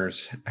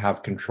learners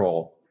have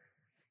control.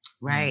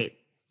 Right.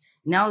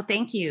 No,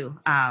 thank you.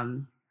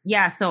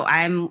 Yeah, so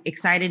I'm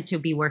excited to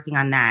be working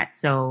on that.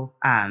 So,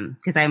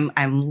 because I'm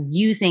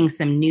using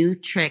some new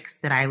tricks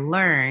that I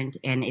learned,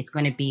 and it's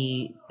going to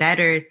be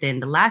better than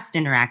the last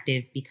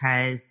interactive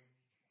because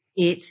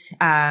it's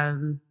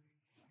going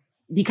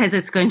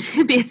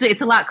to be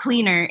it's a lot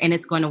cleaner and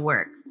it's going to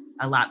work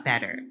a lot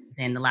better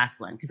than the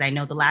last one. Because I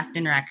know the last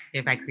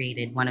interactive I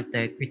created, one of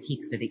the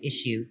critiques or the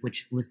issue,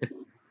 which was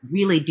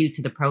really due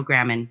to the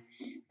programming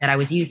that I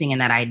was using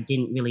and that I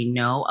didn't really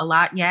know a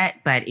lot yet,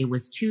 but it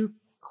was too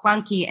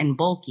clunky and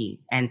bulky.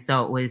 And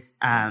so it was,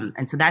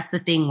 and so that's the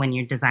thing when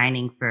you're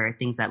designing for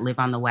things that live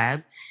on the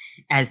web.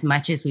 As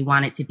much as we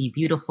want it to be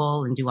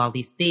beautiful and do all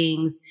these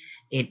things,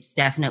 it's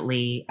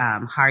definitely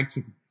hard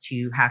to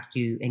have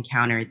to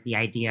encounter the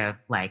idea of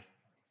like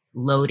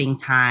loading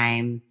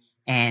time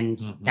and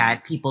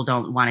that people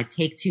don't want to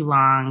take too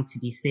long to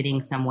be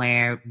sitting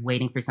somewhere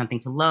waiting for something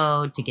to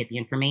load to get the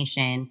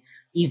information,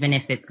 even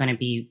if it's going to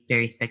be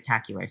very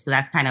spectacular. So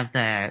that's kind of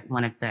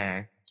one of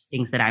the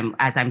things that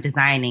as I'm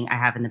designing, I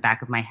have in the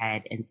back of my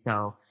head. And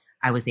so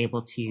I was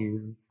able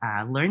to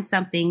learn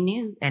something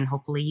new and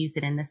hopefully use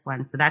it in this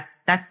one. So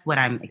that's what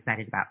I'm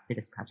excited about for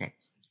this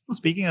project.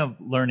 Speaking of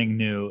learning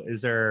new,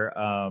 is there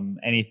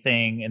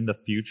anything in the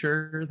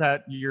future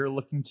that you're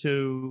looking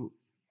to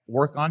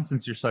work on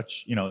since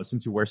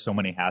since you wear so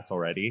many hats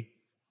already?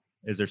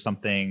 Is there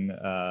something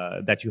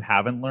that you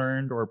haven't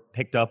learned or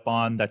picked up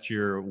on that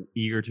you're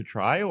eager to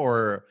try,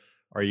 or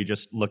are you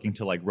just looking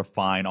to like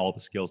refine all the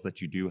skills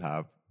that you do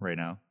have right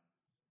now?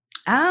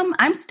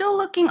 I'm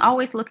still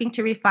always looking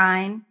to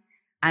refine.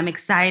 I'm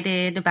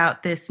excited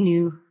about this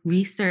new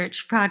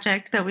research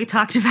project that we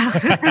talked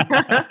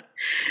about.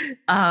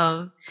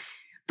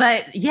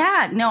 But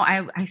yeah, no,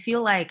 I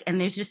feel like, and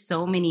there's just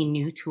so many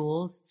new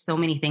tools, so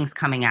many things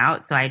coming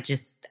out. So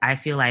I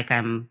feel like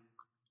I'm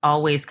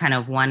always kind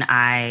of one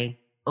eye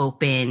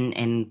open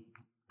and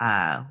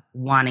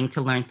wanting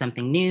to learn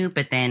something new,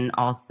 but then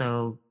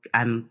also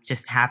I'm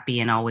just happy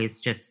and always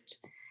just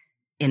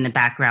in the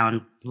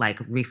background, like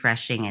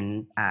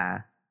refreshing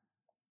my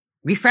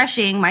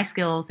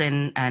skills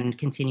and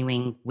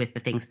continuing with the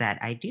things that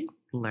I do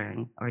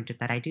learn or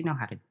that I do know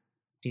how to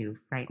do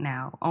right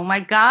now. Oh my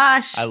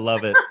gosh. I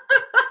love it.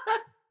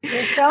 You're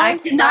so I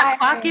cannot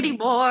talk inspiring.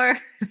 anymore.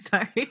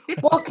 Sorry.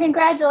 Well,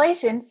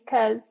 congratulations,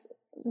 because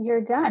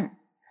you're done.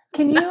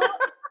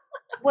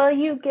 Will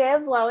you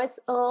give Lois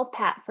a little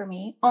pat for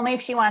me? Only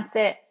if she wants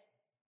it.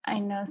 I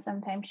know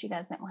sometimes she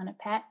doesn't want a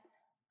pet.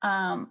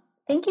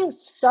 Thank you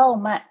so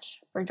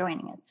much for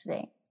joining us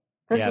today.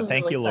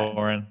 Thank you,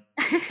 Lauren.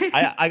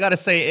 I got to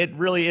say, it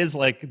really is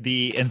like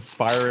the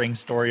inspiring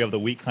story of the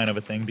week kind of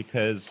a thing,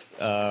 because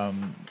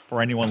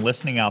for anyone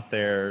listening out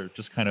there,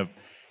 just kind of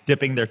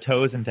dipping their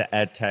toes into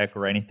ed tech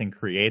or anything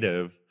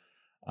creative,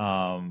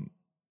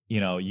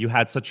 you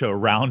had such a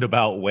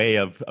roundabout way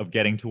of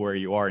getting to where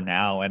you are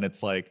now. And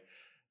it's like,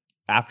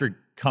 after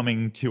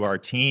coming to our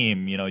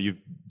team,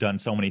 you've done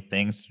so many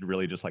things to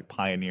really just like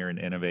pioneer and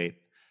innovate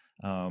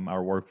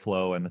our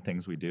workflow and the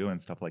things we do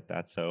and stuff like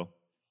that. So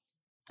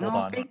hold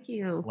on. Thank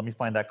you. Let me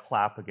find that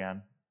clap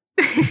again.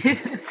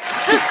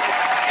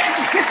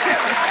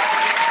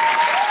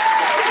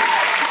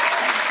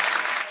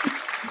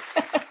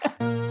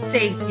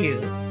 Thank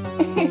you.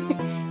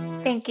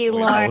 Thank you,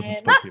 Lauren.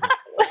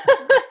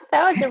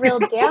 That was a real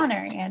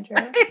downer, Andrew.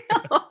 I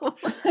know.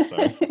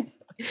 Sorry.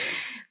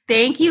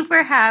 Thank you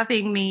for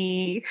having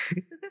me.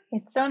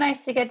 It's so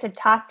nice to get to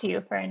talk to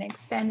you for an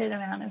extended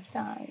amount of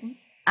time.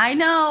 I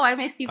know. I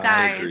miss you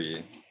guys. I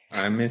agree.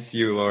 I miss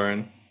you,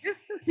 Lauren.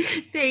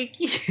 Thank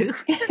you.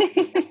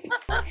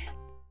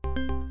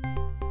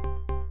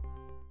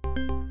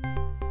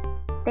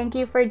 Thank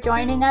you for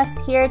joining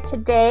us here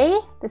today.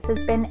 This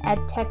has been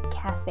EdTech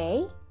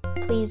Cafe.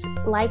 Please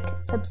like,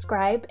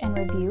 subscribe, and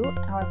review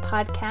our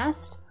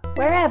podcast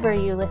wherever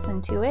you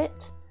listen to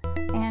it.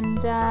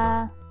 And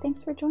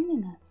thanks for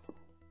joining us.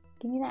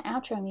 Give me that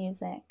outro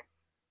music.